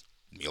 as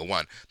meal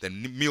 1.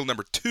 Then meal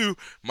number 2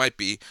 might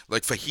be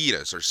like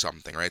fajitas or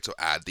something, right? So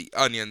add the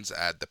onions,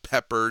 add the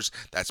peppers.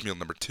 That's meal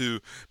number 2.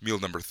 Meal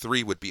number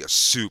 3 would be a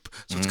soup.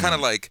 So it's kind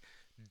of like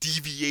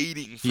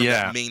deviating from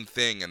that main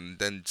thing and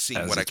then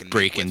seeing what I can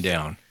breaking make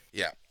down.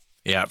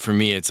 Yeah, for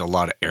me it's a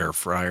lot of air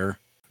fryer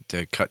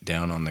to cut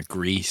down on the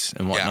grease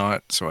and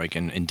whatnot, so I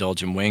can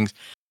indulge in wings.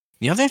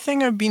 The other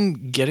thing I've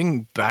been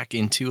getting back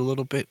into a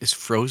little bit is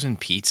frozen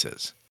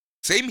pizzas.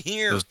 Same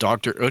here. Those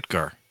Dr.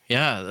 Utgar.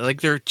 Yeah,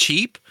 like, they're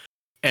cheap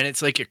and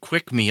it's like a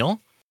quick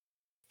meal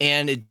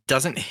and it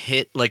doesn't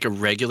hit like a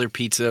regular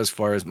pizza as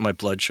far as my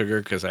blood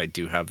sugar, because I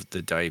do have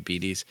the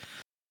diabetes,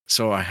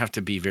 so I have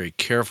to be very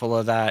careful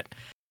of that.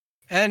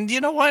 And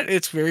you know what?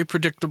 It's very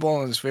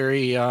predictable and it's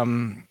very,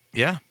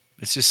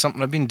 it's just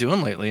something I've been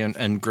doing lately,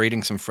 and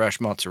grating some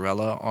fresh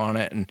mozzarella on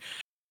it and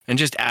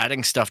just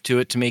adding stuff to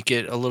it to make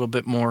it a little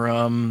bit more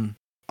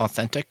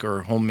authentic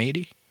or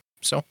homemade-y.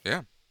 So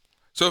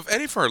if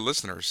any of our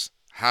listeners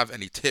have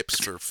any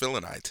tips for Phil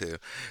and I to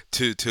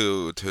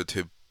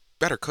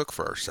better cook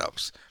for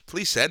ourselves,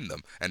 please send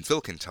them, and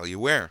Phil can tell you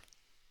where.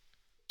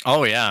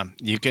 Oh yeah,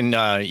 you can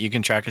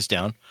track us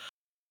down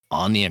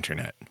on the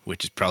internet,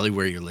 which is probably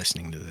where you're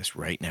listening to this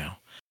right now,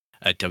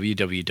 at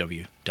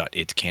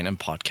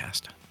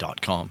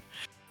www.itscanonpodcast.com.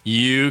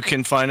 You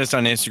can find us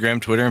on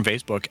Instagram, Twitter, and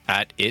Facebook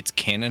at It's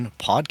Canon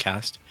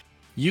Podcast.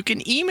 You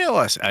can email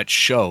us at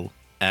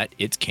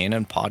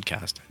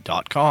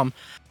show@itscanonpodcast.com.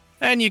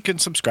 And you can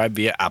subscribe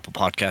via Apple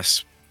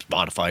Podcasts,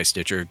 Spotify,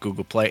 Stitcher,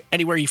 Google Play.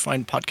 Anywhere you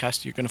find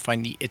podcasts, you're going to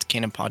find the It's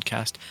Canon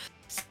Podcast.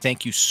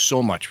 Thank you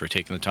so much for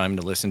taking the time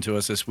to listen to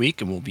us this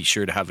week, and we'll be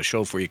sure to have a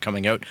show for you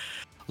coming out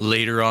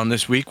later on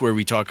this week where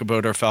we talk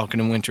about our Falcon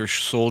and Winter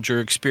Soldier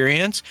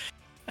experience.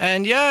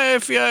 And yeah,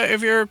 if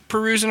you're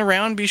perusing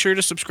around, be sure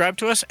to subscribe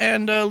to us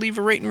and leave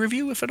a rate and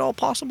review if at all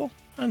possible.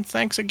 And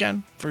thanks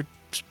again for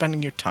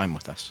spending your time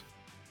with us.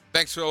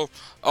 Thanks, Phil.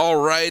 All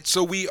right,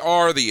 so we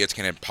are the It's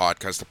Canon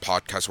Podcast, the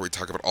podcast where we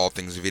talk about all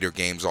things video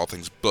games, all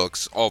things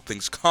books, all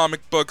things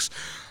comic books,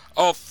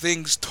 all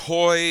things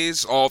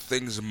toys, all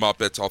things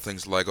Muppets, all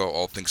things Lego,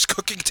 all things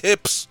cooking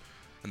tips.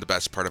 And the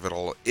best part of it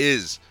all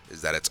is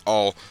that it's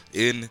all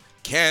in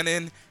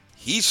canon.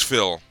 He's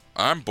Phil.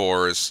 I'm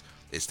Boris.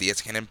 It's the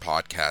It's Canon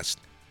Podcast.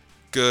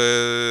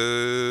 Goodbye.